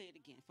 I'll say it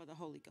again for the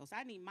Holy Ghost.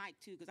 I need Mike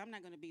too, because I'm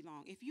not going to be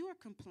long. If you're a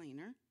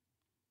complainer,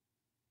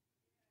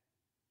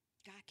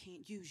 God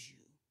can't use you.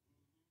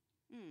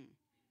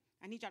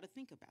 I need y'all to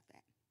think about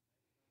that.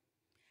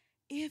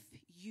 If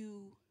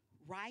you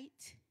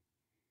write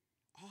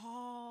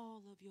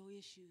all of your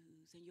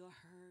issues and your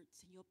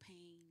hurts and your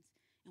pains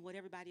and what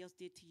everybody else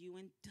did to you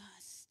in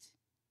dust,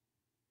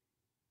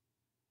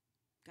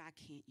 God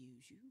can't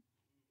use you.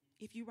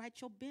 If you write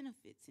your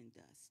benefits in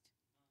dust,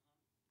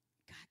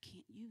 God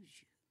can't use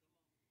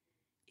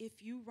you.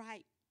 If you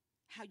write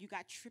how you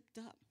got tripped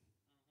up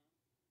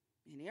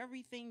and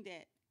everything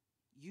that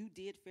you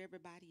did for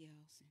everybody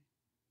else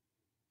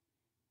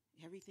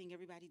and everything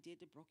everybody did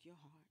that broke your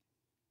heart,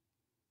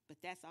 but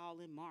that's all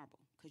in marble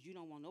because you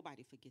don't want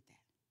nobody to forget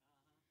that.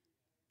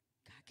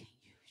 God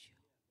can't use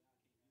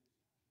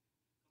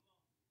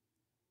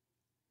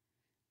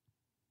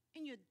you.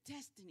 In your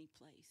destiny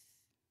place,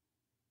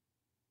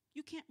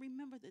 you can't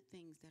remember the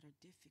things that are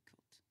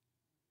difficult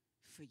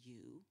for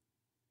you,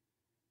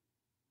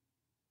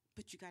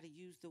 but you got to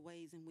use the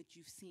ways in which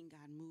you've seen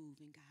God move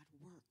and God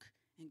work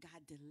and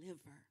God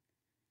deliver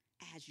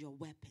as your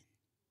weapon,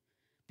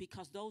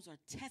 because those are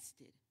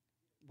tested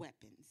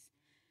weapons.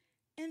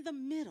 In the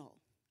middle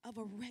of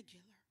a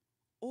regular,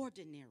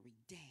 ordinary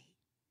day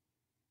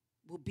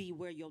will be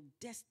where your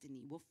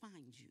destiny will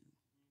find you.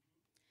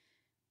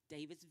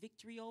 David's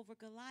victory over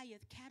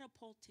Goliath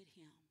catapulted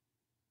him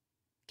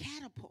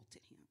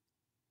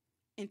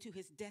into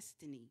his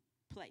destiny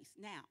place.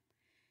 Now,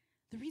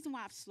 the reason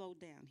why I've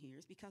slowed down here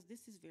is because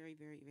this is very,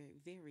 very, very,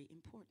 very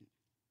important.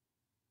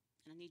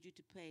 And I need you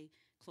to pay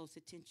close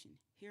attention.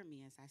 Hear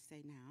me as I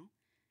say now.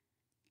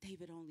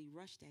 David only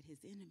rushed at his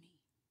enemy,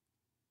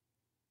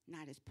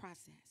 not his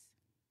process.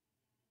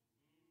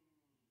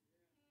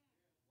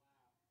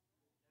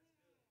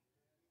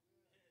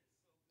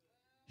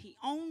 He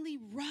only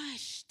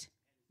rushed,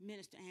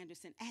 Minister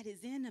Anderson, at his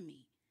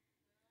enemy,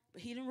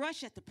 but he didn't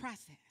rush at the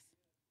process.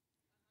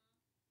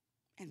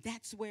 And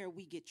that's where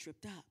we get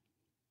tripped up.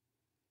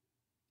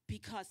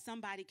 Because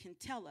somebody can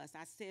tell us,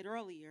 I said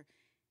earlier,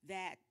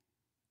 that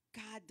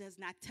God does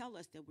not tell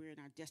us that we're in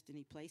our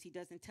destiny place. He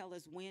doesn't tell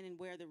us when and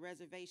where the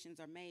reservations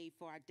are made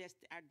for our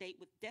date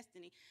with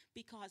destiny,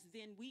 because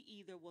then we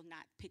either will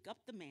not pick up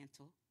the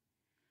mantle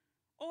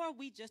or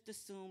we just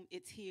assume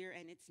it's here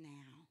and it's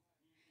now.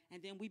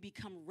 And then we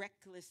become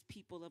reckless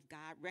people of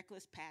God,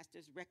 reckless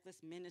pastors, reckless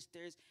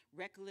ministers,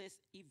 reckless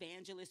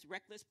evangelists,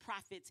 reckless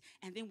prophets,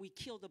 and then we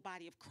kill the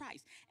body of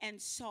Christ.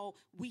 And so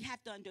we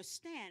have to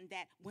understand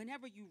that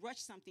whenever you rush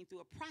something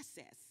through a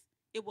process,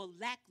 it will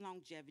lack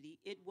longevity,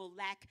 it will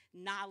lack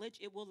knowledge,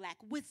 it will lack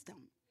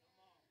wisdom.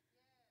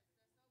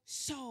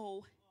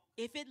 So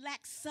if it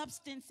lacks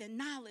substance and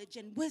knowledge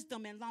and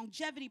wisdom and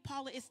longevity,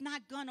 Paula, it's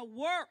not going to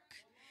work.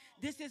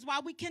 This is why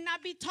we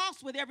cannot be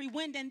tossed with every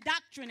wind and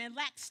doctrine and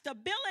lack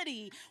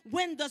stability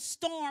when the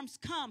storms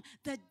come.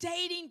 The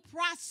dating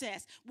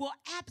process will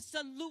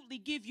absolutely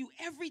give you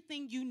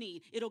everything you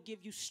need. It'll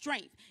give you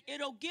strength.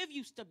 It'll give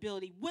you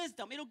stability,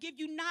 wisdom. It'll give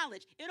you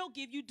knowledge. It'll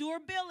give you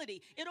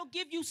durability. It'll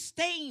give you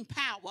staying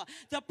power.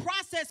 The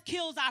process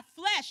kills our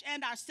flesh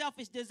and our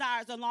selfish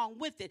desires along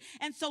with it.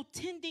 And so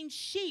tending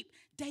sheep,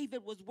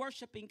 David was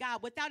worshiping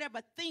God without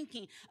ever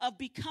thinking of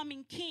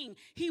becoming king.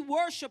 He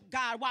worshiped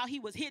God while he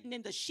was hidden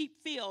in the sheep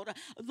field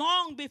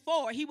long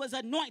before he was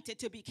anointed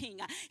to be king.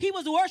 He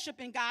was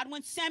worshiping God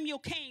when Samuel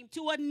came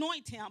to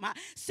anoint him.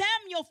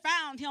 Samuel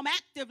found him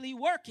actively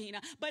working,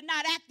 but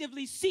not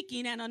actively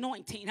seeking an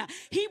anointing.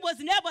 He was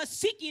never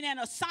seeking an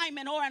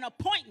assignment or an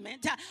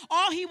appointment.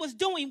 All he was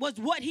doing was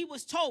what he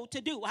was told to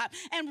do.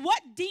 And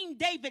what deemed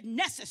David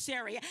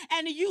necessary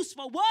and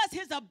useful was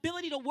his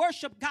ability to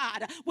worship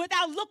God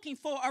without looking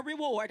for for a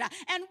reward.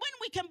 And when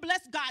we can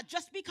bless God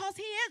just because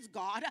he is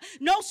God,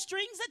 no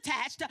strings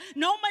attached,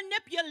 no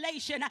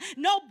manipulation,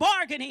 no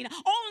bargaining,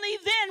 only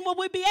then will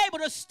we be able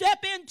to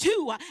step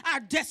into our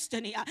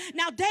destiny.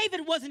 Now,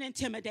 David wasn't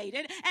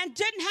intimidated and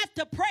didn't have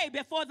to pray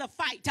before the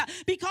fight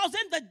because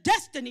in the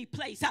destiny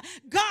place,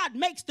 God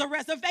makes the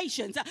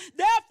reservations.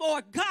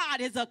 Therefore, God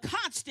is a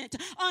constant,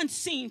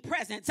 unseen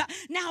presence.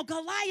 Now,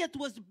 Goliath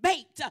was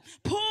bait,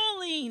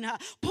 pulling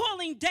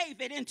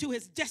David into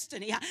his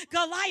destiny.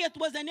 Goliath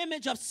was an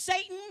image of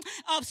Satan,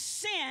 of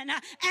sin,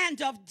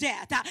 and of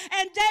death.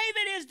 And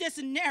David is this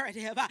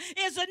narrative,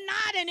 is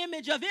not an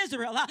image of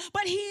Israel,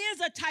 but he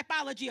is a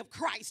typology of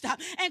Christ.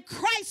 And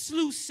Christ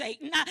slew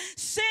Satan,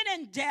 sin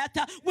and death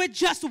with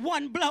just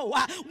one blow,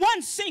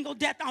 one single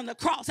death on the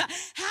cross.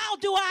 How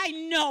do I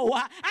know?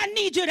 I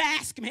need you to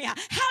ask me.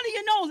 How do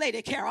you know,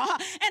 Lady Carol? And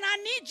I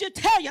need you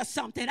to tell you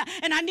something,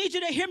 and I need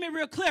you to hear me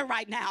real clear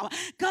right now.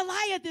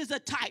 Goliath is a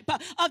type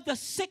of the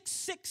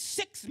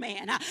 666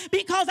 man,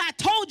 because I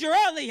told you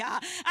earlier,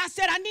 I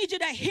said I need you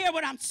to hear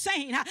what I'm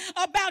saying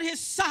about his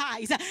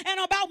size and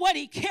about what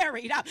he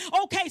carried.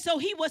 Okay, so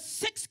he was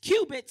 6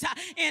 cubits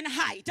in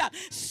height,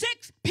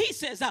 6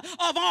 pieces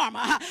of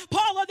armor.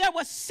 Paula, there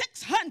was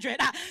 600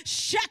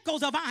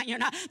 shekels of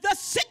iron. The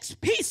 6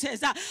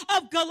 pieces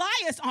of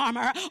Goliath's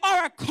armor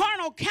are a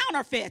carnal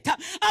counterfeit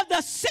of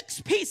the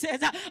 6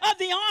 pieces of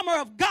the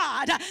armor of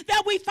God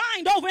that we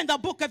find over in the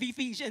book of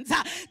Ephesians,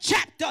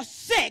 chapter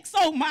 6.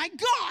 Oh my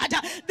God,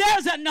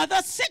 there's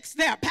another 6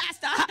 there,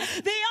 Pastor.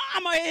 The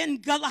armor in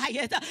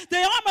Goliath, the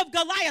armor of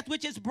Goliath,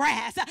 which is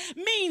brass,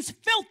 means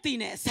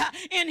filthiness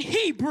in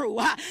Hebrew,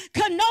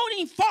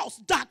 connoting false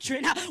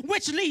doctrine,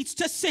 which leads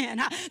to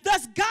sin.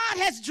 Thus, God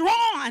has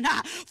drawn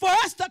for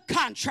us the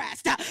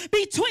contrast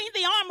between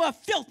the armor of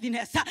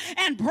filthiness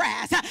and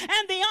brass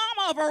and the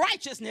armor of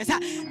righteousness.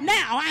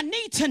 Now, I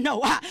need to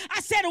know, I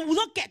said,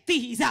 look at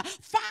these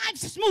 5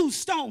 smooth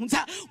stones.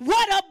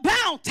 What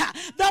about the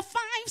 5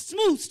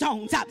 smooth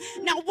stones?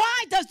 Now,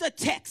 why does the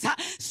text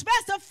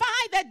specify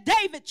that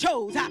David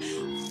chose 5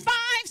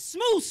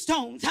 smooth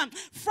stones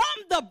from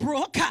the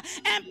brook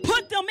and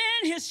put them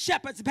in his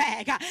shepherd's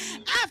bag?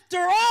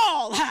 After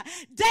all,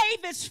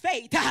 David's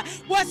faith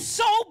was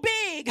so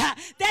big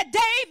that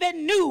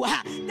David knew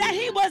that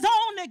he was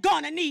only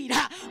going to need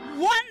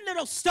one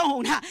little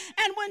stone.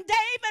 And when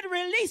David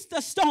released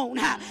the stone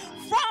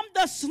from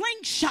the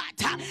slingshot,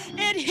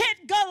 it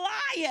hit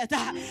Goliath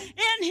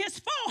in his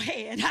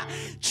forehead,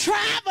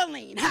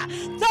 traveling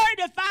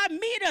 35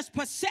 meters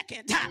per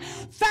second,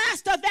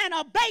 faster than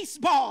a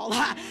baseball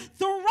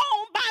thrown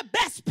by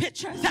best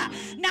pitchers.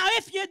 Now,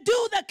 if you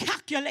do the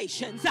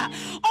calculations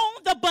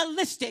on the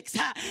ballistics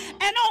and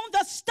on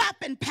the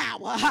stopping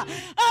power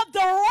of the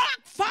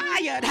rock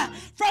fired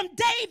from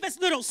David's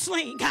little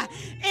sling,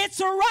 it's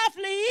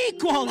roughly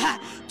equal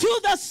to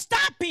the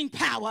stopping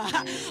power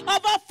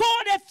of a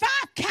 45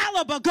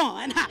 caliber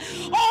gun.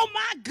 Oh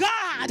my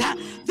God,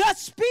 the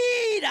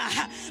speed,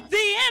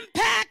 the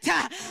impact,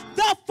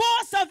 the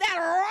force of that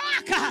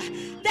rock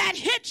that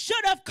hit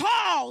should have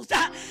caused the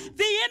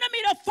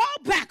enemy to fall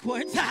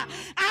backwards.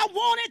 I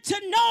wanted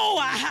to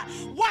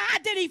know, why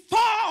did he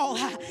fall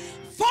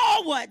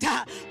forward?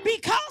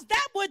 Because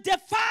that would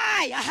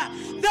defy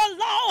the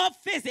law of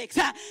physics.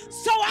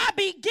 So I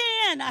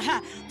began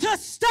to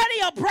study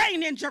a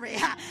brain injury,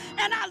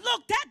 and I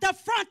looked at the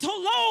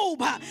frontal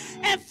lobe,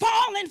 and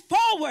falling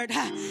forward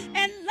and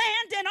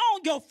landing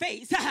on your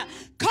face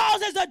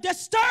causes a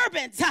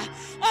disturbance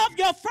of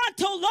your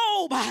frontal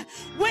lobe,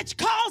 which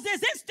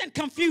causes instant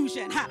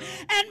confusion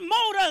and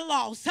motor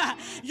loss.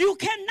 You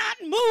cannot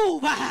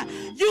move.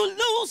 You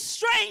lose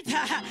strength.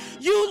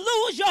 You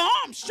lose your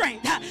arm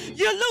strength.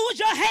 You lose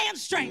your hand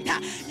strength.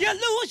 You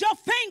lose your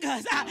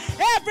fingers.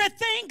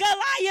 Everything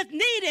Goliath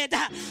needed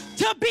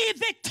to be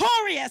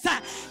victorious,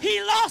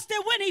 he lost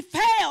it when he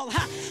fell.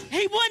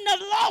 He wouldn't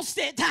have lost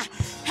it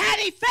had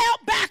he fell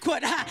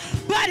backward,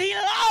 but he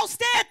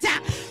lost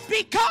it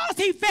because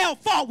he fell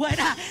forward.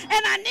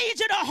 And I need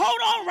you to hold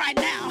on right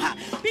now,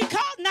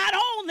 because not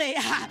only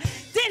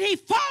did he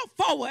fall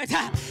forward,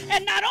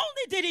 and not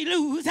only did he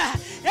lose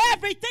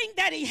everything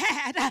that he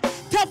had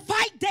to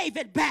fight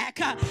David back,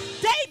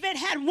 David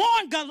had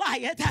warned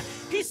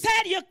Goliath. He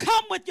said, you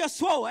come with your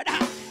sword.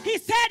 He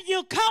said,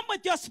 you come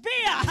with your spear,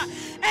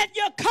 and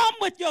you come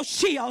with your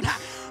shield.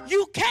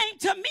 You came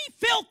to me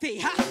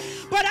filthy,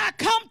 but I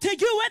come to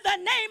you in the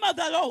name of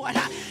the Lord,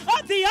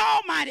 of the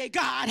Almighty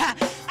God.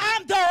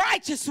 I'm the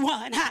righteous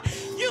one.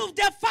 You've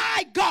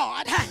defied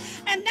God,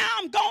 and now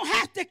I'm going to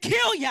have to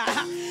kill you.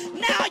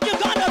 Now you're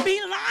going to be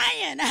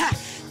lying,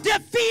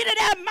 defeated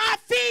at my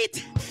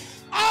feet.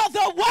 All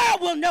the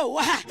world will know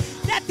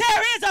that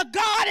there is a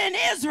God in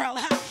Israel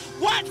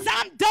once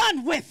I'm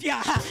done with you.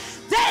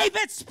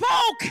 David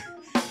spoke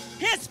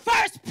his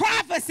first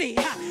prophecy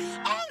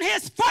on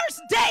his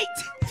first date,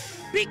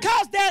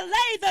 because there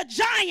lay the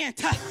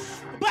giant,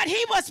 but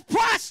he was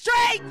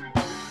prostrate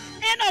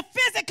in a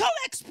physical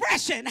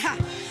expression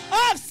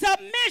of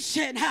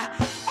submission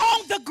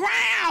on the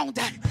ground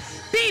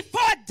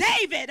before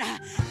David.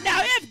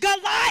 Now, if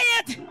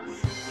Goliath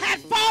had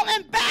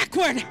falling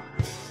backward,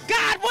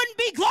 God wouldn't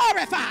be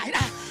glorified.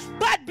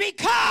 But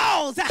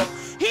because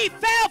he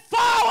fell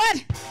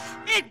forward,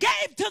 it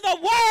gave to the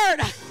word,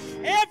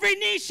 every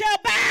knee shall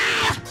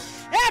bow,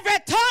 every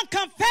tongue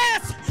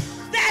confess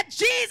that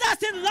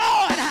Jesus is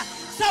Lord.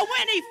 So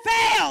when he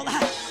fell,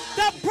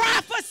 the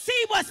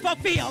prophecy was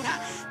fulfilled.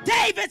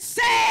 David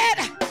said,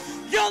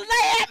 you'll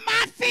lay at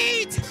my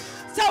feet.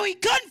 So he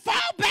couldn't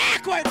fall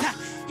backwards.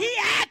 He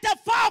had to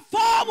fall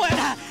forward.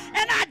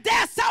 And I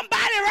dare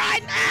somebody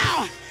right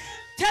now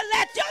to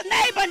let your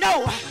neighbor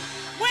know,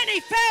 when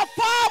he fell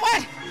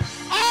forward,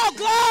 all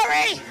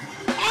glory,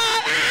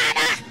 all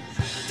honor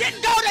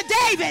didn't go to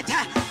David,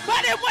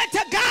 but it went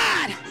to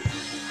God.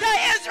 The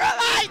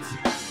Israelites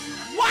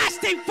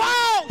watched him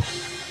fall.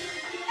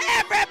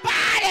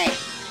 Everybody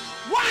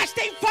watched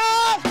him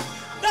fall.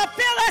 The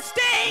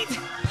Philistines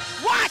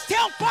watched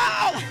him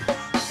fall.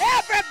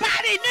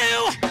 Everybody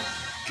knew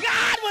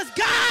God was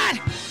God.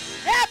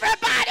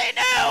 Everybody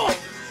knew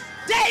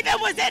David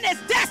was in his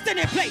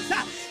destiny place.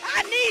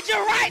 I need you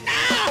right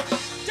now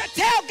to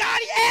tell God,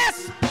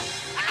 yes,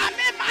 I'm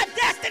in my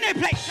destiny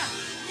place.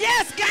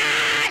 Yes,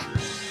 God,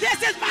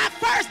 this is my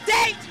first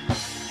date.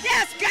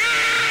 Yes,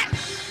 God.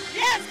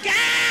 Yes,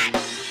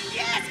 God.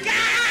 Yes,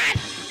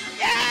 God.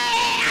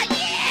 Yeah,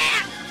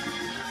 yeah.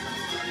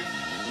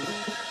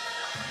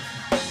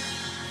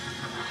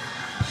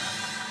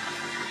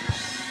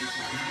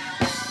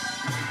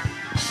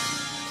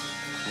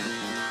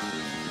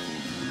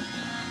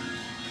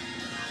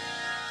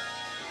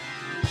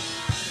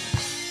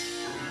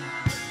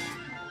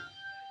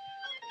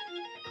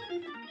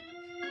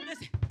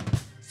 Listen,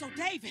 so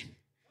David,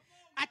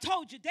 I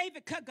told you,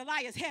 David cut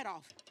Goliath's head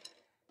off,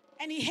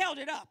 and he held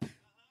it up.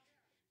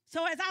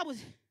 So as I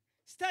was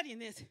studying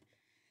this,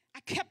 I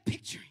kept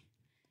picturing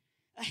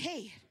a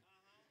head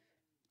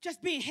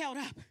just being held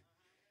up.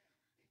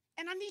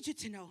 And I need you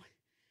to know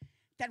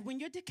that when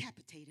you're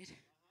decapitated,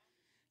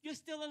 you're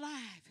still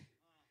alive.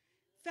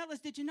 Fellas,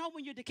 did you know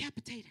when you're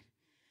decapitated,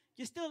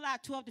 you're still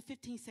alive 12 to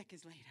 15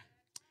 seconds later?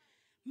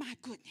 My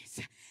goodness.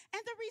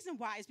 And the reason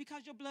why is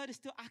because your blood is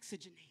still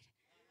oxygenated.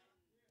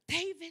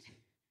 David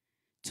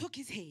took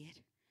his head.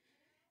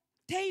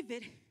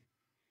 David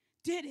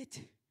did it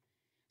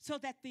so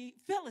that the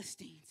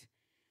Philistines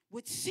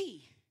would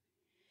see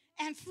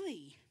and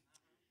flee.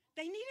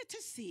 They needed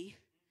to see,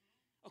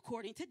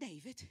 according to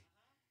David,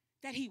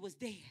 that he was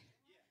dead.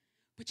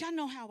 But y'all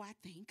know how I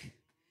think.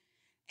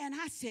 And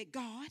I said,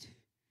 God,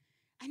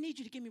 I need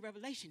you to give me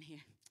revelation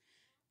here,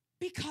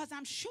 because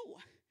I'm sure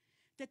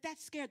that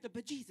scared the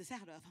bejesus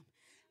out of him.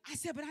 I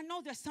said, but I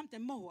know there's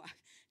something more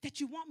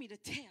that you want me to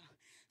tell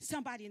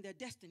somebody in their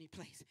destiny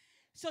place.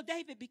 So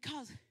David,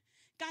 because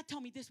God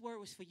told me this word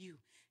was for you,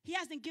 he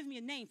hasn't given me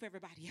a name for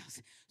everybody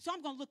else. So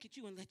I'm going to look at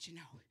you and let you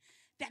know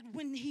that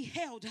when he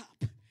held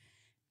up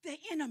the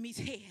enemy's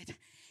head,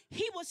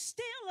 he was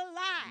still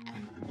alive.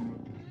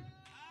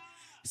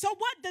 So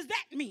what does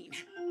that mean?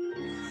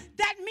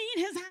 That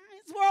means his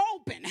eyes were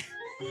open.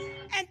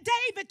 And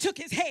David took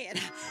his head.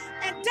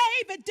 And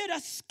David did a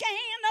scan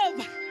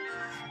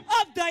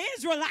of the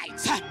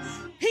Israelites.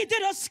 He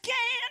did a scan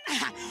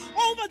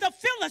over the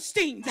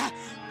Philistines.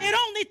 It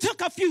only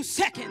took a few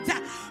seconds.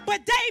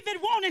 But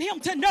David wanted him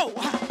to know,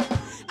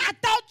 I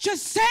thought you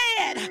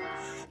said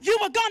you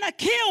were going to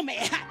kill me.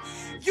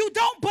 You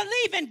don't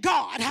believe in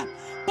God.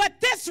 But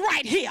this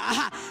right here,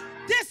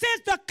 this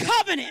is the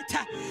covenant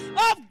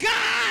of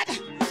God.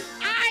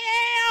 I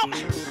am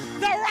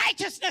the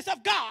righteousness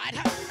of God.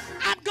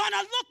 I'm going to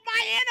look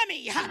my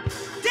enemy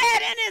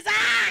dead in his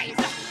eyes,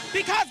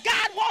 because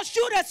God wants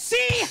you to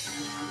see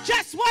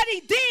just what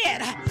he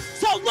did.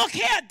 So look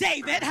here,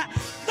 David.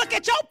 Look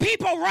at your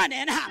people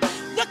running.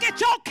 Look at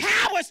your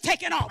cowards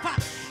taking off.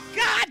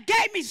 God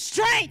gave me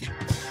strength.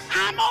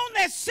 I'm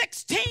only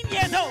 16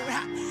 years old.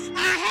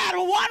 I had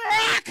one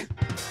rock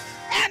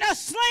and a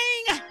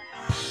sling.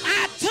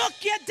 I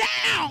took you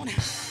down,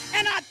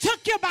 and I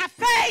took you by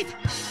faith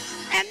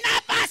and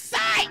not by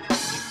sight.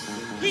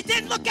 He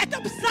didn't look at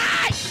the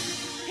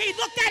size. He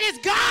looked at his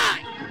God.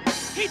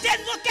 He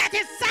didn't look at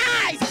his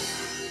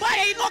size, but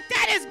he looked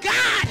at his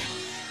God.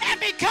 And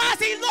because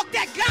he looked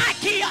at God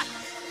here,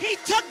 he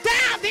took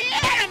down the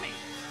enemy.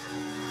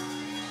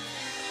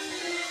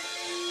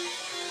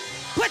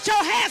 Put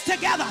your hands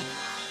together.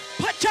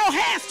 Put your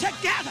hands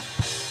together.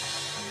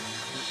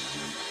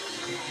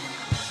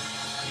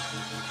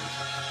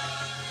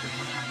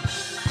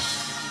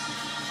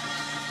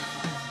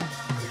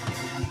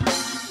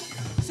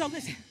 So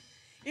listen,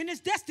 in this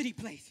destiny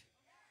place,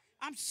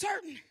 I'm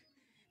certain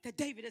that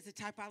David is a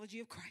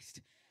typology of Christ,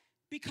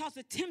 because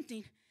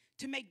attempting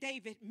to make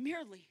David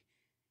merely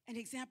an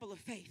example of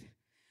faith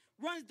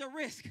runs the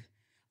risk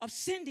of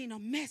sending a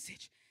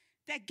message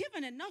that,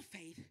 given enough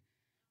faith,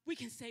 we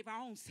can save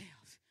our own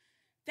selves.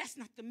 That's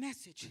not the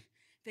message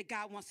that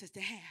God wants us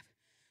to have.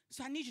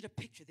 So I need you to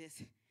picture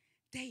this.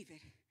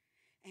 David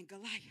and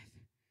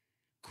Goliath,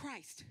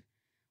 Christ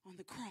on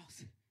the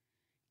cross.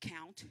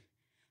 Count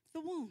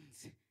the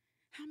wounds.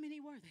 How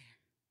many were there?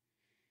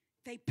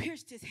 They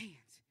pierced his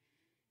hands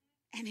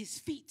and his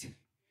feet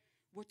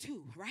were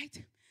two,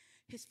 right?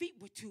 His feet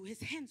were two,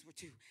 his hands were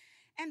two.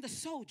 And the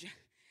soldier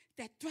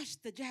that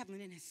thrust the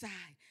javelin in his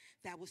side,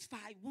 that was 5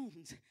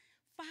 wounds.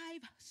 5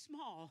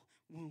 small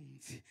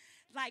wounds,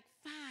 like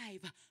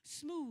 5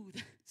 smooth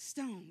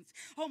stones.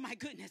 Oh my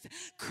goodness.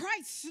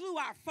 Christ slew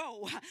our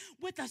foe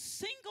with a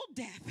single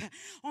death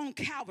on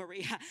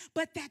Calvary,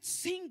 but that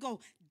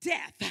single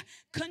death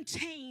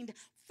contained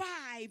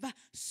 5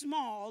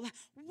 small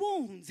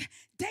wounds.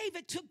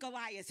 David took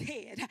Goliath's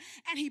head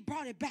and he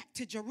brought it back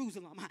to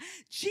Jerusalem.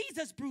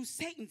 Jesus bruised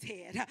Satan's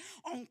head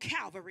on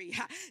Calvary.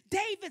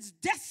 David's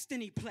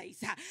destiny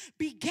place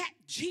begat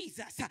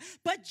Jesus,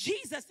 but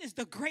Jesus is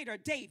the greater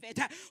David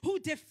who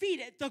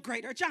defeated the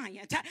greater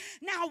giant.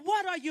 Now,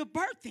 what are you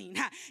birthing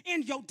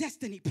in your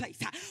destiny place?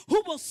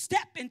 Who will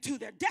step into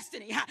their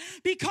destiny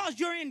because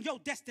you're in your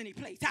destiny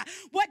place?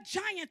 What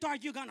giant are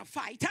you going to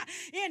fight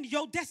in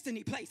your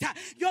destiny place?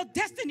 Your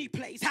destiny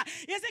place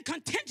isn't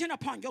contingent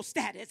upon your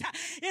status.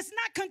 It's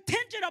not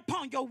contingent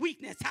upon your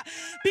weakness,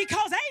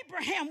 because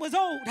Abraham was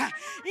old,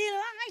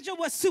 Elijah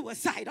was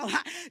suicidal,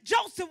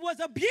 Joseph was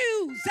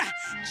abused,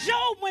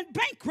 Job went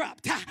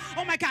bankrupt.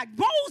 Oh my God,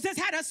 Moses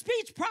had a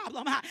speech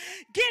problem,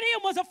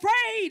 Gideon was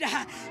afraid,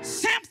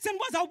 Samson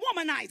was a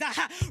womanizer,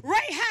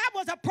 Rahab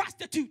was a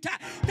prostitute,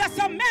 the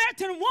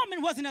Samaritan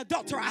woman was an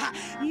adulterer,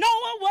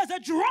 Noah was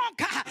a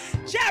drunk,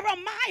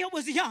 Jeremiah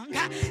was young,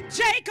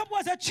 Jacob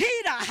was a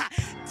cheater,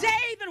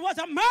 David was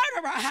a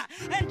murderer,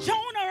 and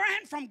Jonah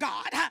ran from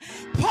God.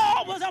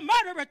 Paul was a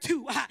murderer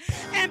too,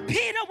 and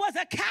Peter was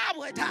a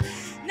coward.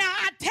 Now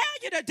I tell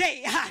you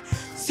today,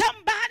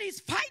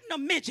 somebody's fighting a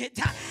midget,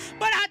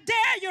 but I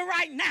dare you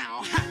right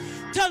now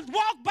to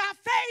walk by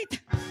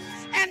faith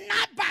and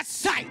not by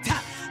sight.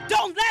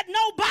 Don't let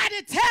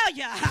nobody tell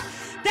you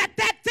that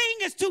that thing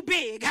is too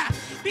big,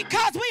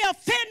 because we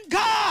offend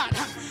God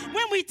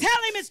when we tell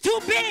him it's too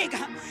big.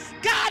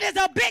 God is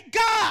a big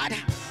God.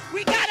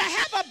 We got to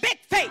have a big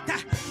faith.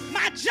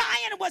 My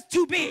giant was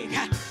too big,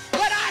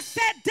 but I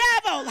said,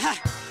 devil,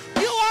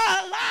 you are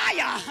a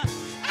liar.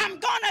 I'm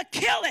going to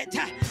kill it.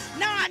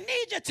 Now I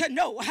need you to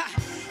know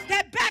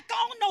that back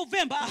on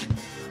November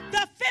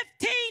the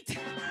 15th,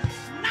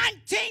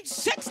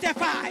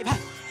 1965,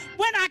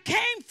 when I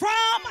came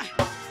from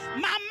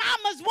my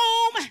mama's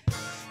womb,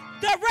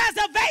 the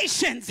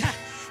reservations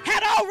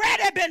had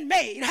already been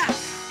made.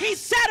 He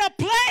set a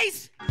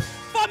place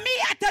for me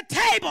at the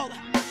table.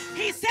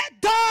 He said,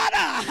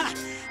 daughter,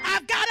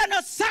 I've got an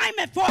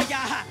assignment for you.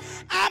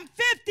 I'm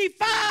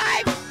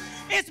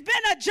 55. It's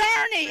been a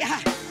journey.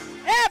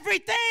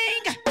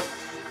 Everything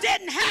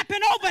didn't happen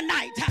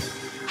overnight.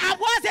 I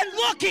wasn't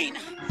looking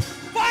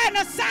for an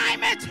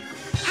assignment.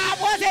 I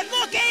wasn't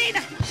looking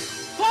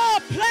for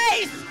a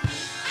place.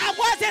 I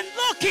wasn't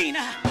looking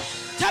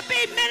to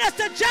be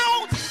Minister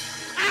Jones.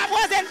 I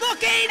wasn't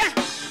looking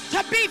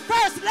to be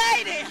First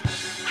Lady.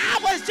 I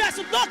was just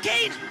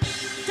looking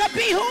to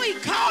be who he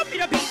called me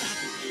to be.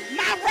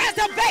 My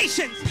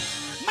reservations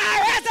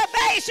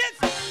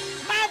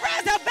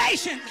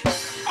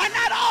are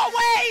not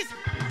always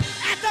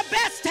at the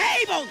best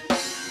table,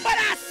 but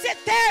I sit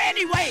there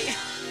anyway.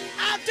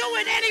 I'll do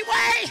it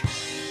anyway.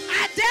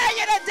 I dare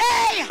you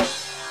today.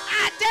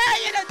 I dare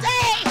you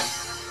today.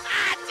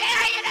 I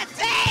dare you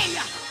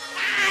today.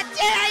 I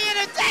dare you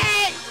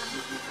today.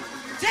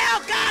 Tell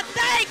God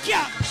thank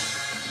you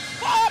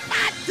for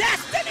my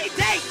destiny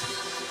date.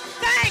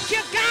 Thank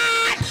you,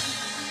 God,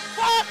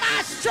 for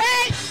my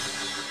strength.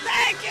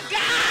 Thank you,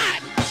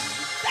 God.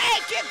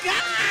 Thank you,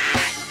 God.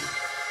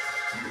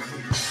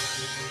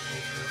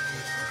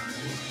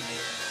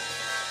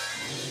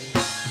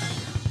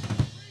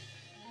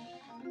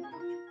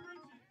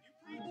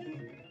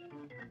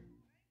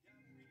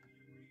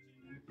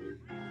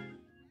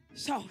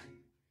 So,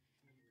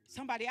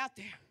 somebody out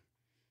there,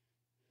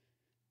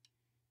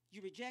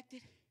 you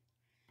rejected,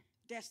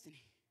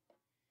 destiny,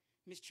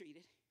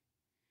 mistreated,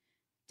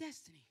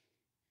 destiny,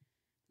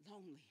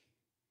 lonely,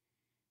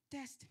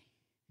 destiny,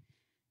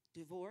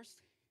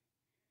 divorced,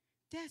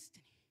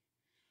 destiny,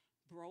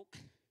 broke,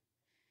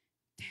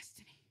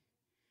 destiny,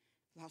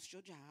 lost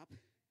your job,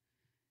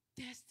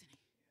 destiny,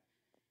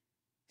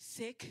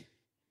 sick,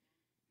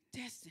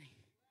 destiny,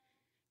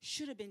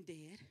 should have been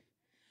dead,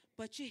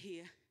 but you're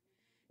here,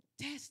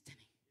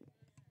 destiny.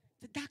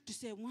 The doctor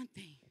said one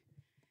thing,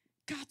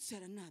 God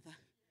said another,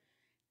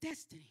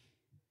 destiny.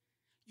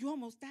 You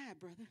almost died,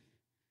 brother,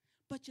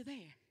 but you're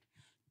there,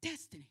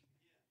 destiny.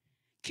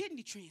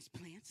 Kidney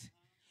transplants,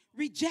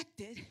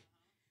 rejected,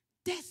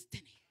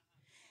 destiny.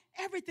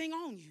 Everything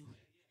on you,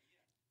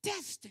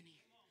 destiny.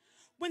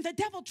 When the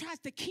devil tries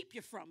to keep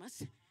you from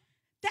us,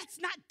 that's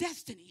not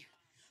destiny.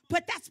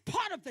 But that's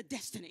part of the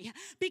destiny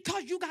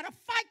because you got to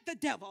fight the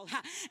devil.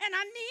 And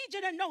I need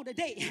you to know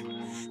today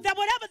that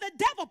whatever the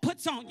devil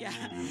puts on you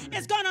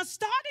is going to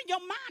start in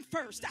your mind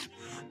first.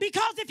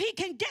 Because if he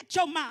can get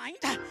your mind,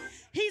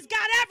 he's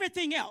got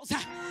everything else.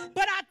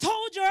 But I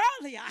told you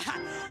earlier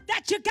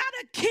that you got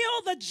to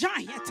kill the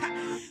giant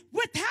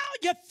with how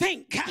you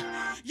think.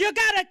 You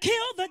got to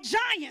kill the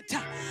giant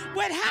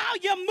with how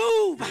you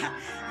move.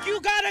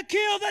 You got to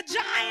kill the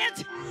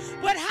giant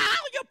with how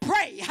you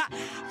pray.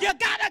 You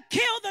got to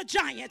kill the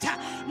giant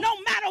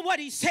no matter what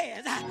he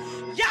says.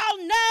 Y'all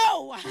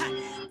know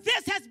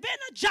this has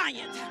been a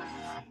giant,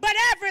 but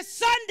every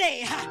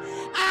Sunday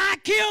I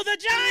kill the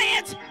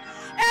giant.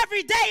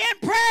 Every day in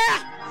prayer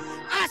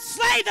I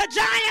slay the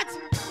giant.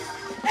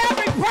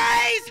 Every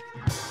praise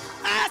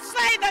I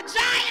slay the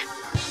giant.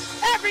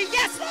 Every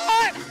yes,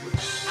 Lord,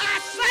 I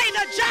slay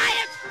the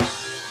giant.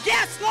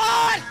 Yes,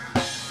 Lord.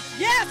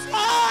 Yes,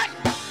 Lord.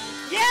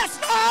 Yes,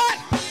 Lord.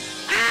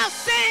 I'll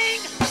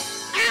sing.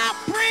 I'll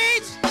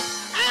preach.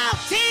 I'll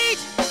teach.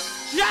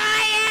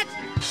 Giant,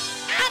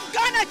 I'm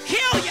gonna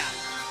kill you.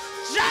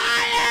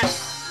 Giant,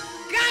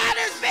 God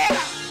is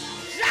bigger.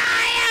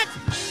 Giant,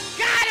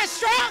 God is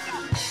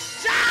stronger.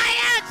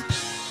 Giant,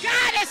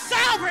 God is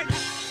sovereign.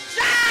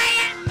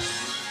 Giant,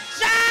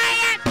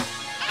 giant,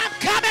 I'm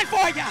coming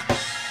for you.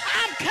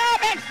 I'm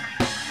coming.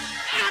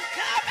 I'm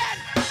coming.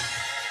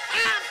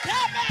 I'm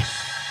coming.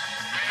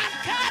 I'm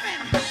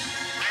coming. I'm coming.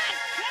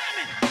 I'm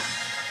coming.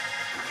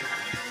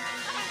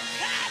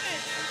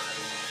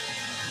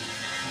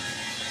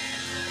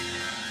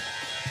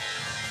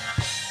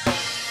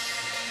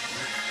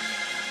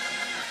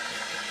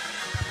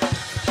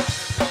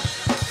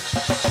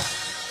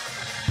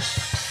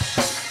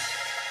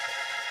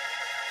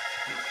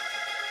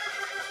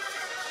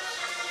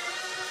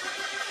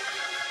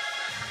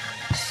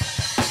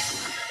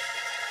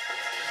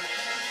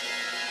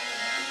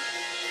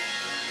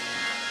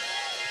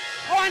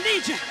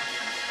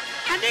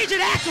 I need you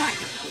to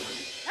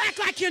act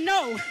like you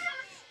know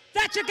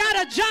that you got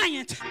a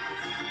giant.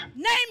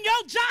 Name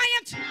your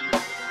giant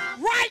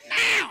right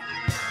now.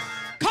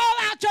 Call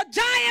out your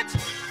giant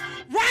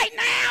right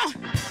now.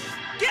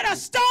 Get a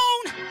stone,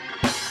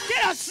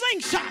 get a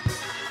slingshot.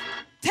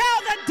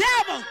 Tell the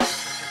devil,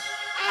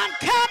 I'm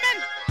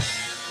coming,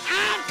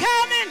 I'm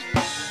coming,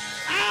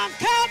 I'm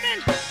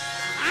coming,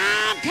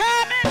 I'm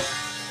coming,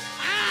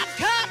 I'm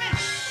coming.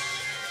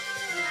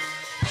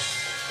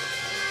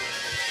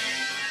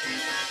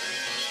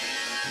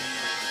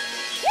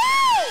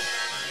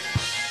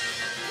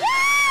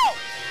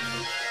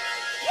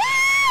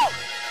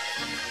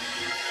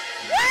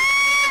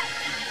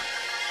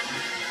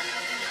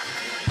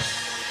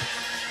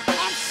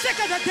 Sick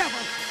of the devil.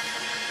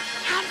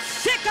 I'm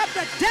sick of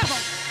the devil.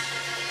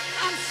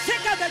 I'm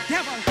sick of the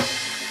devil.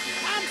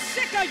 I'm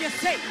sick of you,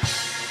 Satan.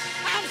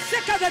 I'm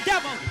sick of the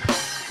devil.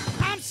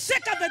 I'm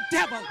sick of the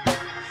devil.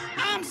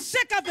 I'm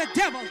sick of the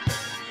devil.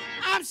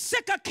 I'm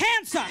sick of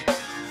cancer.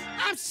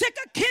 I'm sick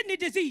of kidney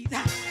disease.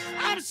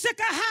 I'm sick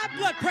of high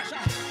blood pressure.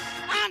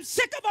 I'm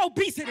sick of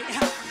obesity.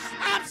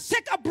 I'm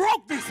sick of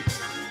brokenness.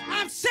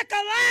 I'm sick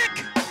of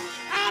lack.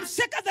 I'm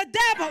sick of the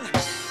devil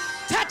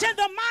touching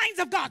the minds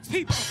of God's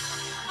people.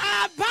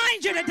 I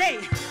bind you today.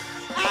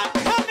 I'm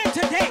coming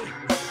today.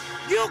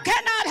 You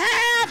cannot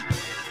have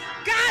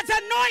God's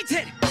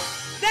anointed.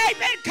 They've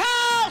been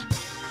called.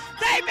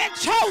 They've been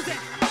chosen.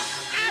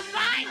 I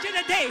bind you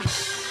today.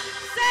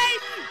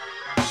 Satan,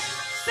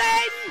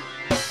 Satan,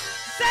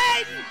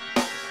 Satan,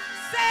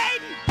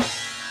 Satan,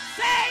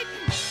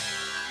 Satan,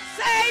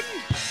 Satan,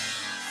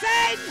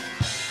 Satan.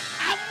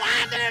 I'm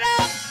winding it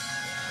up.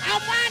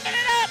 I'm winding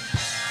it up.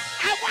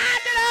 I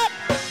wind it up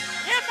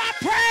in my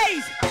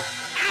praise.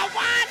 I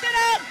wind it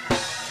up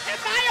in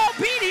my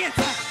obedience.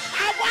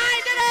 I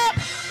wind it up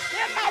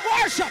in my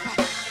worship.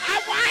 I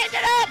wind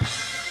it up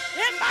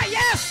in my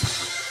yes.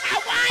 I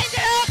wind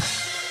it up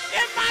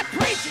in my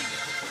preaching.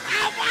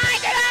 I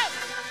wind it up.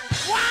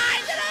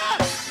 Wind it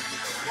up.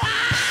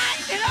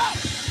 Wind it up.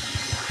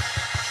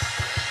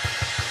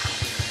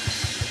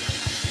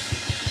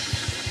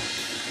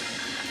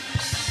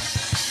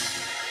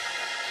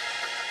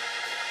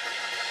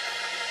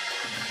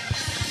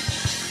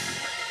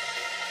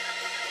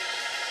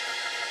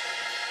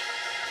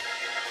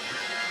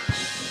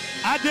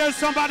 I dare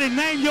somebody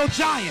name your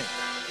giant.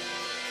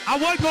 I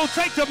wasn't going to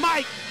take the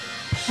mic,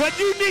 but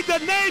you need to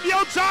name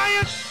your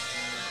giant.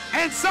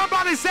 And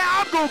somebody say,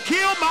 I'm going to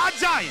kill my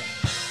giant.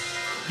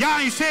 Y'all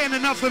ain't saying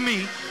enough for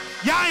me.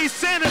 Y'all ain't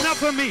saying enough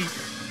for me.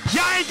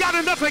 Y'all ain't got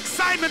enough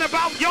excitement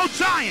about your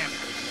giant.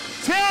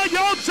 Tell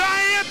your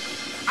giant,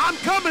 I'm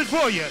coming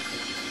for you.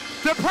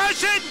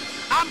 Depression,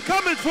 I'm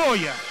coming for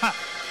you.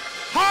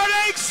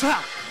 Heartaches,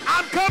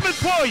 I'm coming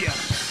for you.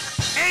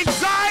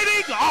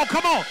 Anxiety, oh,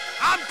 come on.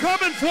 I'm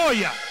coming for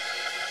you.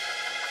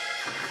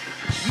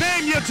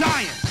 Name your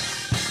giant.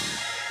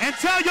 And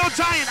tell your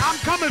giant, I'm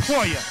coming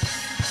for you.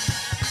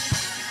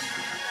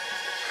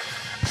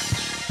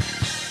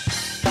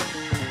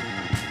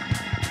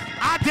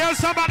 I dare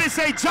somebody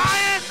say,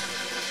 giant,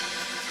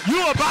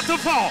 you're about to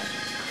fall.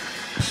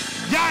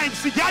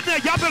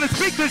 Y'all better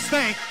speak this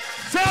thing.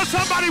 Tell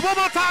somebody one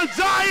more time,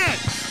 giant,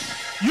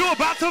 you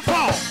about to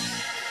fall.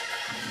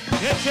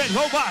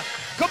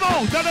 Come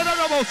on,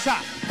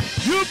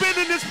 you've been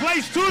in this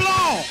place too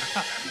long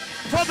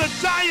for the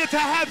giant to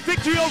have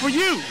victory over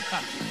you.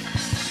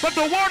 But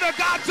the word of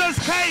God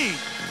just came.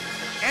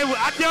 And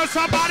I tell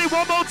somebody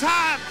one more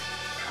time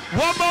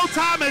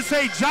and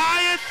say,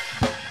 giant,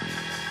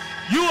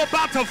 you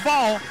about to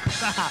fall.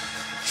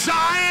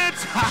 Giant,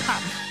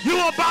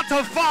 you about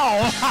to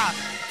fall.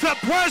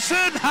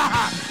 Depression,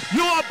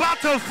 you about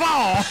to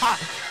fall.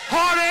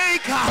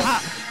 Heartache,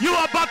 you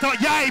about to,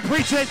 y'all ain't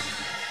preaching.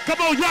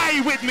 Come on, y'all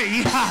ain't with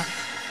me.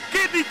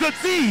 Kidney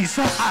disease,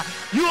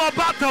 you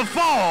about to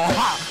fall.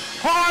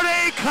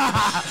 Heartache,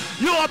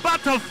 you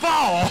about to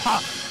fall.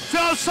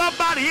 Tell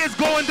somebody it's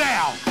going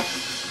down.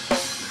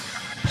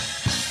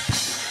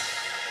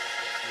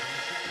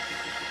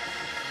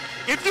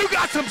 If you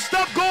got some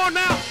stuff going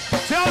now,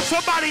 tell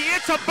somebody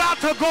it's about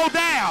to go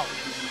down.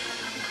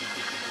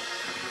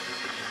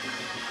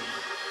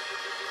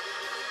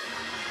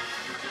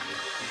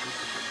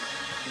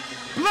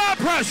 Blood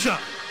pressure,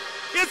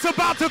 it's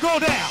about to go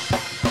down.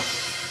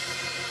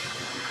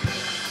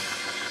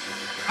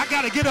 I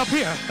gotta get up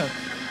here.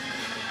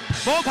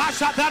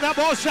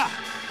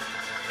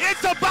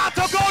 It's about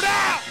to go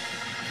down.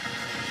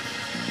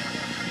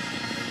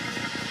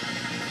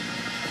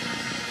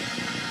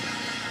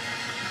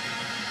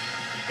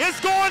 It's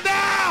going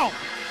down.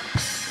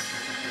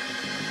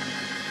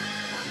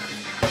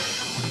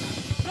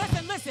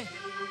 Listen.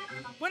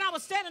 When I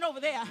was standing over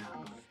there,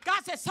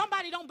 God said,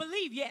 somebody don't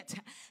believe yet.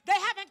 They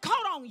haven't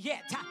caught on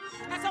yet.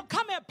 And so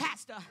come here,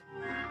 Pastor.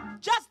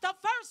 Just the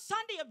first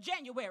Sunday of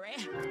January,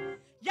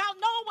 y'all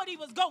know what he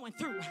was going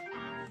through.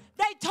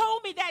 They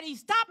told me that he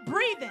stopped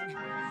breathing,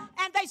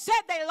 and they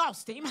said they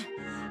lost him.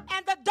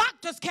 And the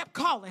doctors kept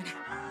calling,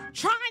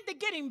 trying to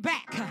get him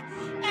back.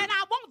 And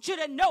I want you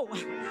to know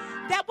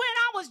that when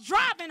I was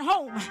driving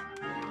home,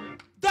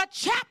 the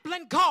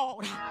chaplain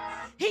called.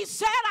 He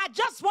said, I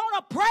just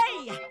want to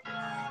pray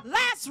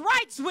last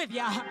rites with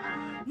you.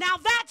 Now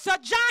that's a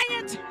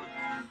giant,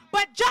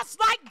 but just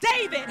like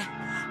David,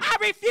 I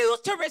refuse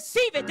to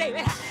receive it,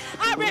 David.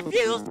 I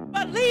refuse to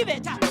believe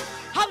it.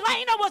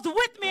 Helena was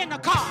with me in the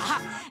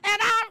car,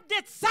 and I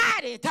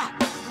decided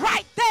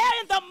right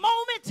there in the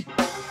moment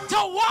to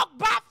walk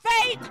by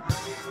faith,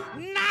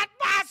 not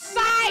by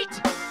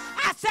sight.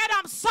 I said,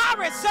 I'm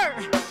sorry, sir.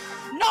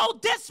 No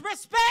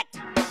disrespect,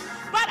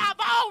 but I've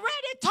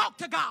already talked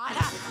to God.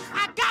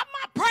 I got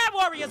my prayer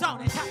warriors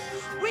on it.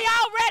 We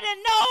already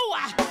know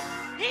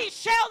he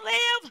shall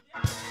live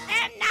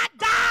and not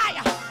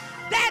die.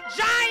 That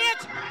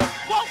giant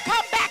won't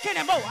come back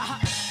anymore.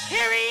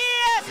 Here he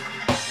is.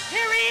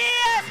 Here he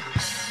is.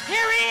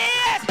 Here he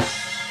is.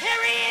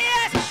 Here he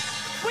is.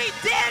 We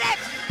did it.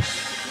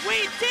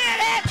 We did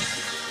it.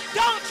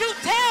 Don't you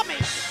tell me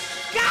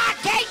God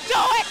can't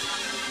do it.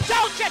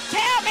 Don't you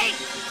tell me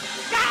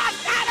God's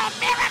not a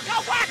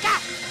miracle worker.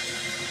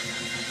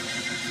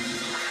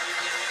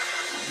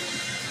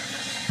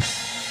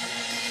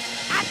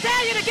 I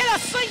dare you to get a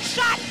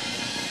slingshot.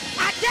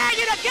 I dare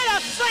you to get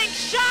a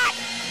slingshot.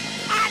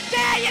 I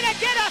dare you to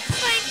get a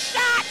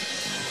slingshot.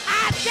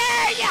 I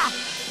dare you.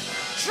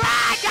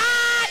 Try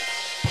God.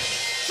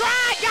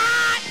 Try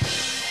God.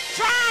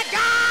 Try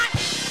God.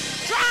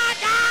 Try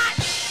God.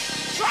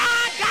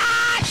 Try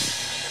God.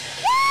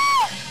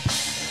 Woo!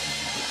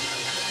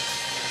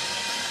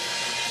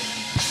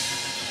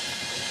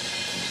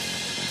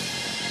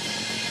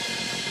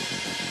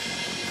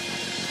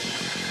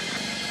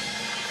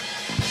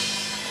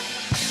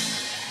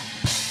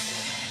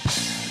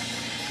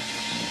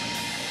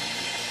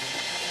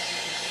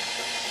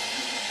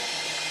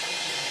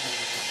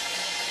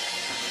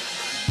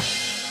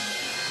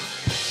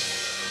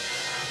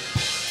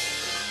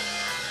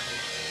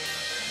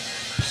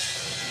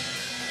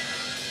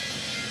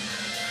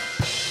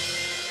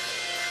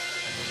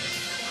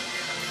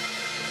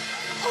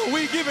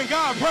 We giving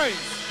God praise.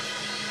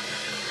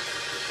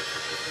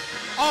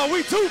 Oh,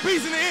 we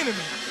two-piecing the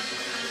enemy.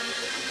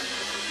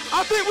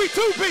 I think we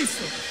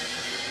two-piecing.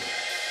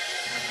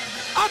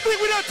 I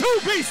think we done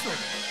two-piecing.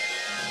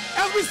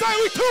 As we say,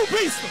 we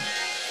two-piecing.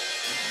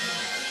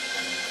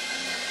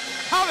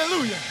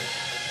 Hallelujah.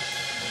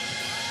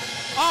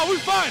 Oh, we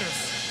fighters.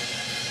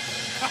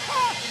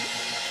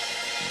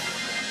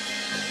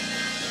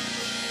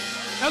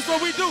 That's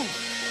what we do.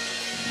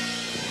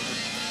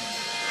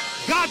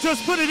 God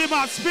just put it in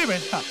my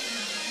spirit.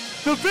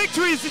 The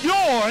victory is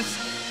yours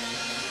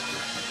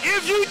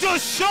if you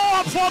just show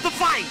up for the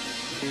fight.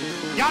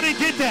 Y'all didn't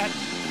get that.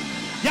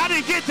 Y'all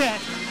didn't get that.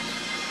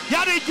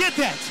 Y'all didn't get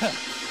that.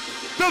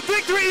 The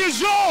victory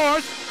is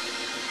yours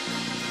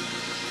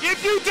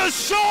if you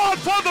just show up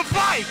for the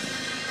fight.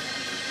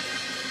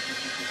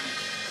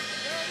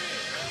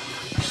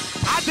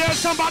 I dare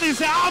somebody to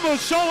say, I'm going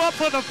to show up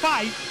for the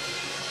fight.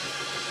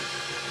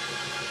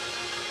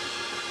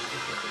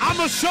 I'm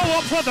going to show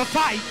up for the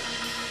fight.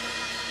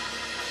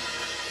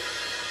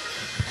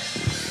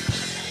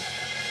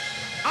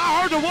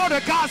 I heard the word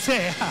of God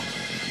say.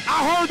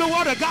 I heard the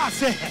word of God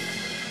say.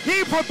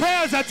 He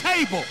prepares a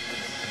table.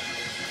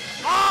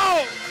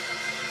 Oh,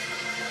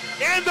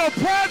 in the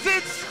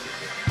presence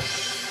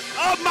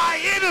of my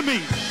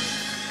enemies.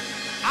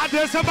 I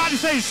dare somebody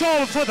say,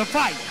 show up for the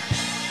fight.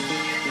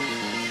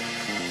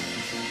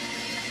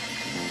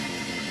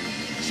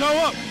 Show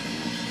up.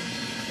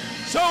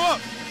 Show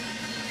up.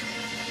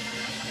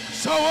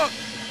 Show up.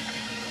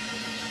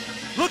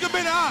 Look him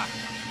in the eye.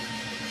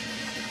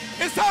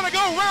 It's time to go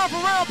round for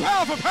round,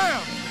 pound for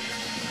pound.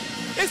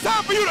 It's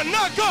time for you to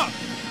knock up.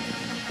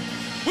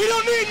 We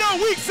don't need no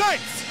weak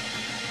saints.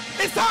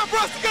 It's time for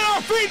us to get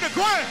our feet in the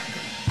ground.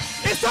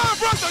 It's time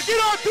for us to get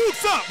our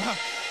dukes up.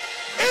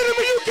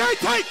 Enemy, you can't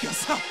take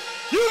us.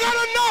 You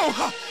gotta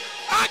know,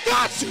 I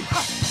got you.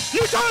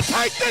 You trying to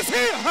take this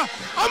here.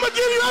 I'm gonna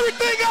give you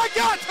everything I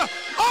got.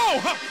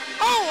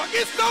 I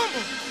get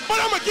stumbled, but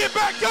I'm gonna get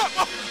back up.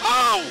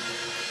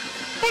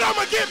 But I'm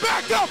gonna get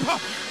back up.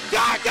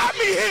 God got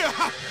me here.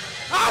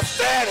 I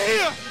stand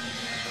here.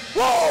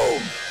 Whoa!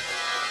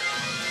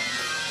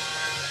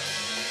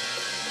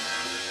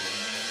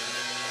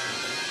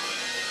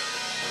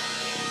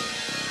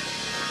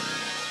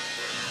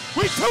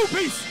 We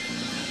two-piece.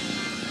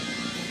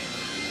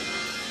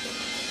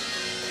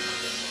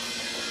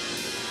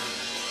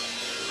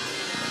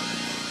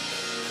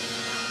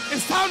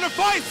 It's time to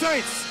fight,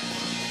 saints.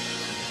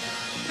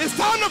 It's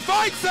time to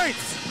fight,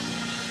 saints.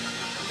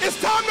 It's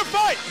time to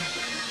fight.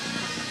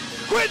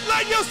 Quit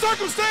letting your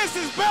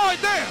circumstances bow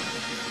it down.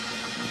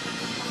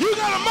 You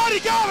got a mighty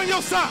God on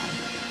your side.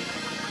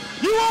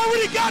 You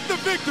already got the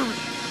victory.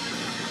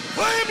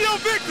 Claim your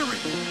victory.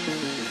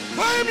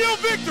 Claim your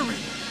victory.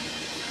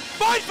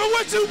 Fight for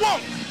what you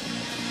want.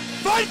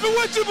 Fight for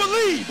what you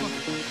believe.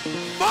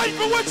 Fight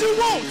for what you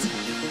want.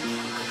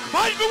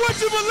 Fight for what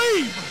you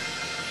believe.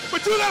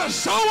 But you gotta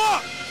show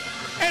up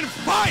and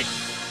fight.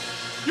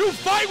 You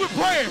fight with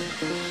prayer.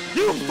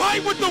 You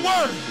fight with the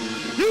word.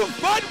 You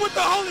fight with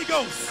the Holy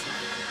Ghost.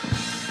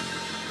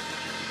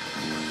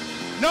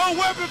 No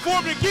weapon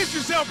formed against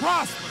you shall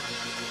prosper.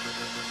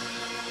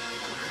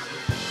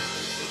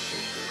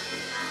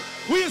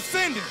 We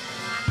ascended.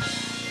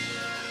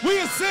 We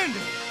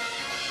ascended.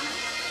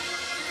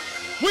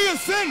 We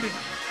ascended.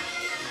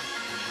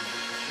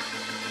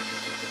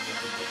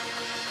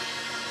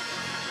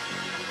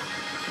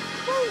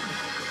 Woo.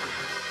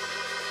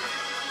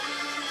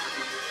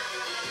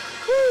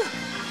 Woo.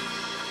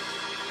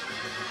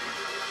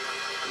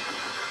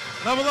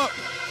 Level up.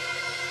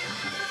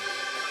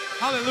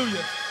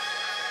 Hallelujah.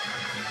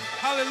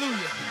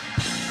 Hallelujah.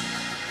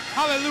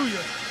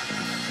 Hallelujah.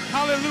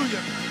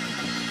 Hallelujah.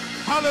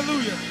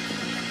 Hallelujah.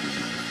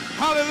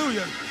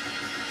 Hallelujah.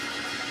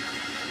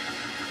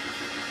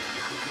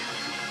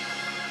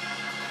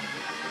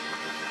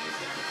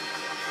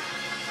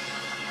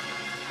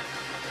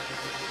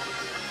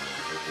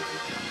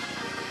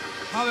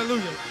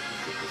 Hallelujah.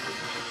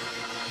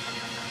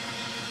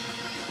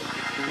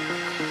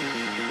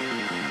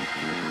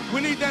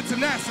 We need that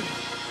tenacity.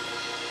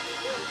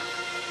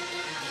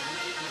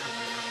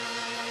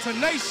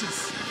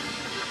 Tenacious.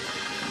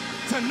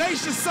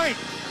 Tenacious saint.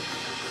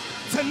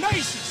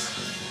 Tenacious.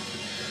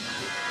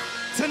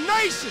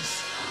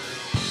 Tenacious.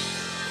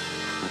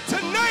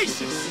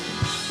 Tenacious.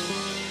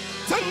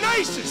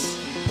 Tenacious.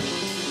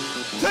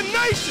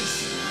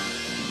 Tenacious.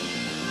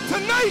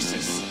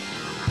 Tenacious.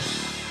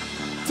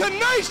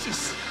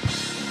 Tenacious.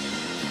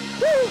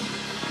 Woo.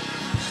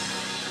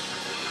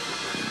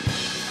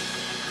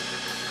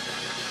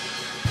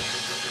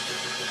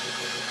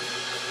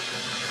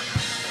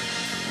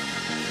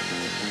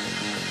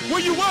 Will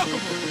you welcome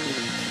him?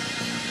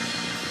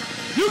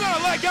 You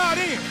gotta let God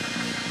in.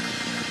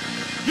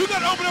 You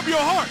gotta open up your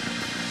heart.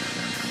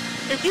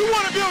 If you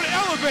want to be able to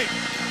elevate,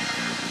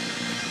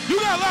 you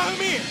gotta allow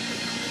him in.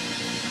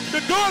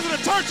 The doors of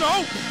the church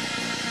are open.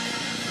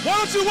 Why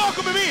don't you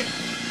welcome him in?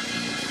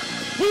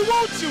 We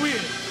want you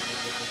in.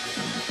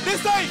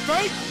 This ain't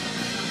fake.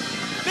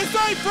 This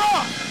ain't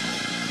fraud.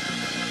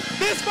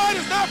 This fight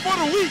is not for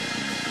the weak.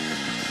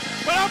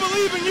 But I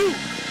believe in you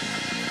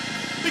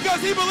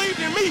because he believed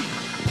in me.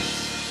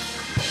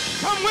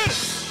 Come with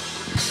us.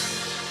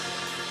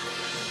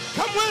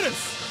 Come with us.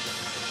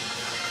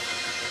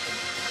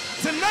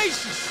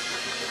 Tenacious.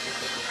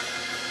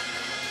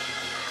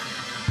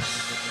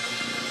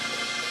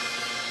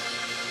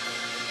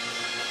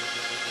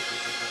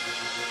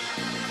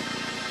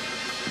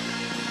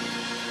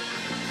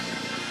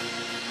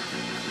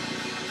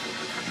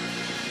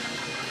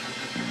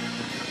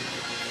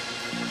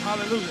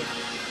 Hallelujah.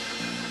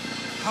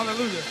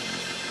 Hallelujah.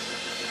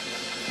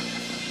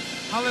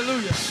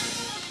 Hallelujah.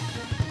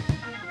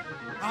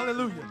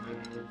 Hallelujah.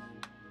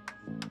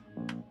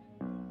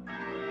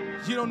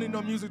 You don't need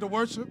no music to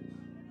worship.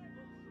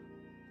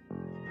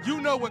 You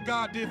know what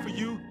God did for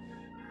you.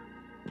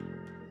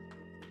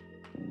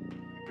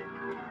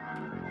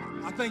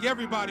 I thank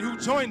everybody who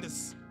joined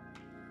us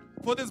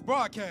for this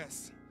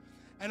broadcast.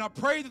 And I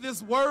pray that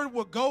this word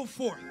will go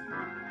forth,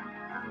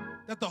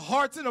 that the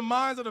hearts and the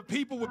minds of the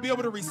people will be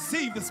able to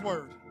receive this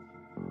word.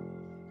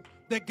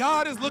 That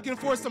God is looking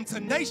for some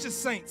tenacious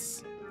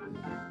saints,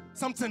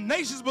 some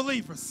tenacious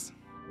believers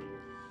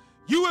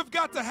You have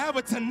got to have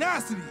a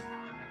tenacity.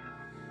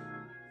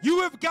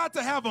 You have got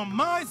to have a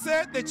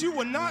mindset that you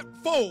will not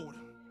fold.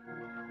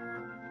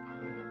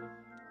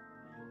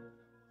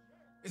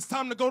 It's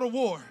time to go to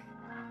war.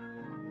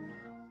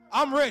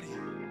 I'm ready.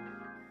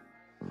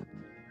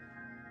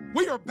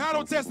 We are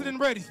battle tested and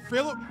ready,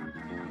 Philip.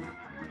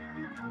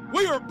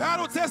 We are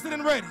battle tested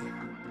and ready.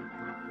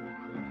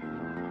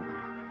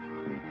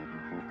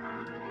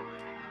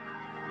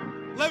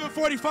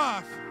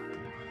 $11:45,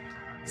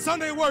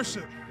 Sunday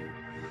worship,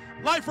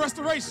 life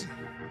restoration.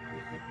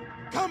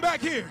 Come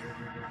back here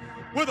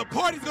where the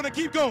party's gonna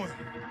keep going.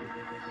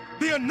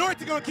 The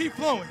anointing gonna keep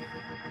flowing.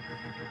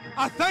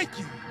 I thank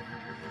you.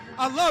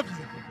 I love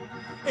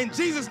you. In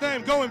Jesus'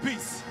 name, go in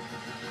peace.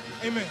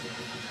 Amen.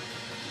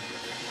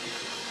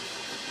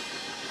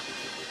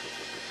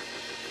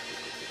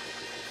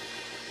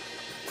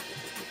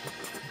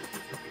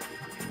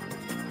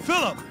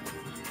 Philip,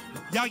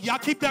 y'all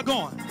keep that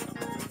going.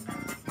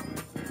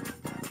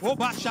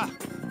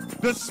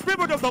 The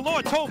Spirit of the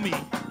Lord told me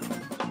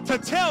to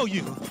tell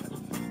you.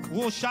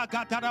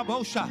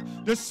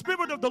 The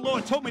Spirit of the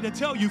Lord told me to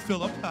tell you,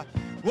 Philip.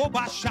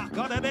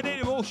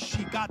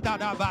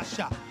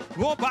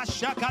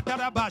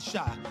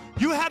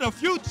 You had a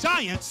few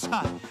giants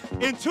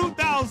in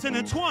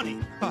 2020.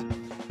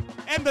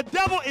 And the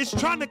devil is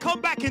trying to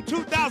come back in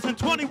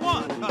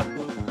 2021.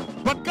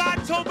 But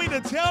God told me to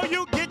tell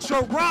you, get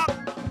your rock.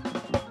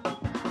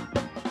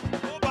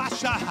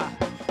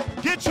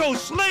 Get your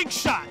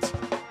slingshot.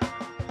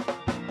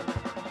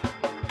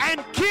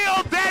 And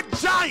kill that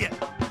giant.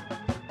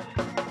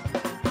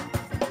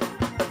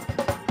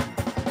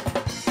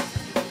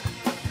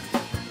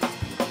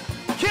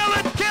 Kill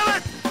it, kill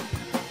it.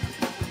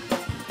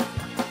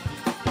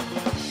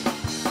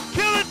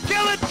 Kill it,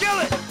 kill it, kill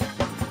it.